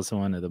me, it's also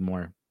one of the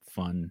more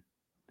fun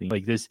things.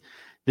 Like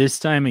this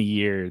time of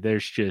year,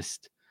 there's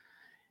just,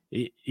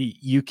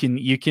 you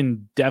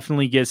can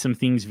definitely get some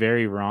things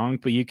very wrong,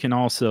 but you can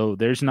also,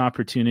 there's an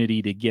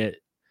opportunity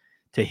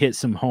to hit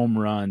some home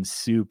runs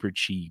super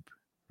cheap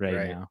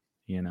right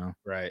now,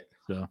 Right.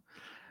 So,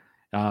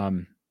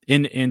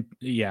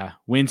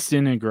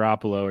 Winston and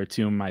Garoppolo are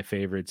two of my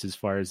favorites as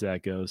far as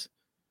that goes.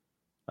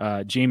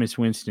 Jameis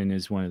Winston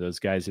is one of those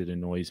guys that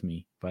annoys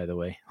me, by the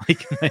way.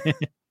 Like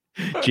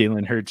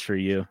Jalen Hurts for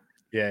you.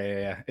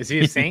 Yeah. Is he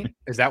a Saint?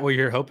 Is that what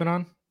you're hoping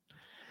on?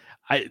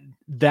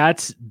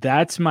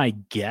 That's my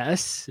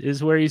guess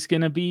is where he's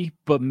going to be.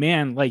 But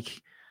man,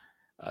 like,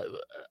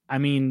 I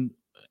mean,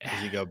 does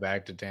he go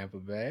back to Tampa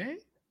Bay?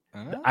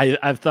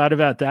 I've thought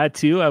about that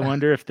too. I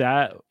wonder if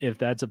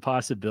that's a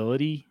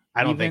possibility.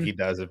 I don't think he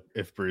does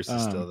if Bruce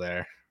is still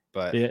there,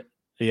 but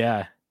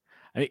yeah.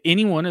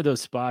 Any one of those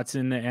spots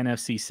in the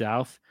NFC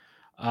South.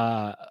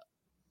 I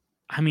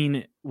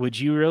mean, would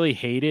you really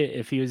hate it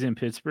if he was in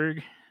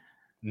Pittsburgh?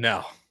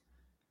 No.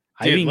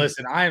 Dude,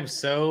 listen, I am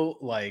so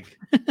like,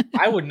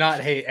 I would not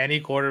hate any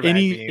quarterback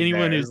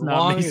anyone who's as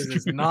long as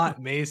it's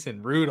not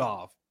Mason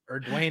Rudolph or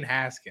Dwayne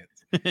Haskins.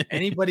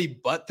 Anybody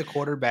but the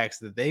quarterbacks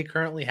that they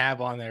currently have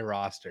on their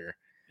roster.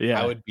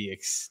 I would be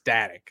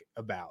ecstatic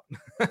about.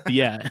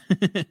 Yeah.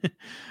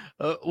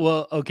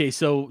 Well, okay.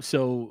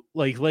 So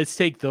like, let's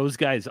take those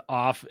guys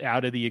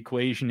out of the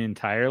equation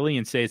entirely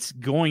and say it's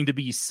going to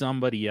be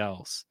somebody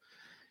else.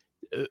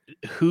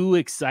 Who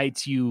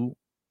excites you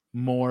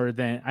more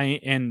than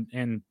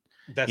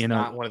That's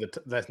not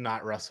that's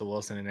not Russell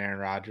Wilson and Aaron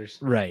Rodgers.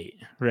 Right.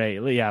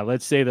 Yeah.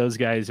 Let's say those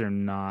guys are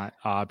not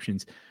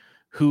options.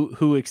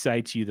 Who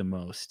excites you the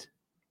most?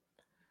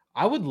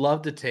 I would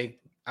love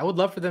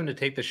for them to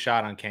take the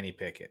shot on Kenny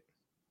Pickett.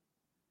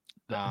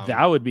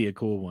 That would be a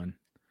cool one.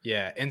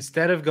 Yeah.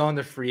 Instead of going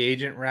the free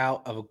agent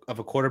route of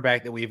a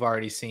quarterback that we've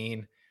already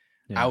seen,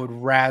 I would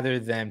rather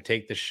them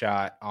take the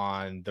shot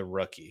on the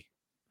rookie.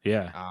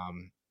 Yeah.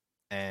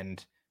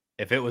 And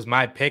if it was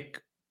my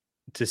pick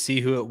to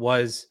see who it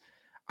was,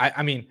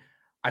 I mean,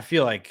 I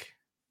feel like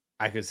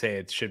I could say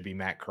it should be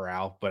Matt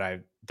Corral, but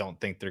I don't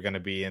think they're going to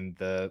be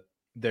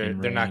they're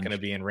not going to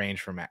be in range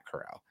for Matt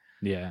Corral.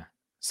 Yeah.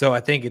 So I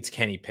think it's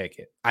Kenny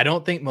Pickett. I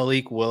don't think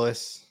Malik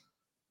Willis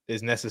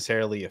is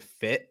necessarily a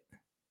fit.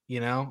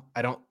 I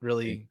don't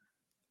really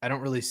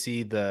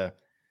see the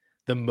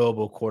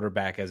mobile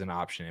quarterback as an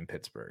option in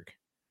Pittsburgh.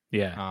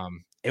 Yeah.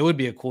 It would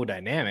be a cool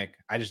dynamic.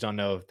 I just don't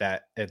know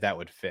if that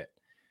would fit.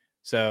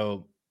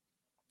 So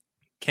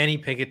Kenny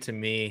Pickett, to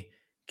me,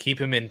 keep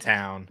him in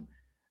town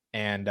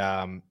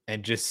and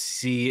just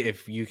see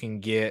if you can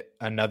get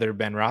another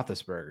Ben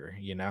Roethlisberger,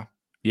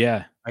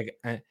 Yeah.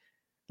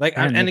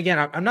 And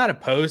again, I'm not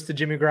opposed to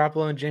Jimmy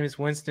Garoppolo and Jameis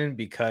Winston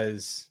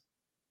because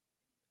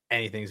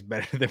anything's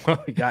better than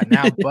what we got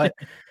now.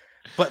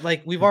 but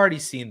like, we've already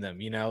seen them,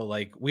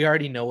 like, we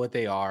already know what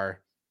they are.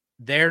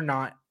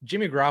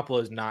 Jimmy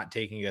Garoppolo is not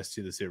taking us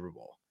to the Super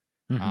Bowl.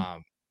 Mm-hmm.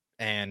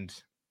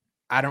 And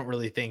I don't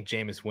really think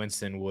Jameis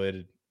Winston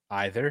would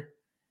either.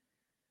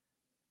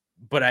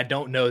 But I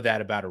don't know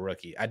that about a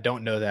rookie. I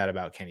don't know that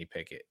about Kenny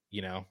Pickett,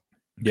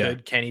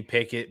 Could Kenny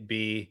Pickett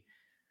be,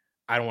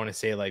 I don't want to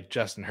say like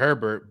Justin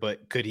Herbert,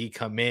 but could he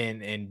come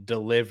in and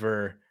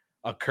deliver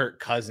a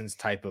Kirk Cousins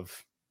type of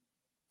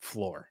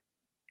floor?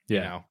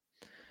 Yeah.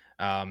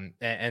 And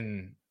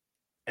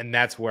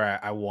that's where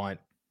I want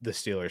the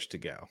Steelers to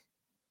go,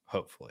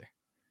 hopefully.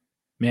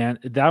 Man,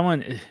 that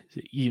one,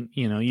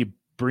 you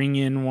bring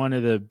in one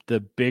of the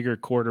bigger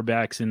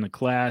quarterbacks in the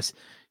class.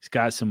 He's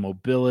got some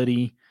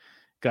mobility,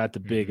 got the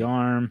big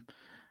arm.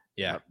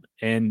 Yeah.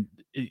 And,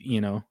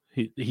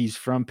 he's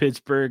from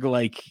Pittsburgh.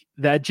 Like,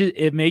 that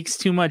it makes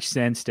too much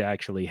sense to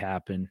actually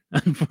happen,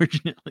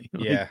 unfortunately.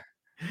 Yeah.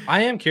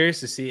 I am curious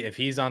to see if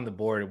he's on the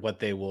board, what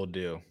they will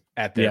do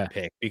at their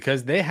pick,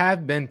 because they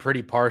have been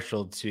pretty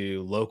partial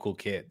to local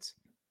kids.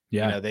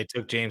 Yeah. They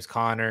took James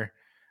Conner.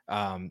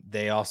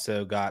 They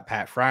also got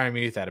Pat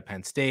Freiermuth out of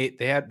Penn State.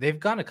 They've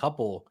gone a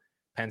couple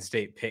Penn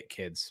State pick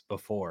kids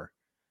before.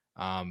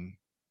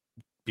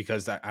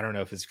 Because I don't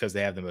know if it's because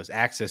they have the most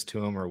access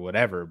to them or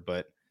whatever,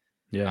 but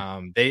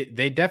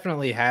they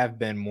definitely have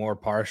been more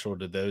partial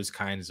to those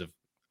kinds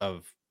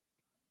of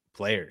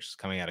players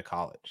coming out of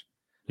college.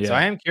 Yeah. So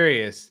I am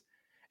curious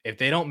if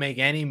they don't make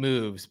any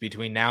moves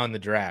between now and the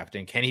draft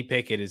and Kenny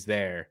Pickett is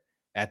there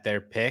at their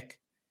pick,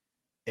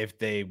 if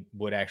they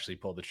would actually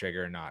pull the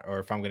trigger or not, or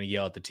if I'm going to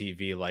yell at the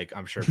TV like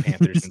I'm sure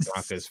Panthers and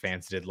Broncos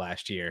fans did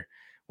last year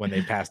when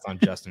they passed on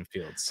Justin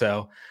Fields.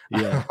 So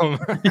yeah,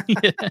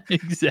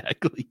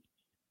 exactly.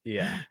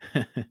 Yeah.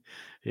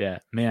 Yeah,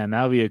 man,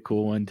 that'll be a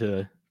cool one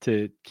to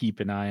keep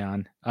an eye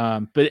on.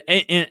 But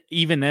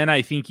even then,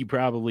 I think you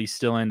probably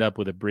still end up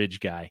with a bridge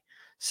guy.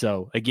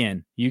 So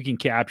again, you can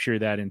capture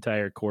that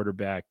entire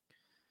quarterback,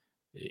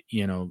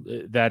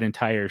 that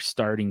entire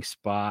starting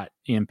spot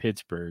in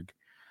Pittsburgh.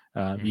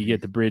 You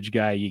get the bridge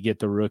guy, you get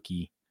the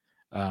rookie.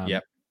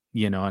 Yep.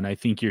 And I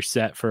think you're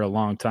set for a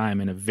long time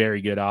in a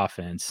very good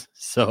offense.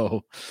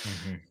 So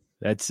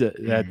that's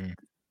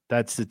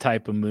the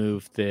type of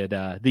move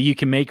that you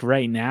can make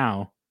right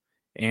now,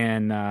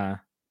 and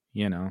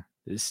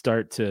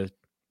start to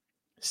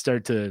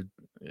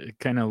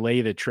kind of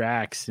lay the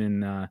tracks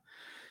and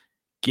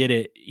get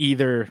it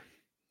either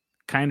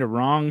kind of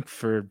wrong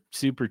for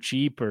super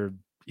cheap or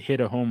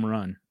hit a home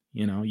run.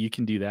 You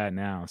can do that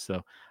now.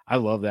 So I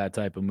love that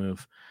type of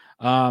move.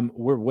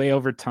 We're way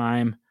over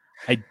time.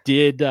 I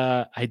did.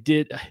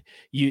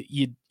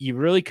 You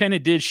really kind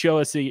of did show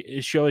us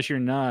your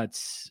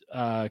nuts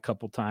a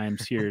couple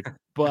times here,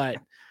 but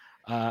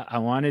I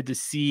wanted to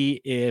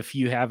see if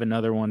you have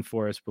another one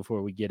for us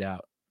before we get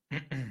out.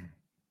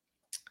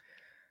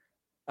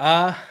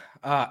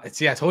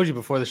 See, I told you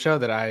before the show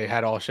that I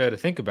had all show to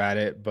think about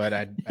it, but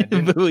I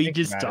didn't. But we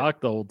just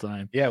talked the whole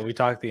time. Yeah, we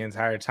talked the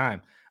entire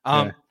time.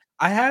 I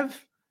have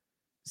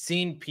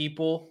seen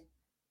people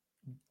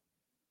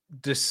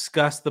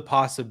discuss the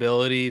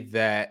possibility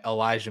that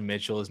Elijah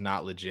Mitchell is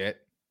not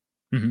legit.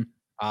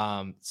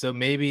 So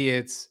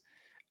maybe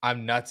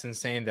I'm nuts in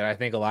saying that I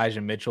think Elijah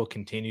Mitchell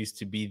continues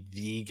to be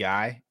the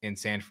guy in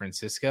San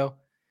Francisco.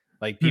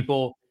 Like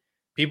people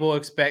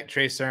expect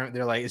Trey Sermon.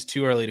 They're like, it's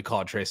too early to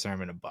call Trey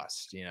Sermon a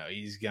bust.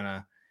 He's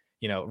gonna,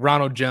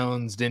 Ronald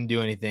Jones didn't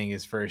do anything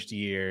his first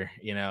year.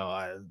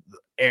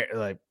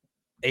 Like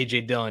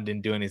AJ Dillon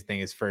didn't do anything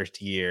his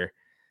first year.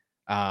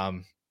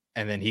 And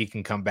then he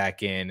can come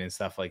back in and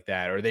stuff like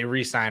that. Or they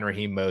re-sign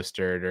Raheem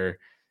Mostert, or,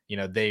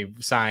 they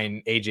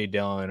sign AJ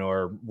Dillon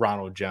or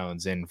Ronald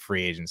Jones in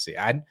free agency.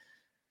 I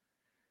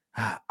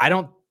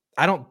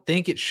don't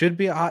think it should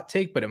be a hot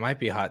take, but it might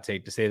be a hot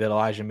take to say that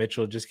Elijah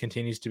Mitchell just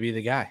continues to be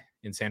the guy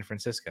in San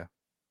Francisco.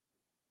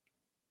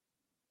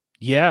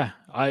 Yeah,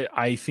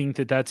 I think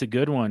that's a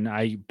good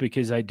one.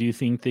 Because I do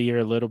think they are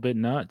a little bit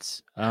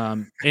nuts.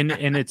 And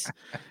it's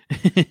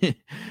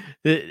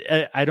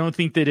I don't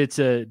think that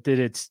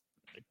it's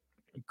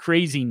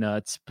crazy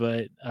nuts,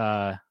 but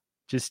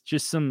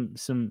just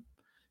some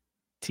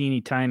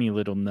teeny tiny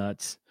little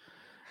nuts.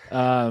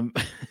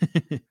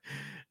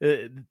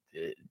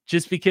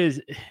 Just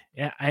because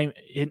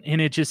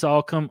it just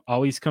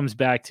always comes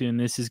back to, and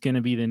this is going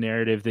to be the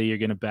narrative that you're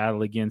going to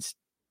battle against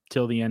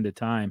till the end of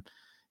time.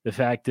 The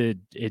fact that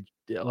it,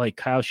 like,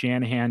 Kyle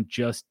Shanahan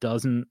just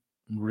doesn't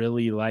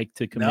really like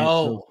to commit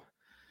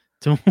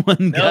to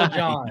one guy. No,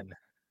 John.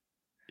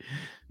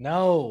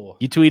 No.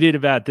 You tweeted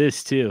about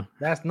this too.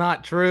 That's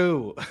not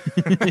true.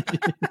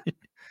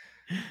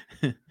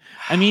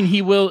 I mean,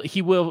 he will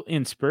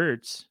in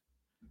spurts,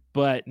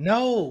 but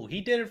no,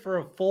 he did it for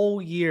a full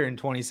year in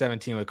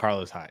 2017 with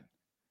Carlos Hyde.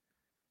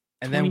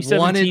 And then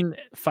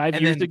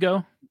 5 years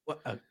ago.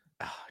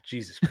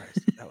 Jesus Christ.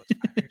 That was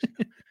 5 years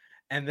ago.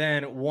 And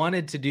then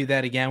wanted to do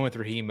that again with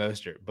Raheem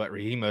Mostert, but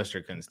Raheem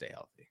Mostert couldn't stay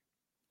healthy.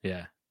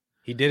 Yeah.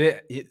 He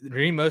did it.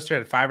 Raheem Mostert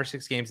had 5 or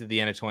 6 games at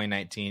the end of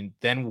 2019,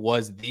 then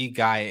was the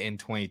guy in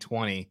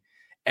 2020.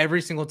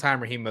 Every single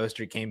time Raheem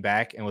Mostert came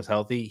back and was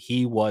healthy,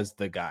 he was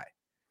the guy.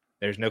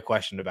 There's no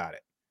question about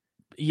it.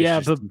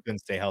 Yeah, but he couldn't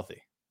stay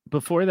healthy.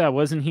 Before that,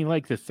 wasn't he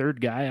like the third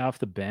guy off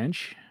the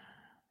bench?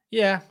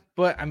 Yeah,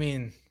 but I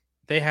mean,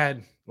 they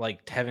had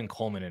like Tevin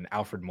Coleman and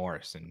Alfred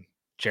Morris and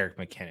Jerick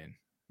McKinnon.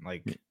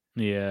 Like,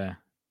 yeah.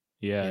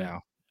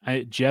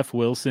 Jeff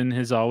Wilson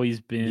has always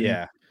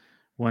been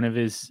one of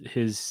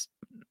his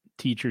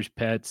teacher's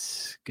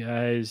pets,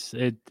 guys.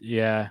 I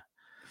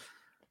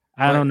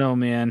don't know,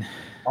 man.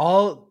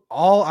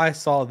 All I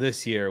saw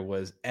this year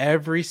was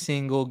every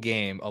single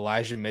game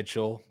Elijah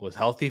Mitchell was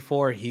healthy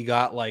for, he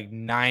got like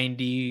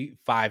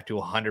 95 to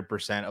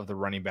 100% of the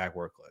running back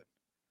workload.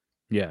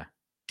 Yeah.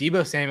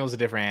 Deebo Samuel's a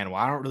different animal.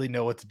 I don't really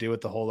know what to do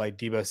with the whole like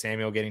Deebo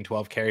Samuel getting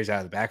 12 carries out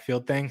of the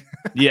backfield thing.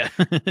 Yeah.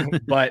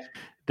 But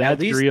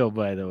that's real,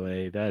 by the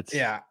way.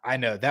 I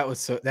know.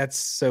 That's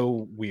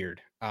so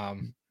weird.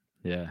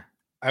 Yeah.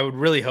 I would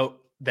really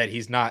hope that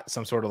he's not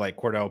some sort of like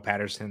Cordell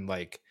Patterson,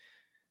 like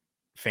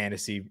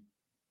fantasy,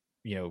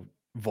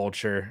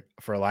 vulture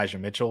for Elijah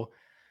Mitchell.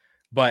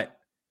 But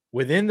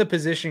within the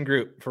position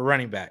group for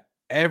running back,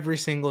 every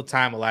single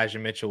time Elijah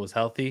Mitchell was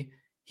healthy,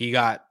 he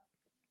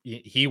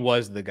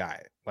was the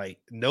guy. Like,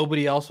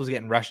 nobody else was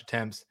getting rush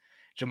attempts.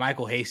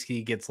 JaMychal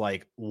Hasty gets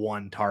like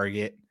 1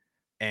 target,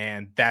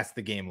 and that's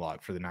the game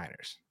log for the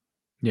Niners.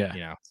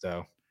 Yeah.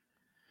 So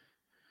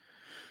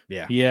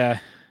yeah. Yeah.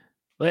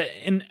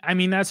 And I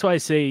mean, that's why I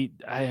say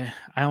I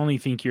only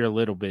think you're a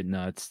little bit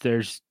nuts.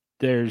 There's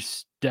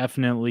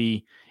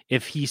definitely,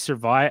 if he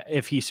survives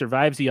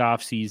the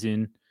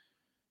offseason,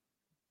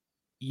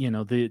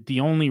 the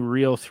only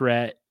real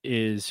threat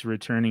is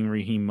returning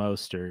Raheem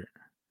Mostert,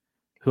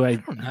 who I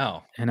don't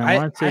know. And I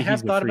want to say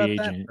he's a free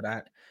agent.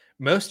 But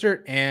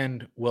Mostert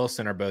and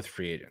Wilson are both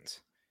free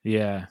agents.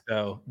 Yeah.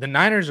 So the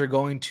Niners are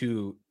going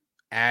to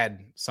add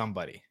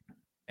somebody,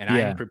 and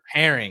I'm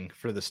preparing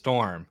for the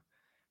storm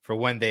for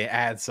when they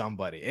add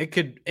somebody. It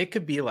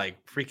could be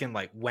like freaking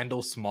like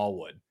Wendell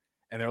Smallwood,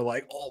 and they're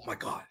like, oh my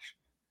gosh,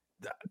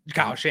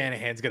 Kyle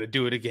Shanahan's gonna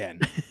do it again.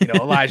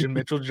 Elijah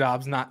Mitchell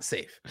job's not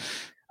safe.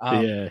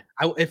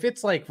 If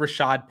it's like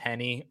Rashad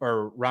Penny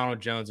or Ronald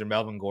Jones or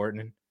Melvin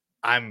Gordon,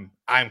 I'm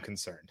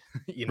concerned.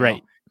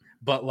 Right.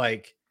 But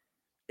like,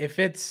 if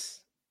it's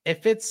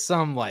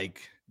some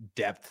like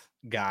depth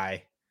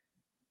guy,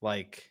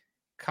 like,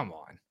 come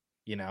on,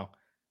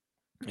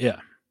 Yeah.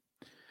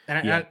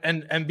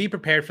 And be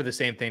prepared for the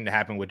same thing to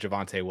happen with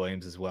Javonte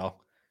Williams as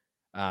well,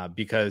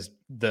 because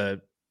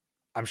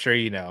I'm sure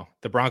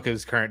the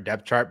Broncos' current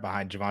depth chart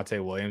behind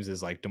Javonte Williams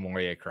is like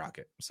DeMaurier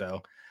Crockett.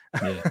 So,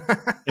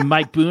 and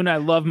Mike Boone, I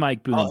love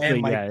Mike Boone.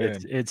 Boone.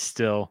 It's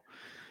still,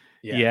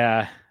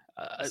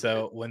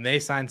 so when they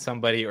sign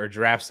somebody or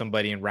draft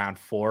somebody in round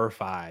 4 or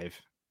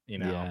 5,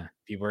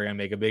 people are gonna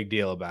make a big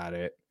deal about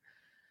it.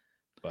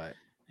 But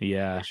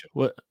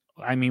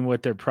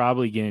what they're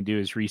probably going to do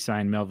is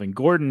re-sign Melvin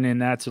Gordon,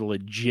 and that's a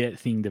legit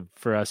thing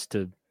for us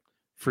to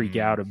freak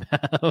out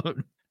about.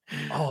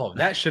 Oh,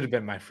 that should have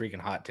been my freaking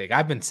hot take.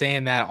 I've been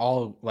saying that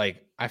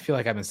I feel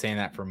like I've been saying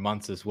that for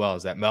months as well,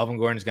 is that Melvin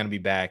Gordon is going to be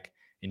back,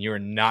 and you are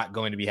not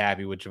going to be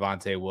happy with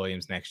Javonte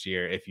Williams next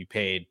year if you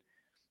paid,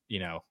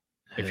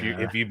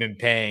 if you've been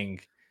paying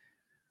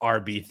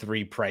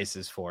RB3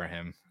 prices for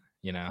him,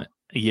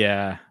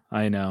 Yeah,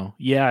 I know.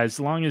 Yeah, as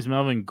long as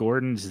Melvin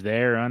Gordon's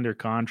there under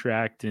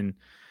contract and,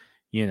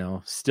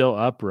 still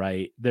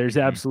upright, there's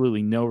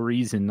absolutely no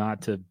reason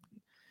not to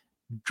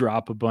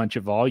drop a bunch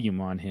of volume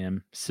on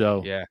him.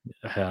 So,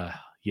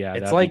 Yeah,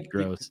 it's that'd like be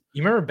gross.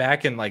 You remember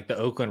back in like the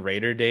Oakland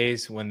Raider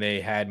days when they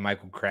had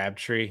Michael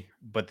Crabtree,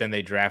 but then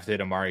they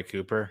drafted Amari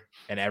Cooper,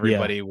 and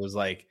everybody was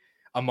like,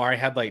 Amari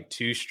had like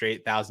 2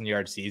 straight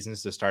 1,000-yard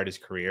seasons to start his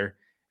career,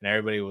 and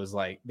everybody was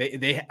like,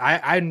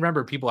 I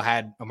remember people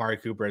had Amari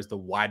Cooper as the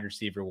wide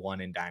receiver 1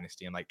 in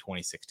Dynasty in like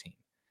 2016,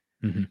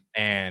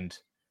 and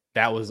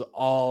that was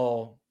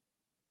all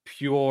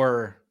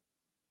pure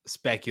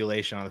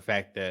speculation on the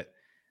fact that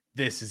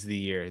this is the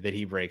year that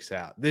he breaks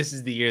out. This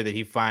is the year that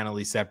he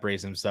finally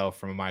separates himself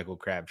from Michael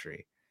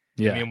Crabtree.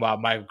 Yeah. Meanwhile,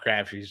 Michael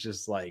Crabtree's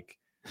just like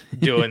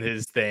doing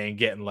his thing,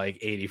 getting like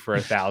 80 for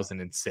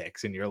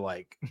 1,006. And you're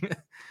like,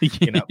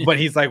 but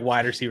he's like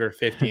wide receiver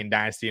 50 in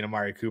Dynasty, and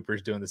Amari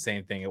Cooper's doing the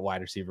same thing at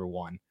wide receiver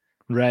 1.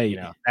 Right.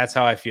 That's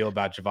how I feel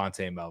about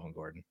Javonte and Melvin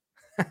Gordon.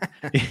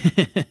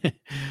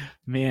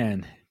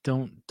 Man,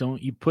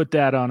 don't you put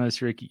that on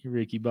us,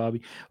 Ricky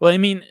Bobby. Well, I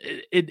mean,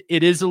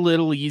 it is a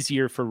little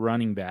easier for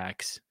running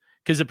backs,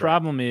 because the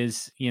problem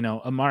is,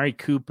 Amari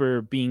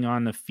Cooper being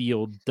on the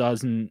field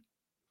doesn't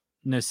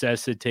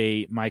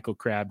necessitate Michael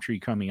Crabtree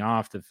coming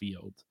off the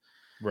field.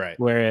 Right.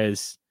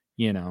 Whereas,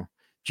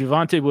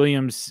 Javonte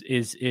Williams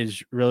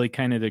is really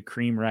kind of the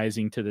cream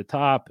rising to the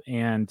top,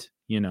 and,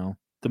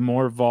 the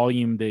more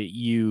volume that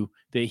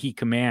he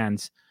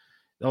commands,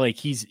 like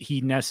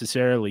he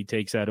necessarily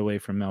takes that away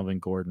from Melvin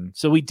Gordon.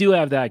 So we do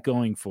have that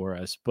going for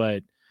us,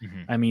 but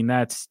I mean,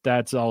 that's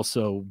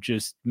also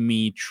just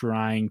me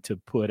trying to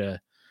put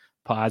a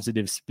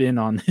positive spin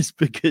on this,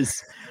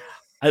 because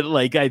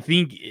I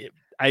think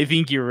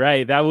you're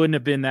right. That wouldn't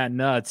have been that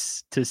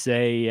nuts to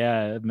say,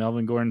 yeah,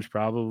 Melvin Gordon's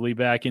probably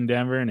back in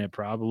Denver, and it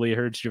probably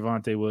hurts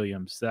Javonte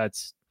Williams.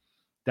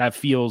 That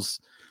feels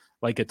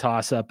like a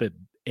toss up at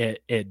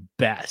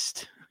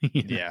best.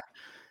 Yeah.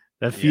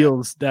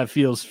 That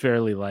feels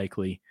fairly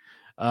likely.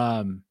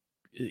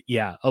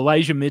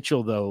 Elijah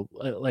Mitchell, though,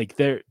 like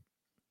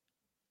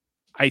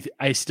I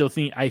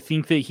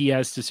think that he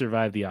has to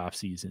survive the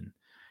offseason.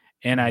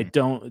 And I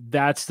don't,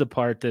 that's the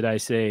part that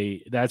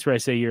that's where I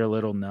say you're a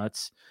little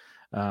nuts.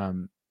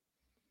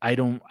 I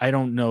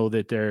don't know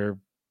that they're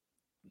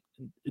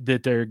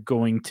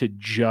going to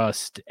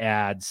just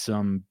add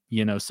some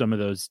of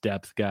those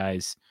depth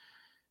guys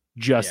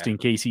just in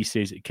case he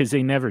stays, because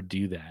they never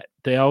do that.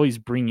 They always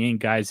bring in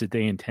guys that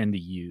they intend to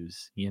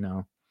use. It's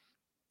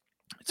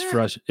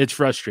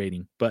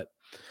frustrating, but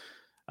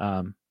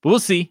we'll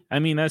see. I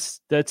mean,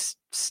 that's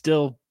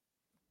still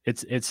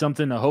it's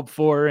something to hope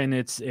for, and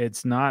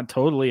it's not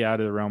totally out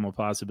of the realm of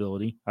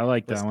possibility. I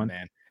like that one,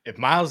 man. If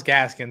Myles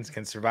Gaskins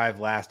can survive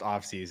last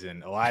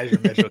offseason, Elijah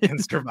Mitchell can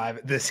survive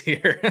it this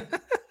year.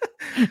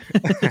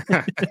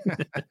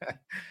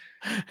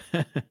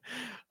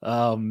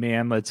 Oh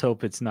man, let's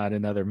hope it's not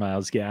another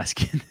Myles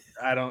Gaskin.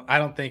 I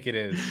don't think it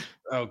is.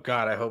 Oh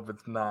God, I hope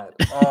it's not.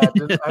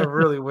 I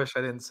really wish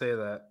I didn't say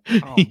that.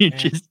 Oh, you're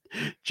just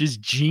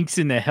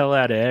jinxing the hell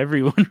out of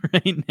everyone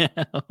right now.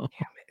 Damn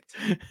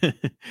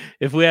it.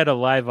 If we had a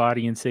live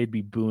audience, they'd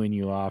be booing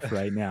you off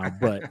right now.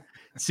 But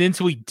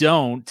since we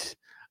don't,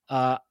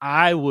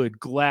 I would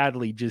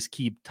gladly just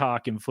keep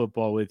talking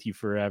football with you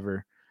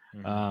forever.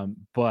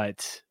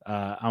 But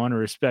I want to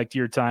respect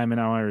your time, and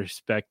I want to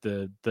respect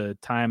the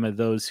time of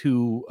those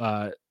who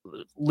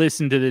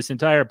listen to this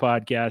entire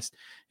podcast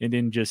and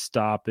didn't just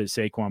stop at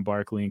Saquon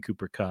Barkley and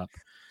Cooper Kupp.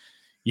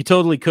 You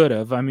totally could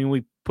have. I mean,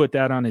 we put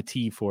that on a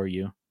tee for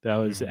you. That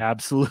was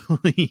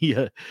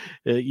absolutely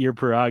your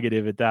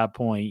prerogative at that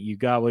point. You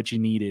got what you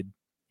needed.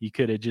 You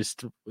could have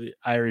just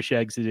Irish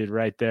exited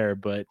right there.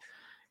 But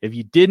if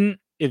you didn't,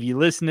 if you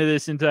listen to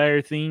this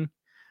entire thing,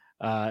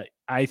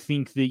 I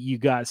think that you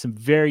got some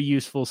very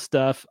useful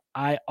stuff.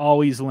 I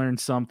always learn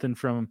something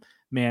from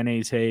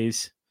Mayonnaise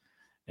Hayes,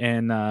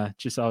 and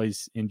just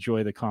always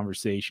enjoy the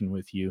conversation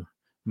with you,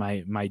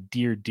 my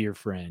dear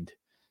friend.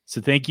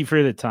 So thank you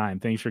for the time.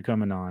 Thanks for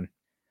coming on.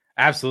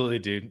 Absolutely,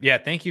 dude. Yeah,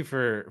 thank you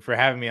for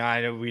having me on.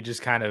 I know we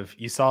just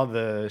you saw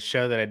the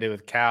show that I did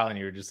with Cal, and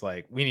you were just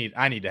like,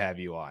 I need to have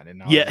you on.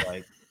 And I was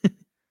like,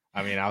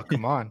 I mean, I'll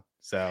come on.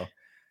 So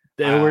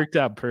it worked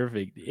out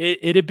perfect.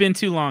 It had been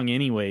too long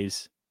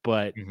anyways,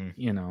 but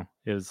it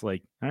was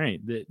like, all right,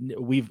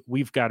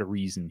 we've got a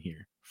reason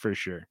here for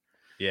sure.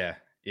 Yeah.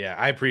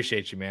 I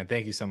appreciate you, man.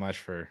 Thank you so much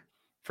for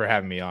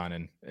having me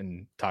on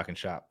and talking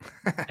shop.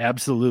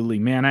 Absolutely,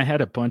 man. I had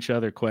a bunch of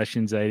other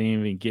questions I didn't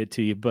even get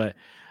to you, but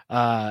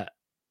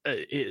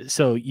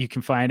so you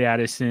can find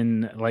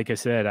Addison, like I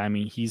said, I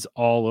mean, he's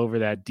all over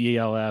that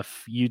DLF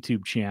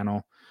YouTube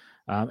channel.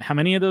 How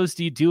many of those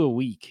do you do a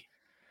week?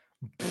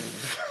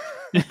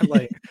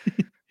 Like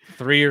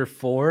 3 or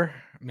 4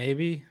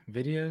 maybe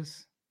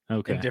videos.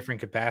 Okay. In different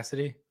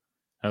capacity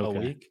a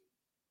week.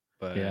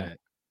 But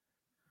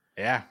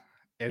yeah.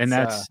 And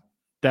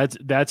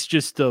that's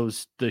just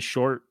the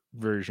short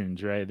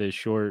versions, right? The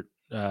short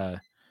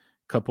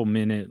couple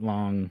minute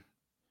long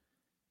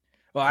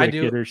quick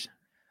hitters.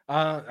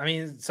 I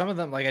mean, some of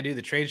them, like I do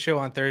the trade show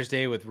on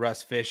Thursday with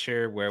Russ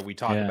Fisher, where we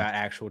talk about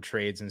actual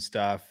trades and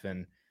stuff.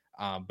 And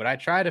but I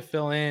try to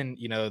fill in,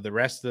 the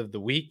rest of the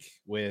week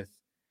with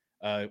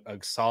a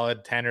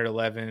solid 10 or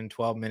 11,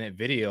 12-minute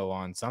video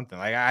on something.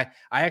 Like I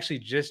actually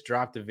just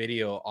dropped a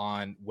video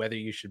on whether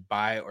you should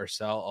buy or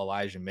sell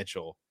Elijah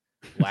Mitchell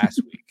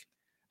last week.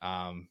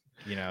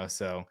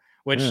 So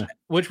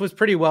which was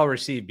pretty well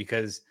received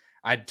because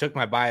I took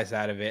my bias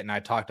out of it and I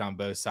talked on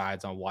both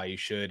sides on why you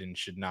should and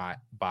should not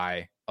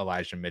buy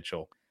Elijah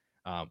Mitchell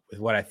with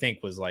what I think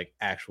was like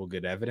actual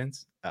good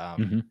evidence.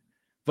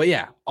 But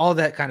yeah, all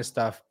that kind of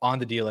stuff on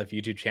the DLF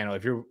YouTube channel.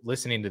 If you're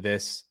listening to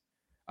this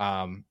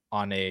on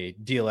a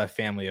DLF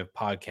family of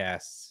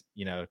podcasts,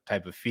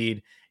 type of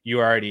feed,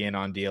 you're already in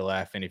on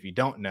DLF. And if you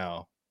don't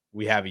know,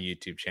 we have a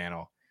YouTube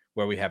channel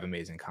where we have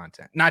amazing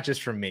content, not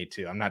just from me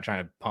too. I'm not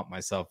trying to pump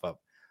myself up.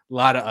 A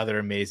lot of other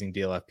amazing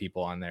DLF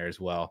people on there as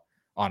well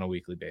on a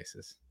weekly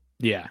basis.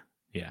 Yeah.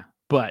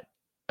 But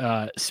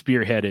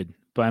spearheaded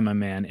by my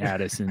man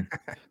Addison.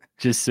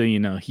 Just so you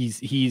know,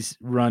 he's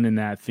running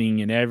that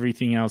thing, and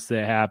everything else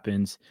that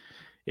happens,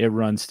 it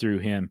runs through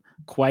him.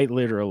 Quite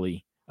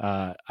literally.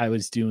 I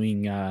was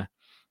doing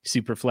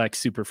SuperFlex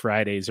Super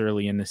Fridays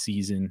early in the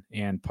season,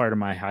 and part of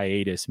my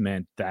hiatus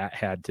meant that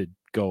had to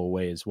go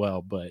away as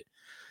well. But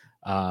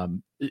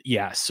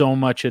so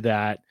much of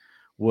that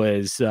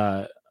was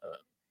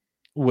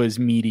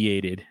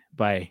mediated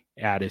by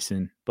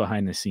Addison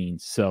behind the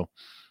scenes. So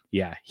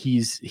yeah,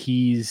 he's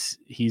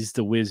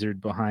the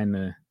wizard behind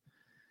the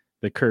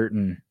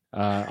curtain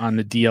on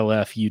the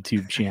DLF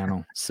YouTube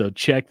channel. So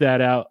check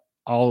that out.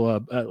 All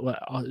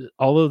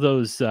of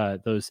those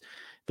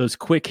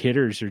quick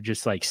hitters are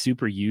just like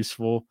super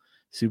useful,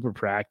 super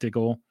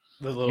practical.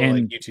 The little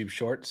like YouTube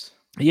shorts.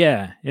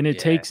 Yeah. And it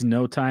takes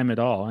no time at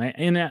all.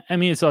 And I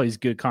mean, it's always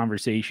good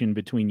conversation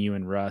between you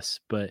and Russ,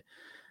 but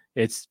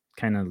it's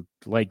kind of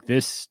like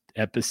this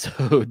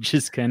episode,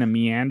 just kind of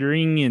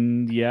meandering,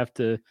 and you have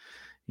to,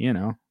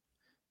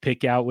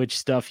 pick out which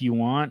stuff you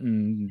want.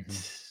 And,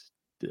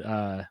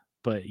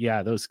 but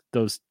yeah,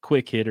 those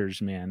quick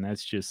hitters, man,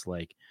 that's just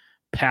like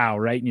pow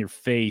right in your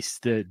face.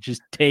 To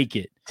just take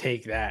it.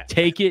 Take that.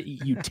 Take it.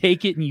 You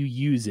take it and you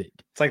use it.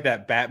 It's like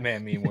that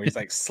Batman meme where he's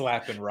like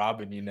slapping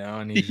Robin,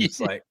 and he's just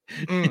like,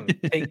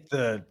 take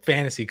the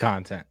fantasy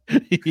content.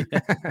 You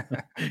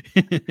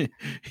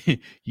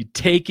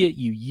take it,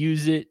 you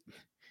use it,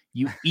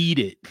 you eat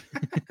it.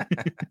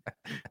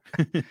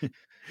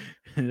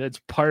 That's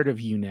part of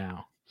you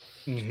now.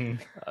 All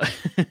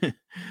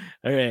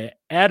right.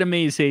 Adam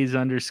Hayes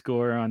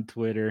 _ on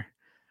Twitter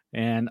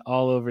and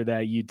all over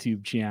that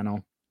YouTube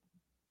channel.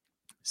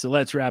 So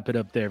let's wrap it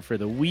up there for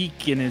the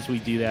week. And as we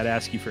do that,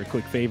 ask you for a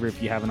quick favor.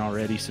 If you haven't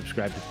already,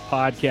 subscribe to the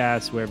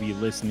podcast, wherever you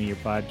listen to your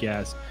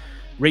podcast.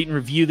 Rate and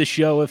review the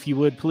show if you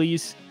would,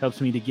 please.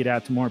 Helps me to get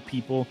out to more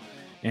people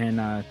and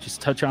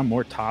just touch on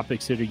more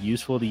topics that are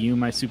useful to you,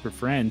 my super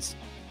friends.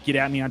 Get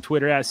at me on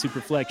Twitter at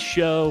SuperFlex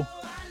Show.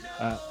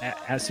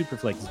 As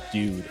SuperFlex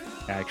Dude,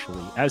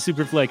 actually. As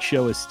SuperFlex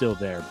Show is still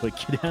there, but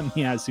get at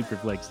me as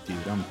SuperFlex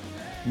Dude. I'm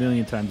a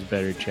million times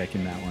better at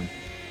checking that one.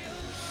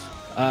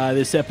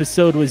 This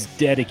episode was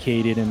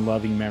dedicated in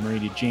loving memory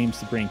to James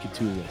the Brain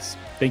Catullus.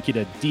 Thank you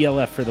to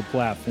DLF for the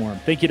platform.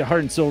 Thank you to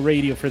Heart and Soul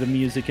Radio for the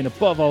music. And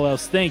above all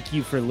else, thank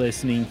you for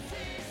listening.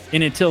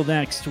 And until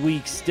next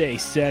week, stay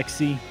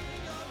sexy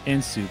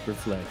and super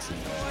flexy.